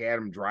 where it's like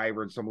Adam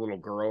Driver and some little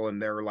girl, and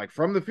they're like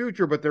from the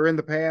future, but they're in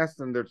the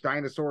past, and there's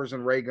dinosaurs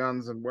and ray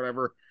guns and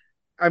whatever.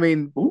 I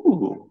mean,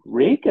 ooh,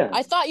 ray guns.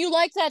 I thought you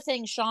liked that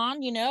thing, Sean.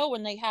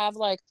 When they have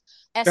like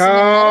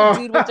metal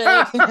dude with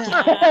the.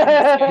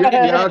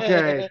 Yeah,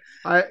 okay.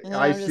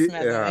 I see.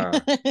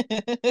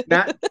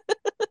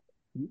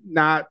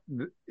 Not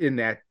in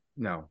that.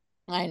 No.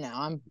 I know,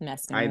 I'm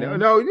messing. I know.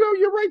 No,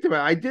 you're right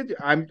about it. I did.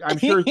 I'm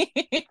sure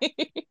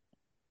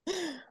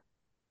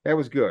that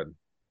was good.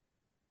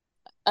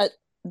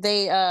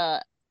 They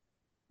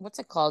what's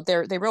it called?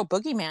 They wrote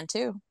Boogeyman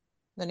too,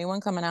 the new one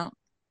coming out.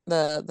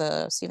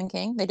 The Stephen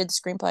King. They did the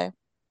screenplay.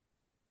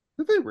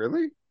 Did they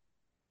really?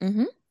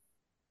 Mm-hmm.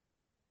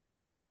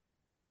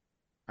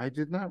 I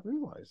did not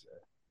realize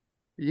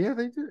that. Yeah,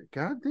 they did.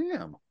 God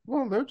damn.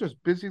 Well, they're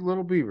just busy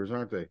little beavers,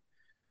 aren't they?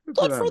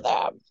 Good for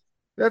them.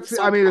 That's.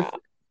 So I mean,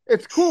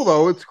 it's cool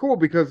though. It's cool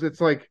because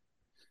it's like,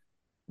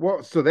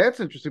 well, so that's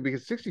interesting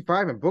because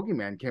 65 and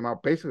Boogeyman came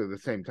out basically at the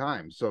same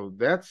time. So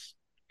that's,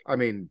 I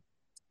mean,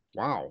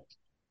 wow,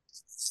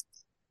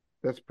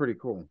 that's pretty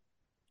cool.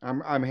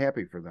 I'm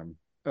happy for them.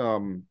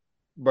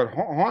 But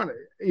Haunt,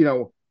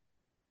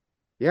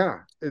 yeah,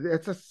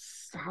 it's a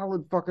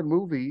solid fucking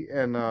movie,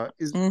 and I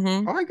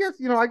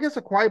guess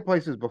A Quiet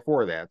Place is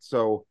before that.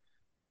 So,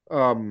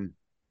 I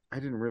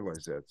didn't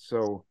realize that.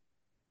 So.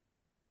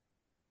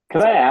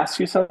 Can I ask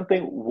you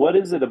something? What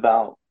is it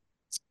about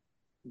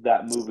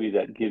that movie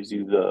that gives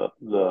you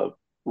the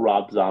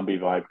Rob Zombie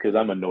vibe? Because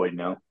I'm annoyed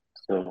now.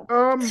 So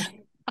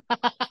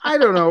I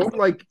don't know.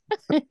 Like,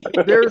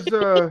 there's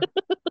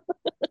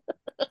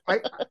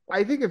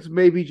I think it's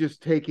maybe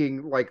just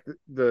taking like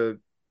the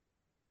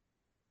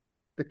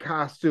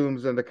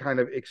costumes and the kind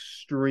of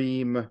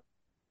extreme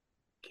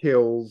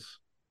kills,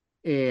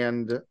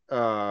 and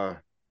I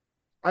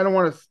don't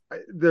want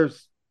to.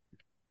 There's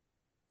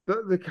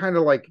the kind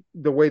of like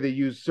the way they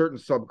use certain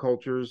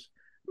subcultures.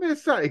 I mean,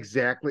 it's not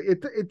exactly,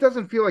 it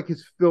doesn't feel like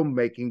his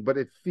filmmaking, but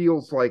it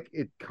feels like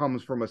it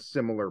comes from a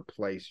similar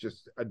place,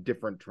 just a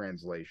different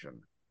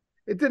translation.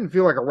 It didn't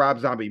feel like a Rob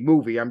Zombie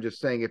movie. I'm just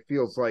saying it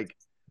feels like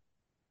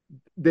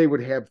they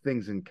would have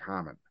things in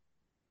common.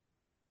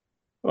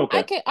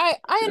 Okay.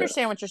 I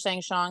understand what you're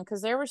saying, Sean,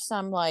 because there were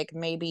some like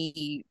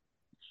maybe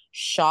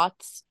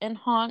shots in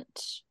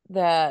Haunt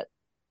that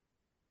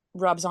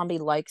Rob Zombie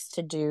likes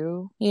to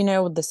do,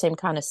 with the same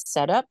kind of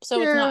setup.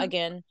 So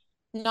it's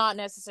not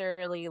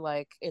necessarily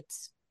like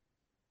it's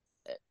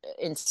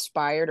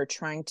inspired or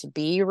trying to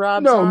be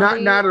Rob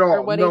Zombie. Not at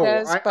all. What no, he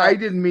does, I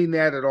didn't mean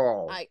that at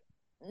all. I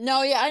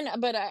know,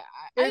 but I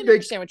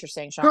understand what you're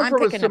saying, Sean. I'm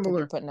picking up what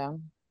you're putting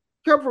down.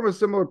 Come from a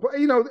similar,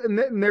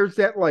 and there's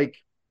that, like,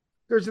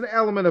 there's an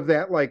element of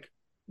that, like,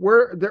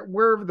 where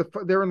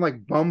they're in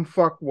like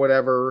bumfuck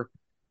whatever,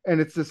 and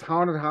it's this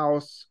haunted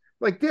house.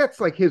 Like, that's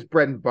like his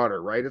bread and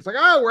butter, right? It's like,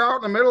 oh, we're out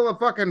in the middle of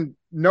fucking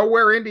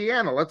nowhere,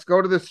 Indiana. Let's go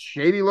to this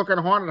shady looking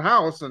haunted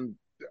house, and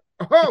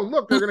oh,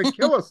 look, they're gonna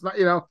kill us.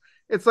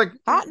 It's like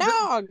hot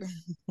dog.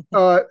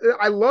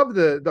 I love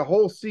the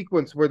whole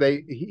sequence where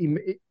he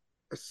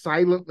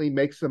silently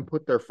makes them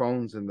put their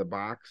phones in the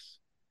box.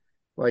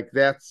 Like,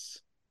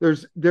 there's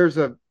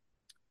a,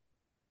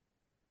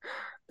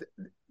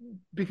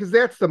 because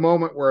that's the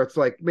moment where it's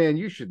like, man,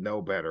 you should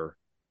know better,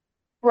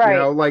 right?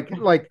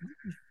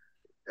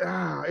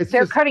 It's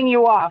they're just cutting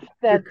you off.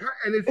 And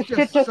it's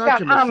just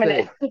such a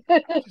mistake.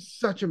 Just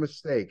such a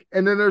mistake.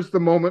 And then there's the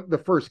moment, the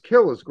first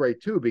kill is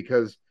great too,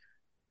 because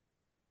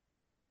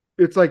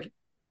it's like,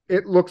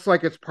 it looks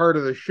like it's part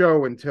of the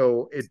show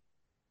until it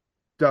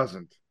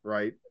doesn't,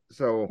 right?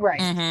 So Right.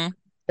 Mm-hmm.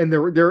 and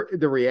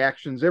the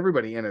reactions,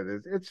 everybody in it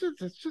is it's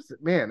just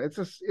man, it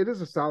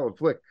is a solid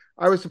flick.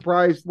 I was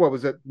surprised. What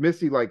was it,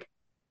 Missy? Like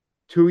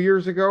 2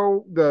 years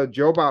ago, the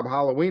Joe Bob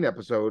Halloween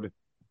episode,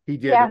 he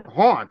did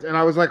Haunt, and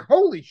I was like,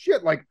 holy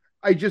shit! Like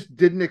I just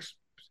didn't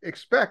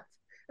expect.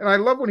 And I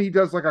love when he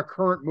does like a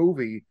current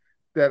movie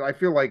that I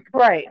feel like,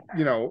 right,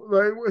 you know,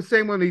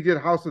 same when he did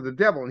House of the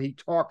Devil, and he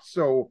talked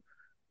so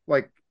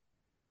like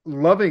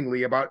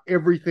lovingly about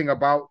everything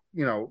about,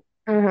 you know,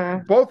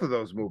 both of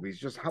those movies,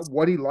 just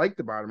what he liked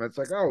about them. It's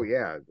like, oh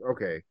yeah,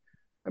 okay.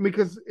 I mean,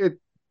 because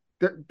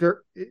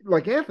they're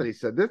like Anthony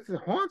said, this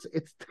Haunts,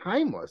 it's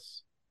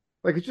timeless.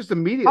 Like it's just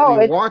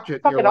immediately you watch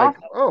it, and you're like,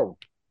 awesome. Oh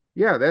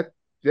yeah,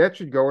 that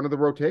should go into the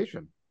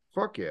rotation.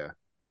 Fuck yeah,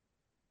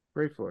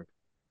 great flick.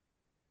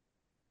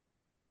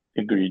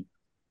 Agreed.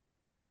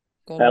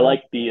 I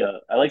like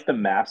the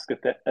mask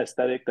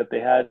aesthetic that they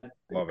had,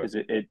 because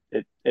it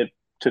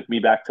took me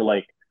back to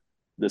like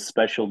the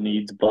special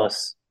needs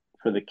bus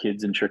for the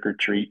kids in Trick or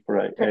Treat,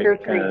 right?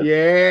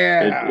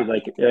 Yeah,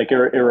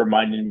 it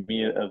reminded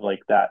me of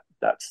like that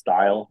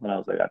style, and I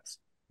was like, that's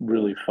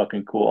really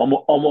fucking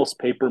cool, almost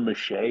paper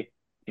mache.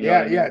 You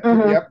know what I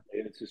mean? Yep.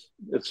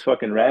 It's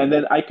fucking rad. And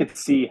then I could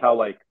see how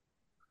like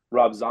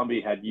Rob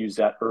Zombie had used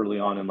that early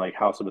on in like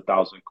House of a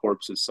Thousand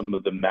Corpses. Some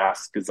of the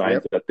mask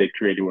designs that they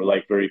created were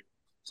like very.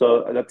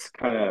 So that's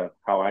kind of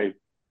how I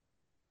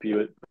view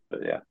it.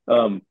 But yeah,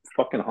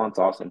 fucking Haunt's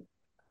awesome.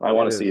 I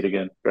want to see it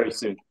again very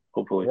soon,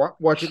 hopefully.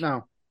 Watch it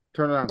now.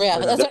 Turn it on. Yeah,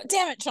 that's right.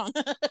 Damn it, Sean.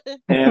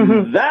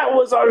 And that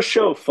was our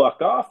show.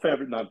 Fuck off,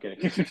 no, I'm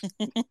kidding.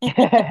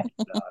 No.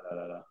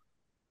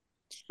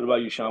 What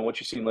about you, Sean? What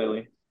you seen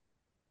lately?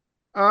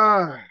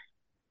 Couple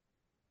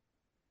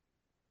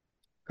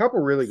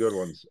really good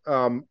ones.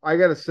 I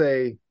gotta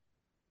say,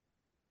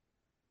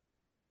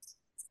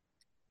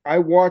 I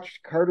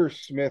watched Carter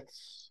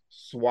Smith's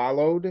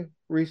Swallowed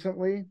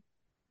recently.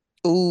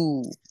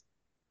 Ooh.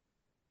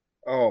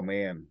 Oh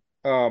man.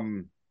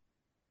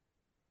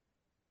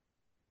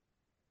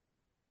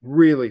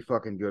 Really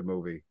fucking good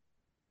movie.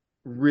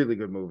 Really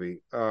good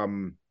movie.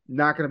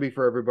 Not gonna be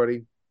for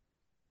everybody.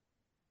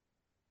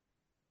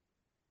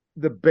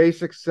 The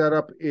basic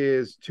setup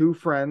is two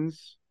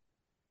friends.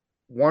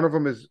 One of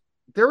them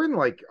they're in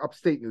like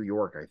upstate New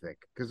York, I think,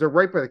 because they're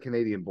right by the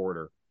Canadian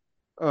border.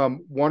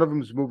 One of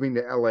them's moving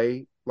to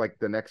LA like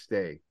the next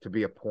day to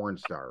be a porn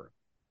star.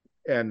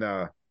 And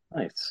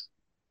nice.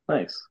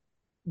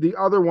 The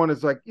other one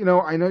is like, you know,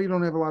 I know you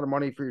don't have a lot of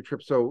money for your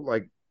trip, so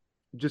like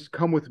just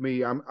come with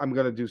me. I'm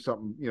gonna do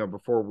something, you know,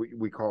 before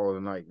we call it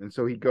a night. And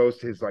so he goes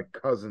to his like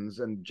cousins,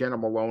 and Jenna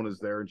Malone is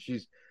there, and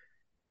she's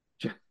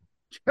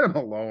Jenna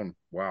Malone.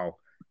 Wow.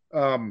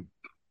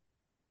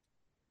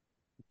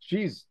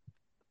 She's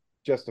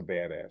just a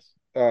badass.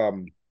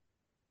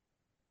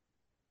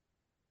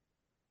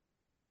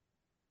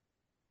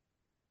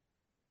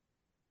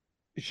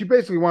 She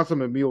basically wants them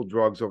to mule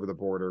drugs over the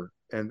border,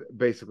 and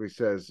basically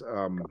says,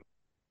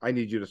 I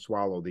need you to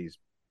swallow these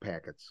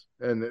packets.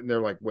 And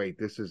they're like, wait,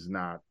 this is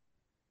not.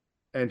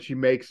 And she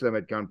makes them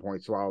at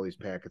gunpoint swallow these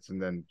packets,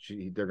 and then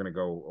they're going to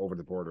go over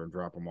the border and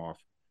drop them off.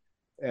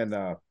 And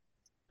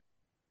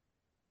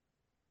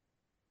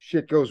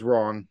shit goes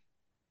wrong,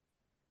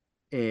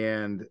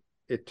 and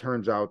it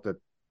turns out that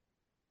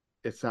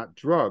it's not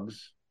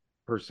drugs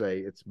per se,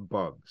 it's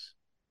bugs.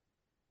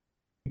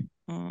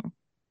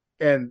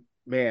 And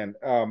man,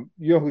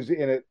 you know who's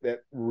in it that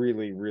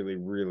really, really,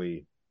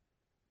 really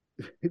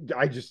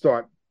I just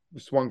thought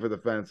swung for the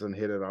fence and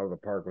hit it out of the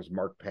park was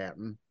Mark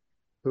Patton,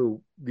 who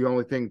the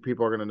only thing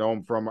people are going to know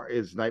him from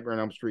is Nightmare on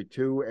Elm Street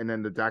 2 and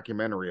then the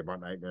documentary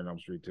about Nightmare on Elm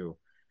Street 2.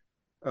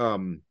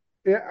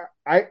 Yeah,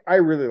 I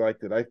really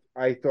liked it.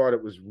 I thought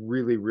it was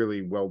really,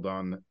 really well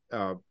done.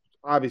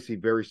 Obviously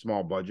very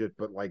small budget,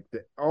 but like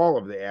all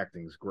of the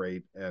acting's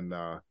great. And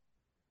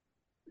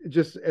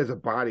just as a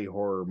body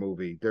horror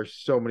movie, there's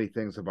so many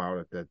things about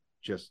it that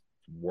just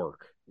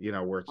work, you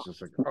know, where it's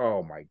just like,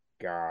 oh my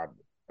God.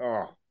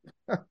 Oh,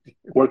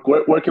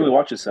 where can we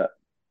watch this at?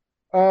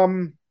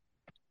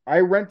 I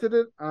rented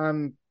it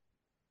on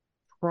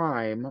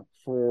Prime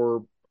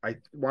for I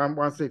want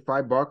to say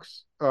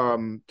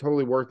 $5.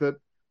 Totally worth it.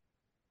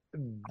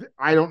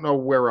 I don't know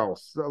where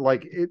else.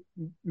 Like it,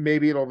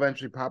 maybe it'll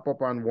eventually pop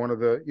up on one of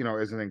the, you know,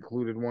 as an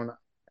included one.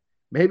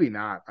 Maybe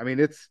not. I mean,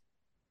 it's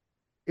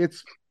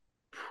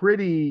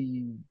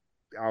pretty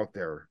out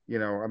there, you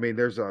know. I mean,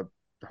 there's a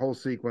whole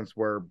sequence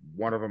where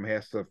one of them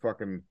has to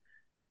fucking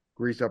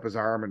grease up his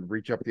arm and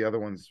reach up the other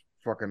one's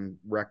fucking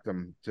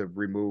rectum to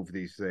remove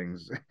these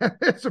things.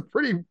 It's a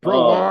pretty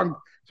prolonged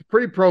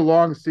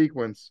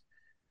sequence.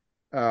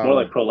 More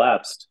like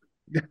prolapsed.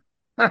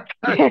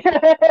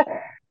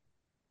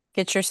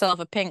 Get yourself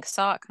a pink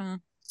sock, huh?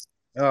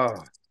 Oh,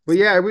 but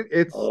yeah,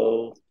 it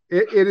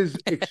is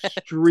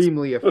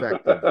extremely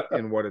effective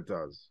in what it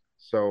does.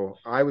 So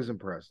I was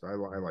impressed. I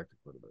liked it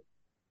quite a bit.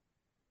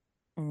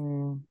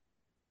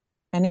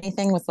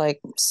 Anything with like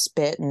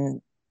spit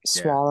and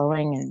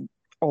swallowing and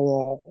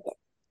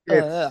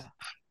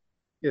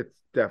it's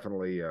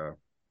definitely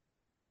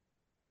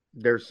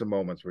there's some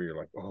moments where you're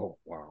like, oh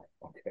wow,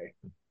 okay.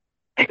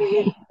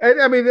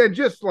 And I mean, and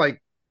just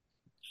like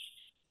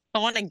I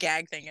want to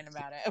gag thinking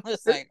about it. I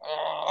was like,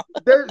 oh.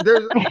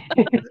 there's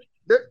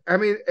I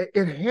mean,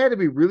 it had to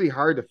be really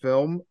hard to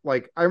film.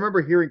 Like, I remember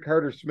hearing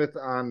Carter Smith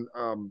on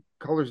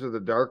Colors of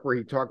the Dark, where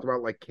he talked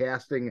about like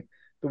casting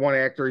the one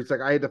actor. He's like,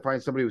 I had to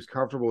find somebody who was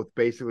comfortable with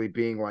basically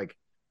being like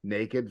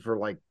naked for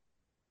like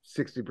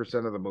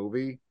 60% of the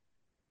movie.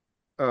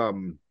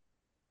 And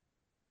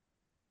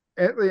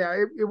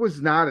yeah, it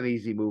was not an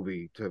easy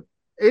movie to.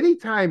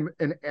 Anytime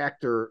an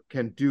actor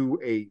can do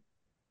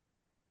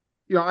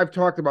I've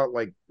talked about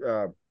like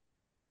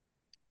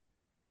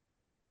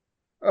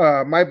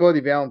My Bloody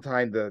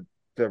Valentine, the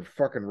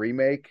fucking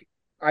remake.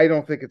 I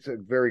don't think it's a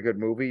very good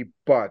movie,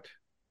 but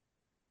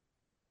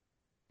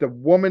the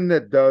woman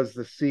that does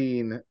the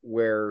scene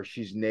where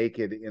she's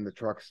naked in the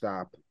truck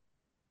stop,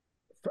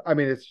 I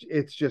mean,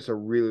 it's just a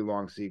really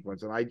long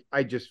sequence, and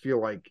I just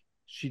feel like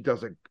she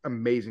does an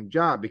amazing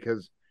job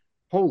because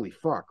holy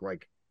fuck,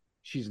 like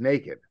she's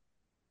naked,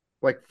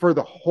 like for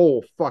the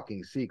whole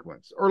fucking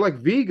sequence, or like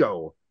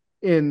Vigo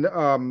in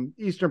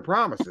Eastern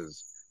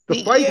Promises.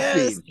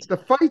 Yes. The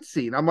fight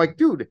scene. I'm like,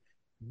 dude,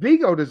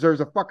 Vigo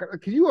deserves a fucking.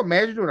 Can you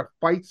imagine doing a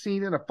fight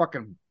scene in a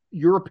fucking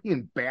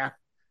European bath,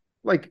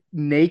 like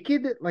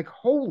naked? Like,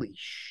 holy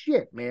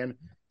shit, man.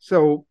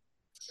 So,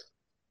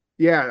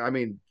 yeah, I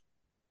mean,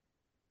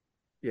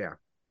 yeah.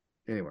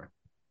 Anyway,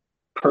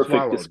 Perfect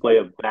swallowed. display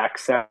of back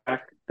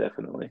sack,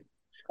 definitely.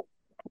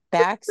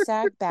 Back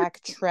sack,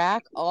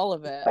 backtrack, all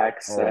of it.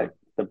 Back sack.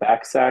 The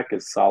back sack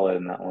is solid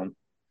in that one.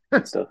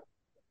 Good stuff.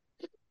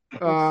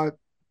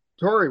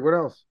 Tori, what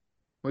else?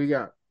 What you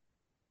got?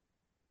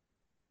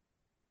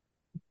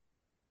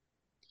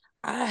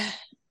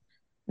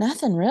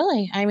 Nothing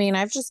really. I mean,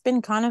 I've just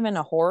been kind of in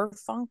a horror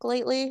funk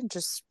lately.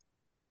 Just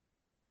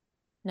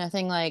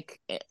nothing like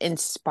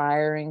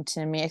inspiring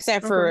to me,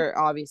 except for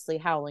obviously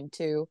Howling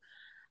 2.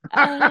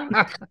 In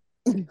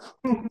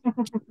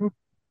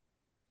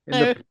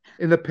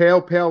the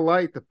pale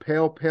light, the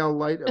pale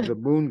light of the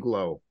moon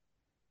glow.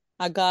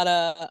 I got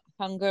a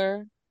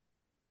hunger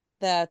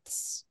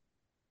that's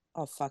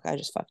oh fuck, I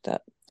just fucked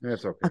up.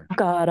 That's okay. I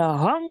got a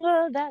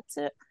hunger that's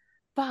it.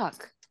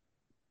 Fuck.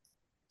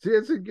 See,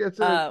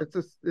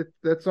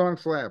 that song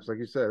slaps, like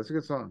you said. It's a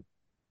good song.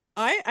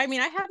 I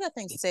mean I have that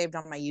thing saved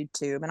on my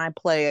YouTube and I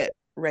play it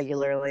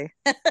regularly.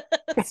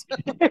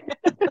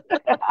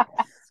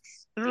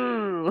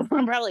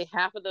 Probably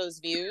half of those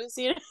views,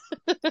 you know.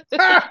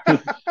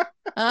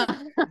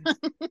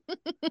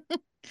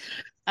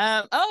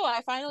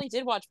 I finally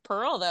did watch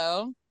Pearl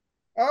though.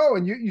 Oh,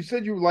 and you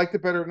said you liked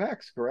it better than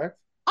X, correct?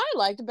 I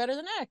liked it better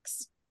than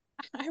X.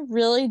 I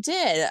really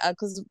did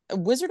because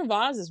Wizard of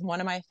Oz is one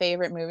of my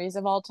favorite movies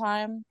of all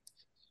time,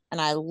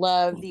 and I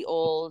love the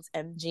old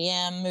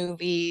MGM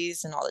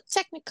movies and all the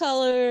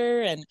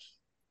Technicolor and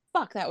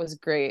fuck, that was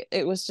great.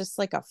 It was just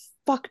like a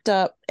fucked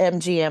up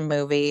MGM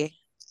movie.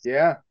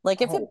 Yeah.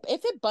 Like if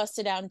it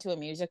busted out into a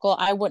musical,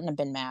 I wouldn't have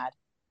been mad.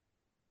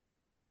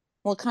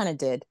 Well, it kind of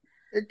did.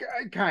 It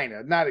kind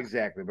of, not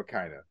exactly, but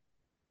kind of.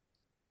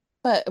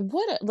 But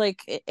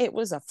it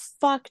was a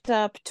fucked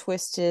up,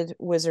 twisted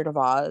Wizard of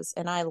Oz,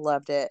 and I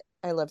loved it.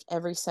 I loved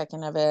every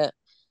second of it.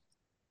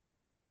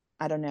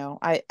 I don't know.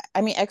 I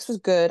mean, X was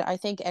good. I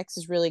think X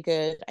is really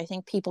good. I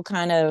think people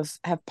kind of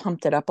have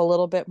pumped it up a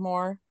little bit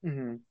more.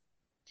 Mm-hmm.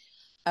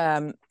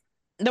 Than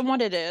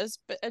what it is.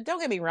 But don't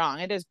get me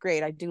wrong, it is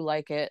great. I do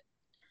like it.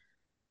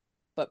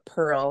 But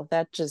Pearl,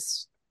 that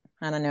just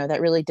I don't know,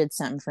 that really did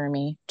something for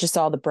me. Just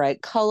all the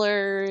bright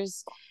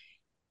colors.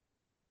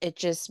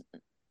 It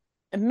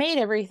made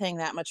everything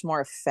that much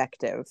more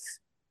effective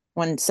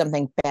when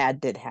something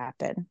bad did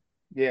happen.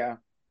 Yeah.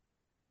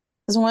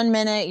 Because one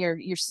minute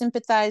you're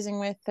sympathizing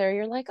with her,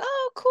 you're like,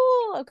 oh,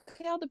 cool,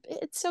 okay,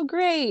 it's so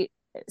great.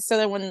 So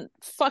then when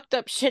fucked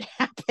up shit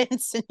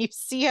happens and you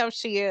see how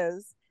she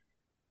is,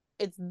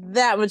 it's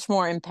that much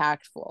more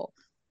impactful.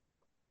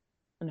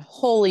 And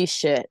holy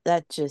shit,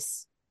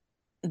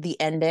 the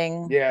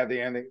ending. Yeah,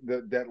 the ending,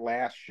 that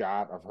last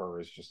shot of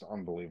her is just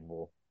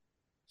unbelievable.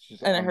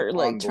 And her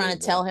like trying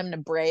to tell him to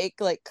break,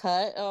 like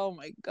cut. Oh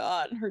my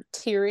god, her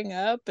tearing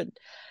up and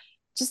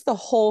just the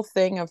whole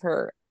thing of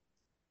her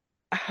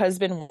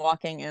husband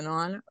walking in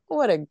on.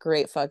 What a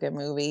great fucking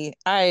movie.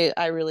 I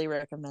really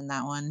recommend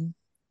that one.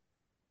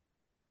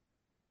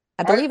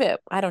 I believe it.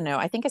 I don't know.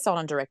 I think it's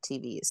on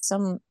DirecTV. It's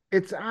on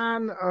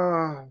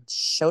Showtime.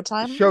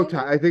 Showtime. Maybe?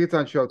 I think it's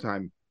on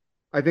Showtime.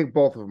 I think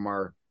both of them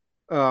are.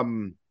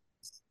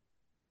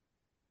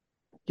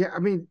 Yeah, I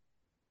mean,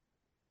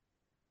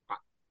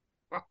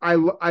 I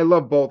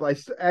love both.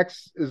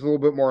 X is a little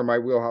bit more in my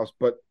wheelhouse,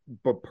 but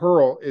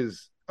Pearl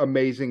is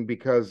amazing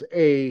because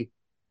it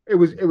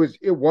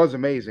was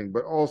amazing,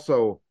 but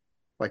also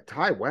like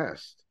Ty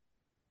West,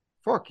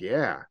 fuck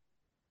yeah!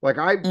 Like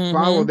I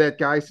followed that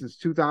guy since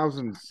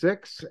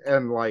 2006,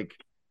 and like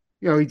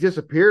he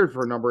disappeared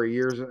for a number of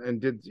years and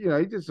did he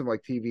did some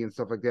like TV and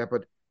stuff like that,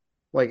 but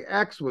like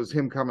X was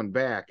him coming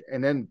back,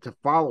 and then to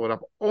follow it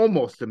up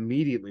almost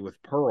immediately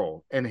with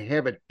Pearl and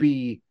have it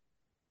be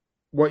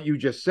what you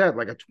just said,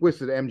 like a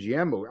twisted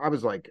MGM movie. I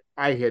was like,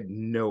 I had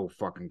no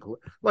fucking clue.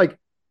 Like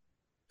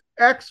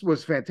X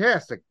was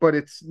fantastic, but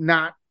it's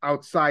not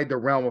outside the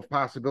realm of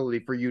possibility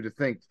for you to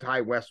think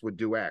Ty West would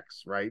do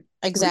X, right?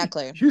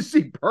 Exactly. You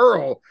see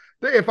Pearl.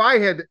 If I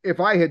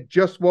had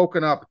just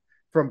woken up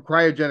from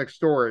cryogenic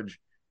storage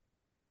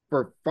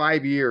for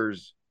 5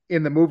 years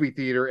in the movie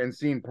theater and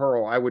seen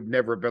Pearl, I would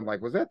never have been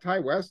like, was that Ty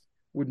West?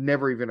 Would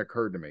never even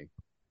occurred to me.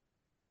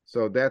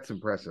 So that's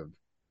impressive.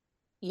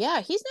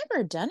 Yeah, he's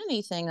never done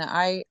anything that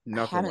I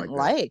Nothing haven't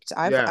like that.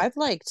 liked. Yeah. I've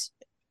liked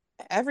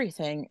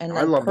everything, and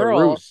I then love the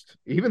Pearl. Roost.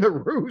 Even the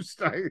Roost.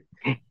 For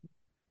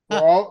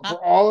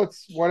all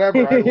it's whatever,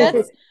 I love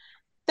it.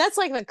 That's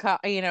like the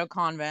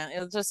convent. It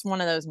was just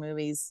one of those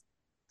movies,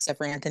 except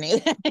for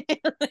Anthony.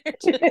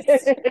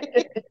 Just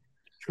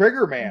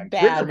Trigger Man.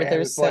 bad, Trigger but they're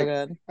Man is so like,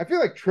 good. I feel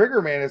like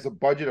Trigger Man has a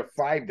budget of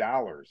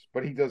 $5,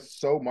 but he does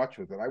so much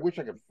with it. I wish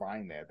I could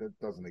find that. That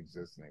doesn't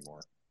exist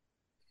anymore.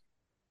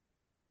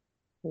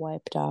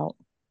 Wiped out.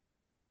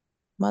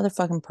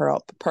 Motherfucking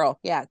Pearl. Pearl.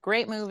 Yeah,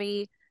 great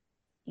movie.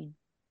 You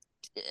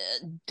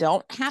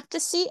don't have to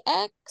see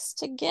X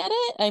to get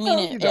it. I mean,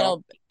 No, you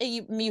don't.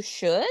 you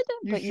should,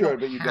 You but you don't should,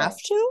 but you have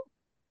don't. to.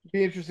 It'd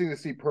be interesting to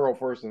see Pearl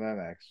first and then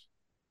X.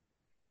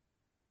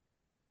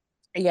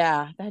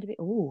 Yeah, that'd be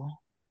ooh.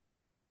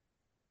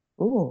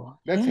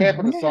 That's Yeah, I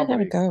happened to wonder how that somebody.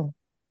 would go.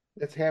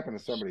 That's happened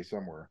to somebody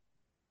somewhere.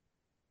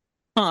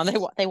 Huh,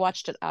 they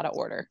watched it out of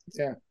order.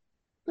 Yeah,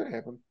 that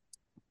happened.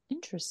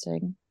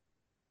 Interesting.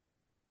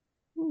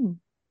 Hmm.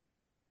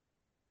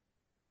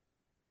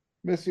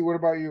 Missy, what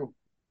about you?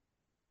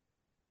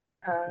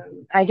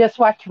 I just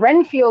watched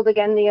Renfield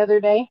again the other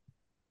day,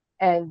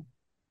 and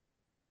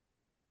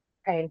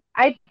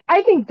I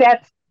think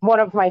that's one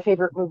of my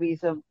favorite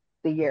movies of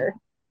the year.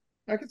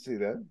 I can see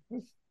that.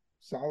 That's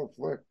a solid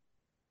flick.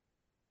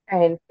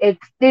 And it's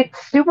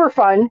super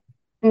fun.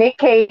 Nick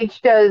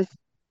Cage does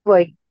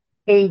like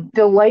a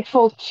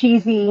delightful,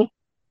 cheesy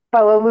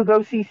Bela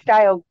Lugosi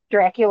style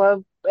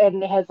Dracula,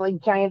 and it has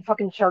like giant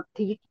fucking shark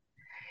teeth.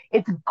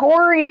 It's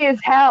gory as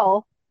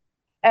hell,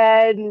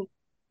 and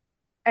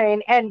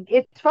and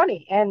it's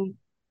funny, and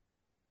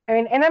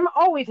I'm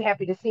always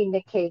happy to see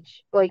Nick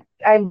Cage. Like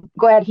I'm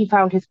glad he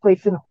found his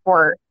place in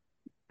horror.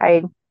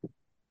 I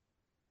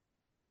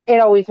It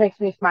always makes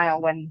me smile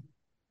when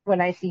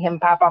I see him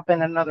pop up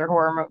in another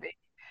horror movie.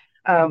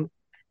 Um,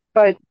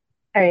 but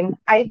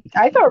I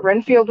thought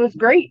Renfield was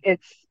great.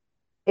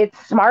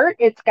 It's smart.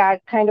 It's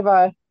got kind of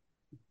a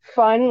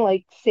fun,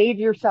 like save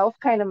yourself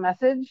kind of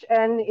message,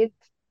 and it's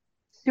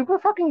super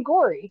fucking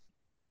gory.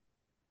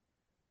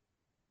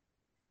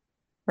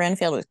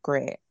 Renfield was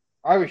great.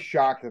 I was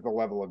shocked at the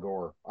level of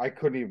gore. I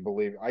couldn't even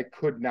believe. I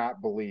could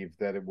not believe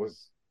that it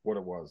was what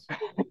it was.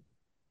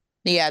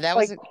 Yeah,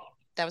 Like,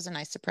 that was a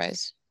nice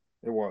surprise.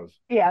 It was.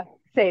 yeah,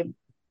 same.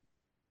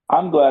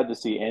 I'm glad to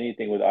see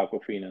anything with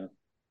Aquafina.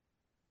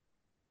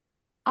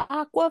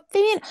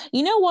 Aquafina.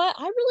 You know what?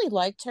 I really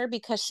liked her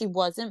because she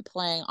wasn't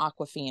playing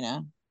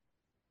Aquafina.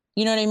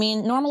 You know what I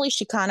mean? Normally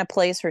she kind of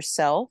plays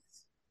herself.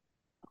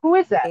 Who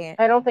is that? And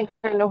I don't think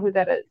I know who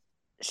that is.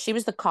 she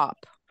was the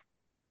cop.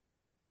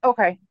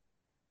 Okay.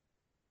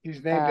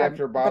 He's named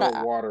after a But bottle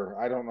of water.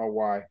 I don't know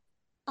why.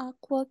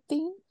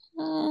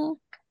 Aquafina.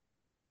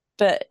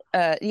 But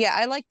yeah,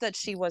 I like that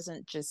she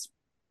wasn't just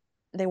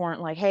they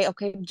weren't like, hey,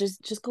 okay,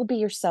 just go be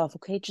yourself,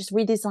 okay? Just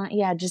redesign,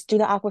 yeah, just do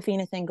the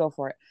Aquafina thing, go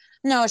for it.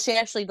 No, she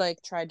actually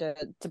like tried to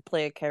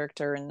play a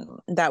character, and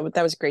that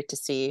was great to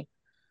see.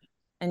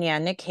 And yeah,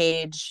 Nick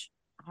Cage,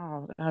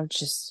 oh,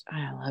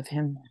 I love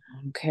him.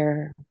 I don't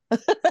care.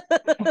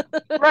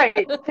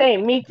 Right.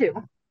 Same. Me too.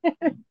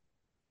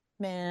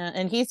 Man,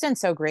 and he's done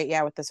so great,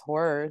 yeah, with this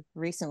horror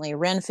recently.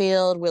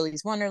 Renfield,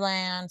 Willy's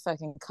Wonderland,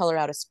 fucking Color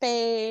Out of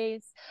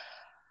Space.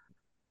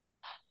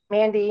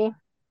 Mandy.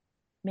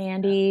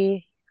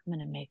 Mandy, I'm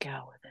gonna make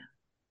out with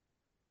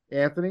him.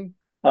 Anthony?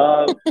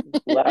 Uh,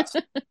 last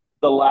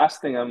the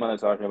last thing I'm going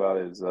to talk about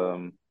is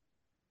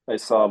I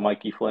saw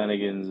Mikey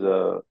Flanagan's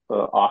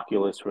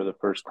Oculus for the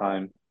first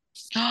time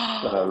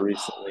Oh,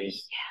 recently,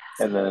 yes.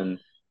 and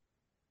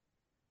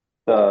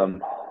then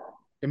um,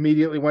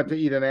 Immediately went to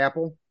eat an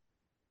apple.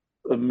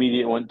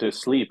 immediately went to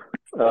sleep.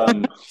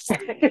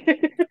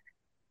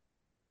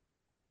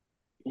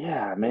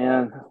 Yeah,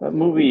 man, that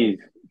movie.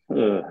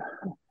 Uh,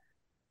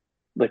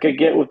 like I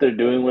get what they're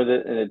doing with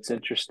it, and it's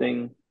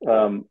interesting.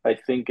 I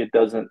think it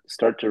doesn't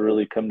start to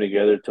really come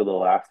together till the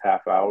last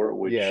half hour,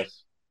 which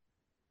Yes.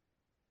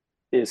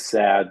 is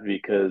sad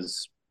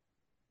because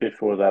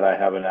before that I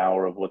have an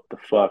hour of what the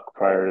fuck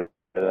prior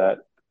to that.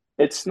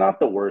 It's not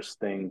the worst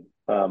thing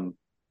in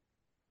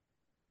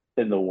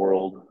the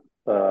world.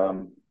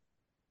 Um,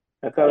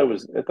 I thought it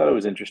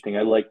was interesting.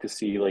 I like to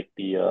see like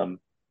the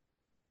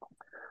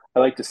I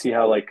like to see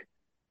how like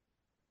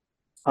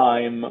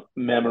time,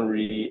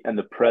 memory, and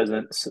the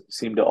present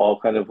seem to all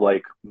kind of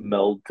like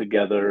meld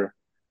together,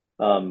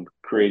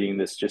 creating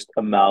this just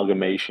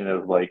amalgamation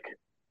of like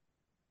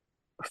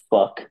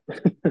fuck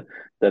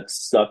that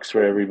sucks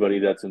for everybody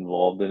that's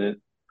involved in it.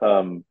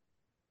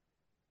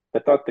 I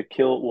thought the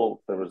kill,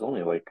 well, there was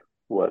only like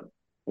what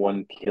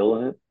one kill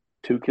in it,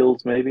 two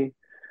kills maybe.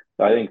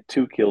 I think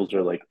two kills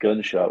are like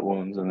gunshot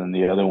wounds, and then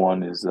the other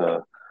one is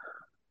that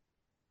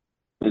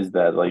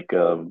like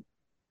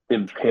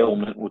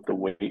impalement with the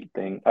weight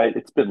thing.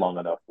 It's been long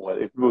enough.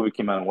 The movie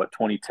came out in what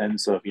 2010,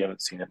 so if you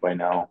haven't seen it by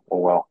now, oh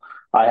well.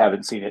 I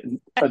haven't seen it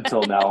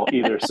until now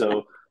either,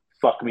 so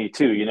fuck me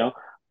too, you know.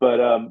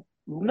 But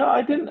no,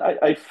 I didn't.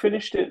 I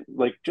finished it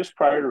like just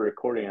prior to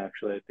recording.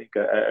 Actually, I think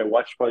I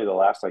watched probably the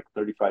last like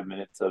 35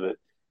 minutes of it,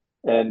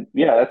 and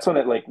yeah, that's when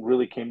it like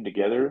really came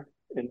together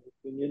in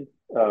my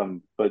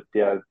opinion. But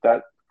yeah,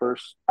 that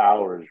first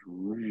hour is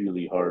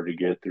really hard to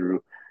get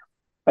through,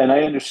 and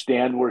I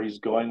understand where he's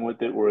going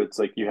with it, where it's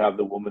like you have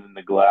the woman in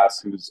the glass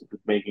who's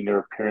making her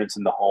appearance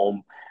in the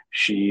home.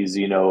 She's,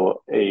 you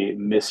know, a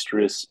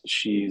mistress.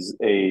 She's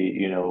a,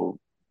 you know,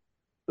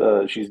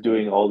 she's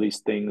doing all these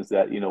things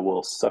that, you know,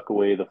 will suck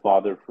away the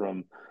father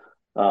from,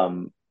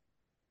 um,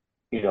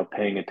 you know,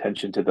 paying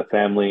attention to the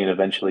family and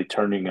eventually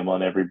turning him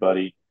on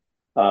everybody.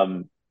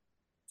 Um,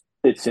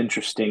 it's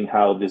interesting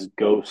how this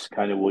ghost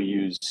kind of will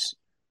use,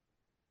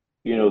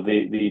 you know,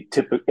 the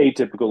typical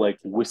atypical like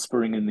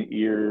whispering in the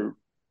ear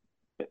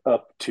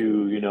up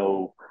to, you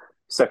know,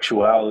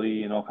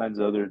 sexuality and all kinds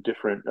of other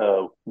different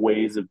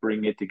ways of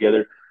bringing it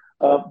together.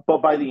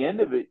 But by the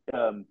end of it,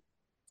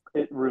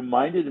 it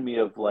reminded me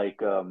of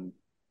like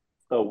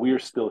We're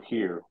Still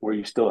Here, where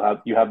you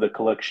have the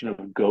collection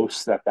of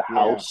ghosts that the Yeah.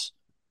 house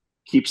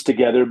keeps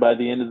together by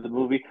the end of the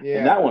movie. And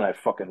Yeah. that one I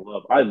fucking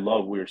love. I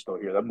love We're Still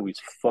Here. That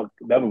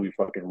movie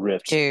fucking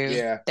rips. Dude,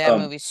 Yeah. that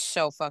movie's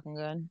so fucking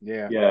good.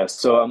 Yeah. Yeah,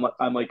 so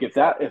I'm like if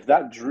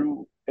that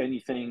drew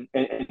anything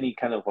any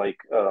kind of like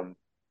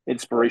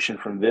inspiration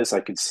from this, I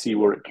could see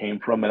where it came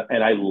from,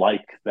 and I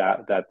like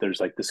that there's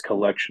like this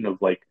collection of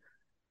like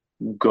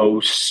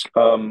ghosts.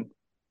 And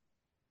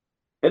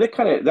that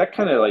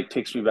kind of like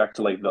takes me back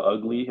to like The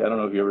Ugly. I don't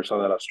know if you ever saw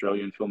that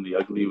Australian film, The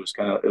Ugly. It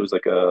was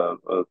like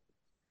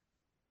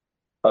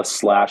a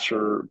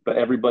slasher, but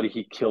everybody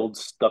he killed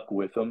stuck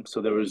with him.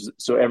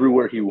 So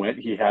everywhere he went,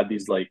 he had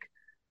these like,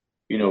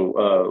 you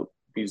know,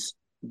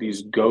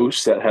 these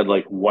ghosts that had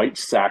like white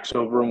sacks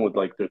over them with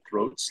like their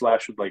throats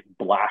slashed with like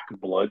black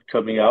blood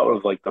coming out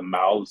of like the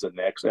mouths and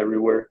necks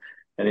everywhere.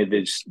 And it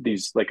did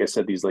these, like I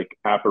said, these like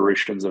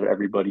apparitions of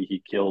everybody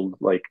he killed,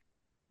 like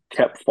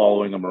kept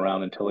following him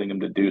around and telling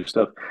him to do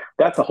stuff.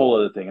 That's a whole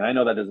other thing. And I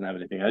know that doesn't have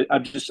anything.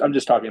 I'm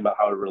just talking about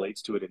how it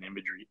relates to it in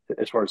imagery,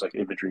 as far as like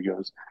imagery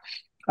goes.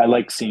 I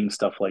like seeing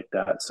stuff like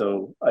that.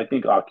 So I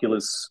think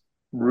Oculus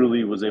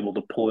really was able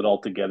to pull it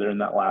all together in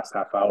that last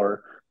half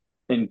hour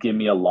and give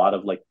me a lot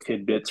of like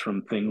tidbits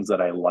from things that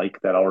I like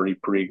that already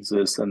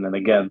pre-exist. And then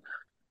again,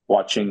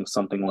 watching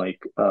something like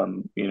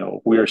you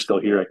know, We Are Still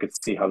Here, I could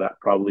see how that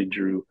probably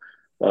drew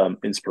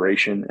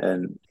inspiration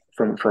and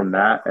from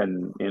that.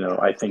 And you know,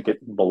 I think it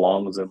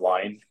belongs in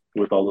line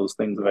with all those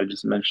things that I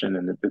just mentioned.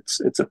 And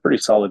it's a pretty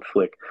solid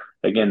flick.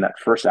 Again, that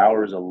first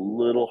hour is a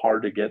little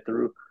hard to get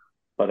through,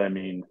 but I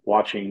mean,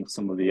 watching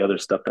some of the other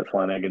stuff that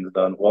Flanagan's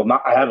done, well,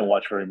 not I haven't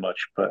watched very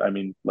much, but I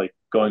mean, like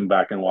going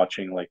back and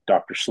watching like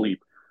Doctor Sleep.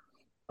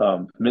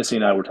 Missy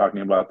and I were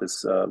talking about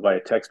this via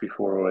text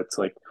before. Where it's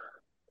like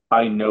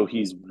I know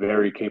he's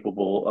very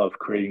capable of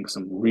creating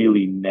some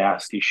really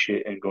nasty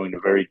shit and going to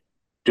very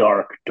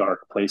dark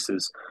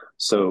places.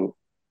 So,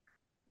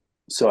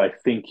 so I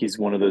think he's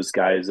one of those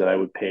guys that I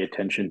would pay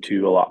attention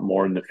to a lot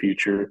more in the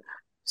future,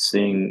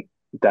 seeing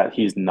that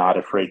he's not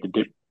afraid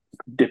to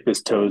dip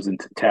his toes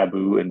into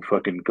taboo and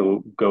fucking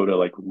go to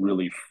like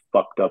really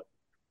fucked up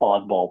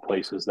oddball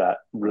places that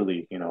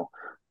really, you know,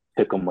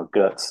 tickle my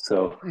guts.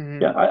 So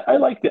Mm-hmm. yeah, I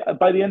liked it.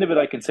 By the end of it,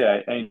 I can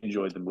say I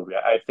enjoyed the movie.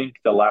 I think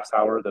the last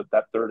hour,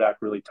 that third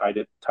act really tied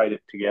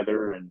it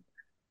together, and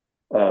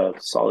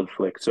solid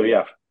flick. So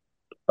yeah,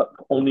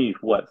 only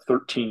what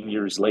 13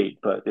 years late,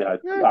 but yeah,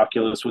 Yeah.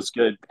 Oculus was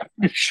good,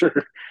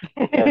 sure.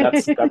 And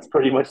that's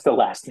pretty much the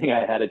last thing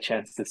I had a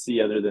chance to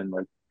see, other than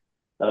like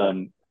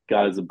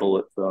God is a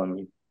Bullet. So I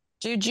mean,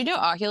 Dude, you know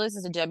Oculus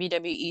is a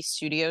WWE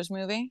Studios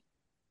movie?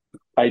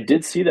 I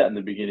did see that in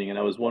the beginning, and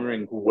I was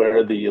wondering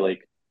where they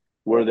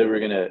were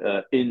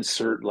gonna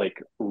insert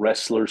like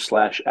wrestler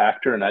slash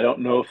actor, and I don't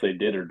know if they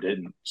did or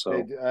didn't. So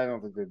I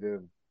don't think they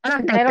did. I don't I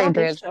think they don't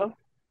think did. so.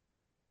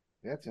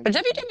 That's But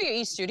interesting.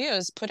 WWE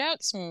Studios put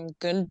out some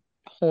good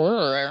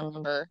horror, I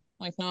remember.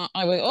 Like, not,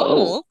 I was,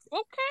 oh, oh,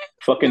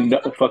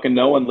 okay. fucking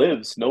no one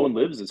lives. No one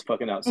lives is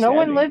fucking No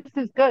One outstanding. Lives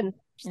is good.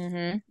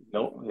 Mm-hmm.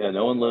 No, yeah,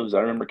 no one lives. I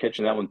remember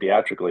catching that one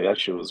theatrically. That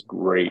shit was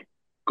great,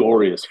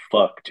 gory as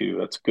fuck too.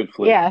 That's a good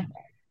flick. Yeah,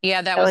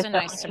 Yeah, that I was a like that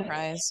nice one too.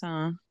 surprise,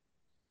 huh?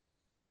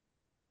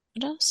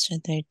 What else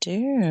did they do?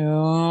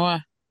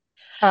 Didn't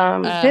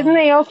Um,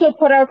 they also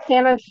put out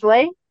Santa's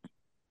Sleigh?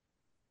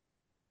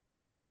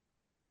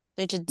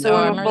 they did, The oh,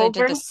 I one with remember they did the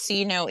Goldberg?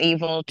 See No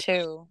Evil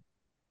too.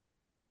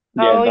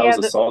 Yeah, Oh and yeah, That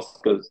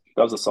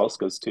was the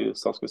Salskas too.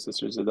 Salska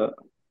sisters did that.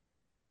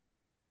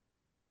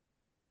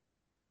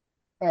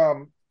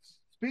 Um,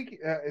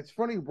 it's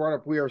funny you brought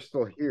up We Are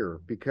Still Here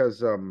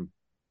because man,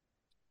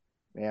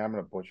 I'm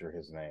gonna butcher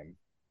his name.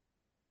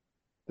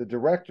 The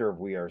director of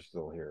We Are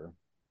Still Here.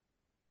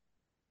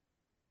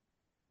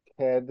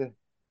 Ted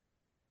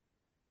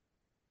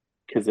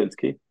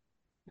Kaczynski.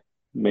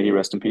 May he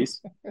rest in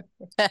peace.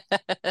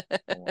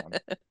 Hold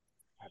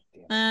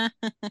on.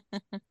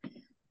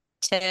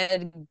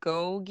 Ted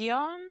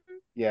Goggion?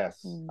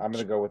 Yes, I'm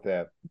gonna go with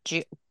that.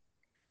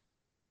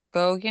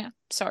 Goggion?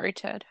 Sorry,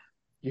 Ted.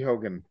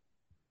 Geoghegan.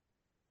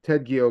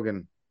 Ted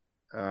Geoghegan.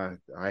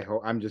 I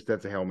hope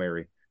that's a Hail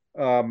Mary.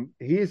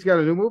 He's got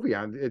a new movie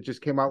on. It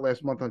just came out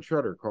last month on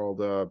Shudder called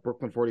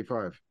Brooklyn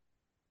 45.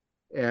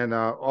 And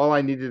all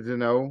I needed to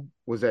know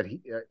was that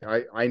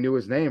I knew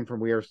his name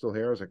from We Are Still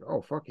Here. I was like,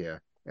 oh fuck yeah.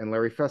 And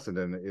Larry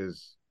Fessenden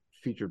is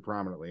featured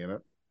prominently in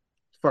it.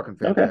 It's fucking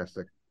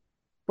fantastic. Okay.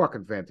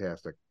 Fucking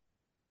fantastic.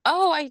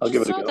 Oh, I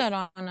just saw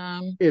that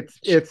on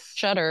it's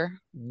Shudder.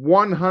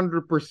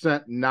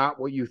 100% not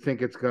what you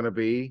think it's gonna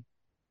be.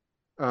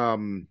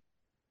 It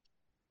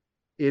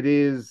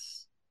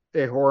is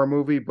a horror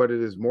movie, but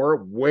it is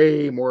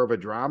way more of a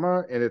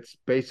drama, and it's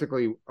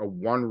basically a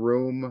one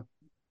room,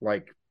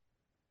 like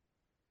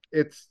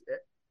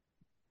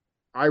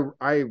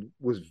I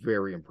was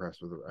very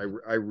impressed with it.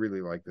 I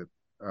really liked it.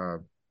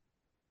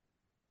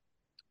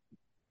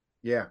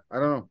 Yeah, I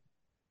don't know.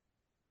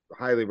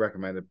 Highly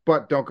recommend it,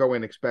 but don't go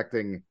in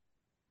expecting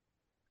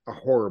a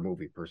horror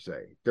movie per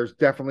se. There's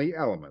definitely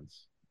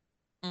elements.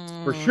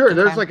 For sure. Okay.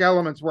 There's like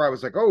elements where I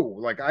was like, oh,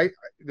 like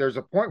there's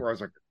a point where I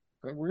was like,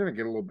 we're gonna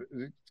get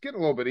it's getting a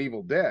little bit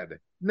Evil Dead.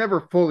 Never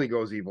fully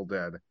goes Evil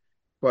Dead.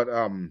 But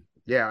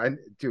yeah, and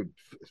dude,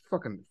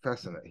 fucking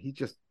fascinating. He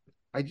just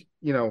I'm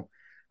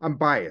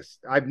biased.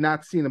 I've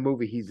not seen a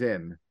movie he's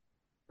in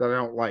that I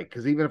don't like,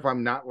 because even if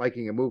I'm not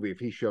liking a movie, if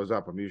he shows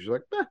up, I'm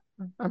usually like,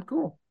 I'm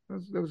cool.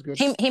 That was good.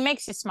 He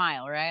makes you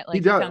smile, right? Like he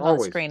does, he comes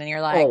always, on screen and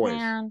you're like, always.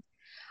 Man,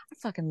 I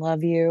fucking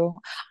love you.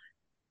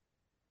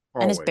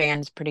 Always. And his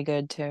band's pretty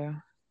good too.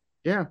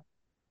 Yeah.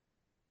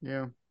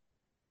 Yeah.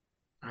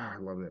 I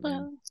love that,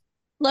 man.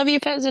 Love you,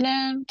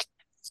 President.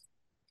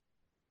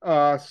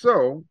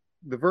 So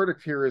the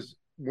verdict here is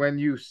when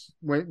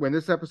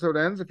this episode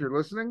ends, if you're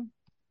listening,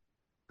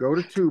 go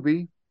to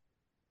Tubi,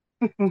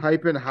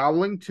 type in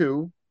Howling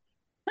 2,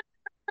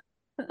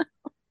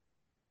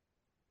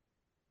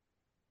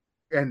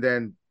 and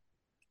then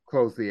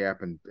close the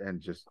app and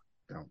just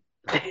don't.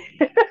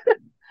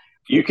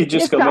 You could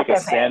just go make a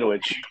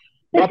sandwich.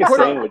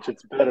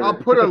 It's better. I'll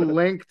put a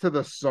link to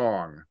the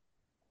song.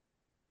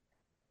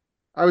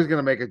 I was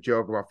gonna make a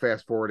joke about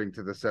fast forwarding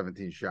to the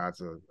 17 shots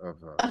of but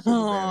I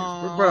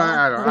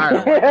don't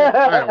want to.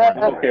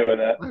 I'm okay with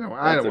that.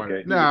 I don't want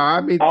to. No,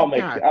 I mean,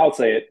 I'll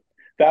say it.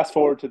 Fast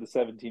forward to the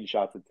 17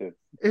 shots of tits.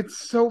 It's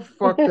so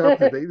fucked up.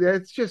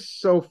 It's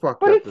just so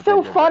fucked up. But it's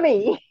so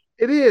funny.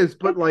 It is,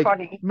 but it's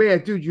funny.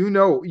 Man, dude, you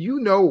know,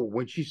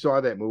 when she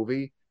saw that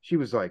movie, she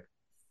was like,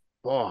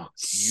 "Fuck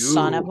you,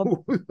 son of a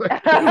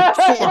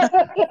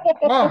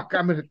fuck!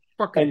 I'm gonna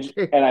fucking."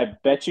 And I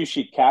bet you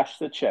she cashed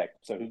the check.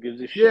 So who gives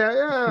a shit?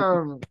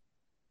 Yeah.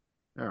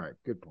 All right,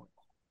 good point.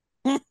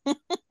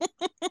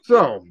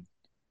 So,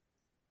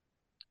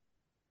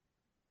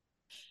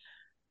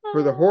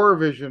 for the Horror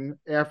Vision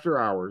After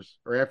Hours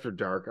or After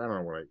Dark, I don't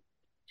know what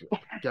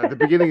God, the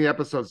beginning of the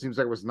episode seems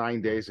like it was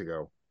 9 days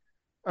ago.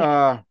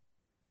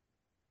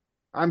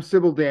 I'm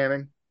Sybil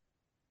Danning.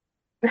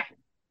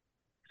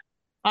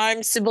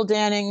 I'm Sybil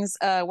Danning's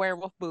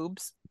werewolf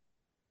boobs.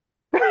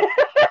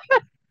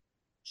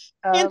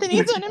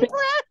 Anthony's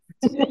unimpressed.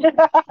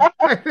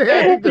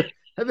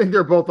 I think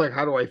they're both like,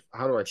 how do I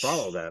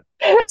follow that?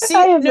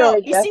 See, no,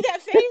 you see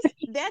that face?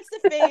 That's the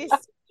face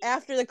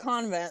after the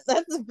convent.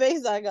 That's the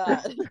face I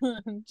got.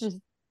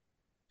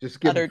 Just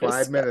give him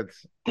 5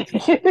 minutes.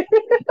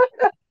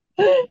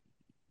 Well,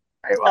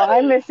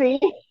 I'm Missy.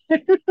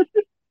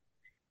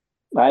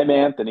 I'm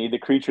Anthony, the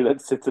creature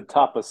that sits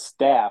atop a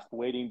staff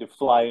waiting to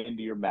fly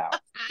into your mouth.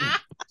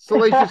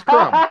 Salacious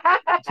Crumb.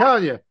 I'm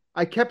telling you,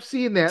 I kept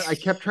seeing that. I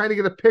kept trying to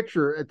get a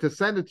picture to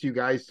send it to you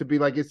guys to be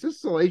like, is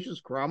this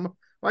Salacious Crumb?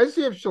 Why does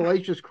he have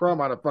Salacious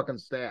Crumb on a fucking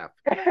staff?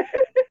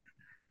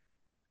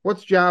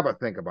 What's Jabba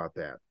think about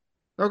that?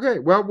 Okay,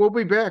 well, we'll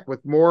be back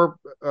with more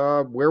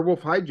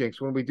werewolf hijinks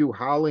when we do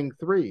Howling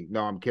 3.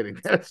 No, I'm kidding.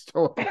 That's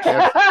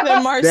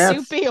the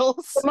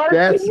marsupials.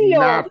 That's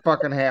not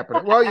fucking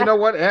happening. Well, you know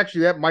what?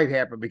 Actually, that might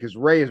happen because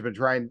Ray has been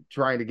trying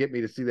to get me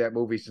to see that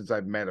movie since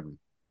I've met him.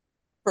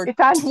 For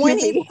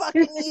 20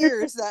 fucking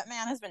years, that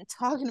man has been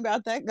talking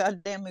about that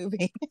goddamn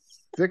movie.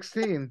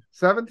 16,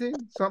 17,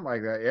 something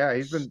like that. Yeah,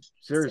 he's been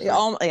seriously.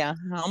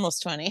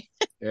 Almost 20.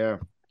 Yeah,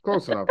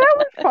 close enough. That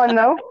was fun,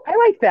 though. I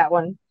like that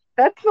one.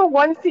 That's the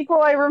one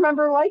sequel I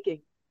remember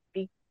liking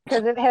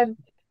because it had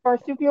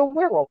marsupial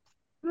werewolves.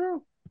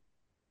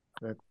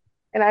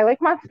 And I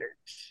like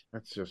monsters.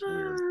 That's just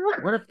weird.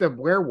 What if the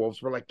werewolves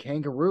were like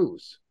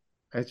kangaroos?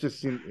 It just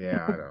seemed,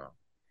 I don't know.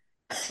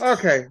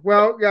 Okay,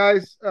 well,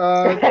 guys,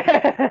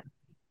 I'll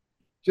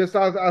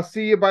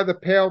see you by the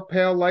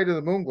pale light of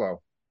the moon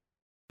glow.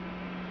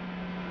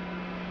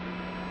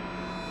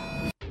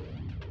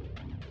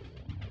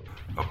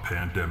 A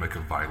pandemic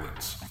of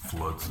violence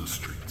floods the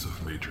streets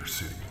of major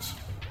cities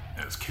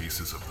as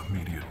cases of the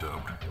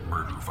media-dubbed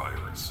murder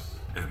virus,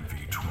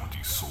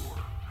 MV20 soar.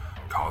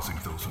 causing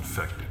those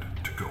infected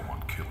to go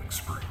on killing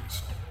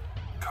sprees.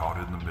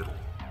 Caught in the middle,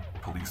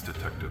 police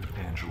detective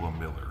Angela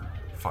Miller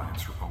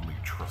finds her only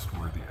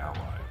trustworthy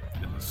ally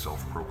in the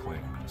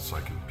self-proclaimed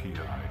psychic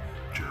PI,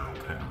 Gerald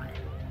Henry.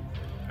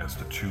 As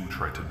the two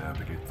try to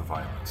navigate the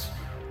violence,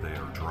 they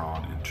are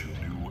drawn into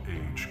New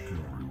Age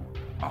guru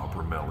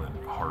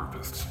Abramelin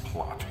Harvest's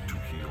plot to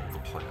heal the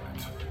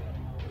planet.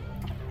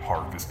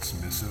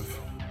 Harvest's missive: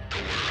 the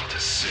world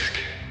is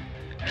sick,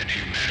 and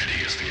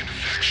humanity is the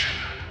infection.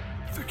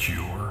 The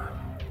cure: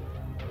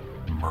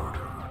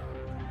 murder.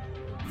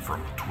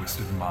 From the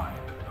twisted mind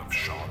of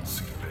Sean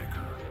C.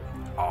 Baker,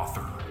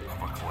 author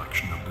of A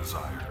Collection of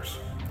Desires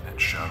and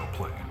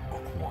Shadowplay in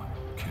Book 1,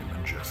 Kim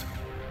and Jesse,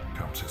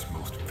 comes his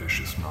most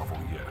vicious novel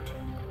yet,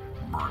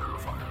 Murder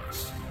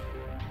Virus.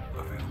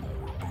 Available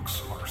where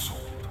books are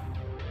sold.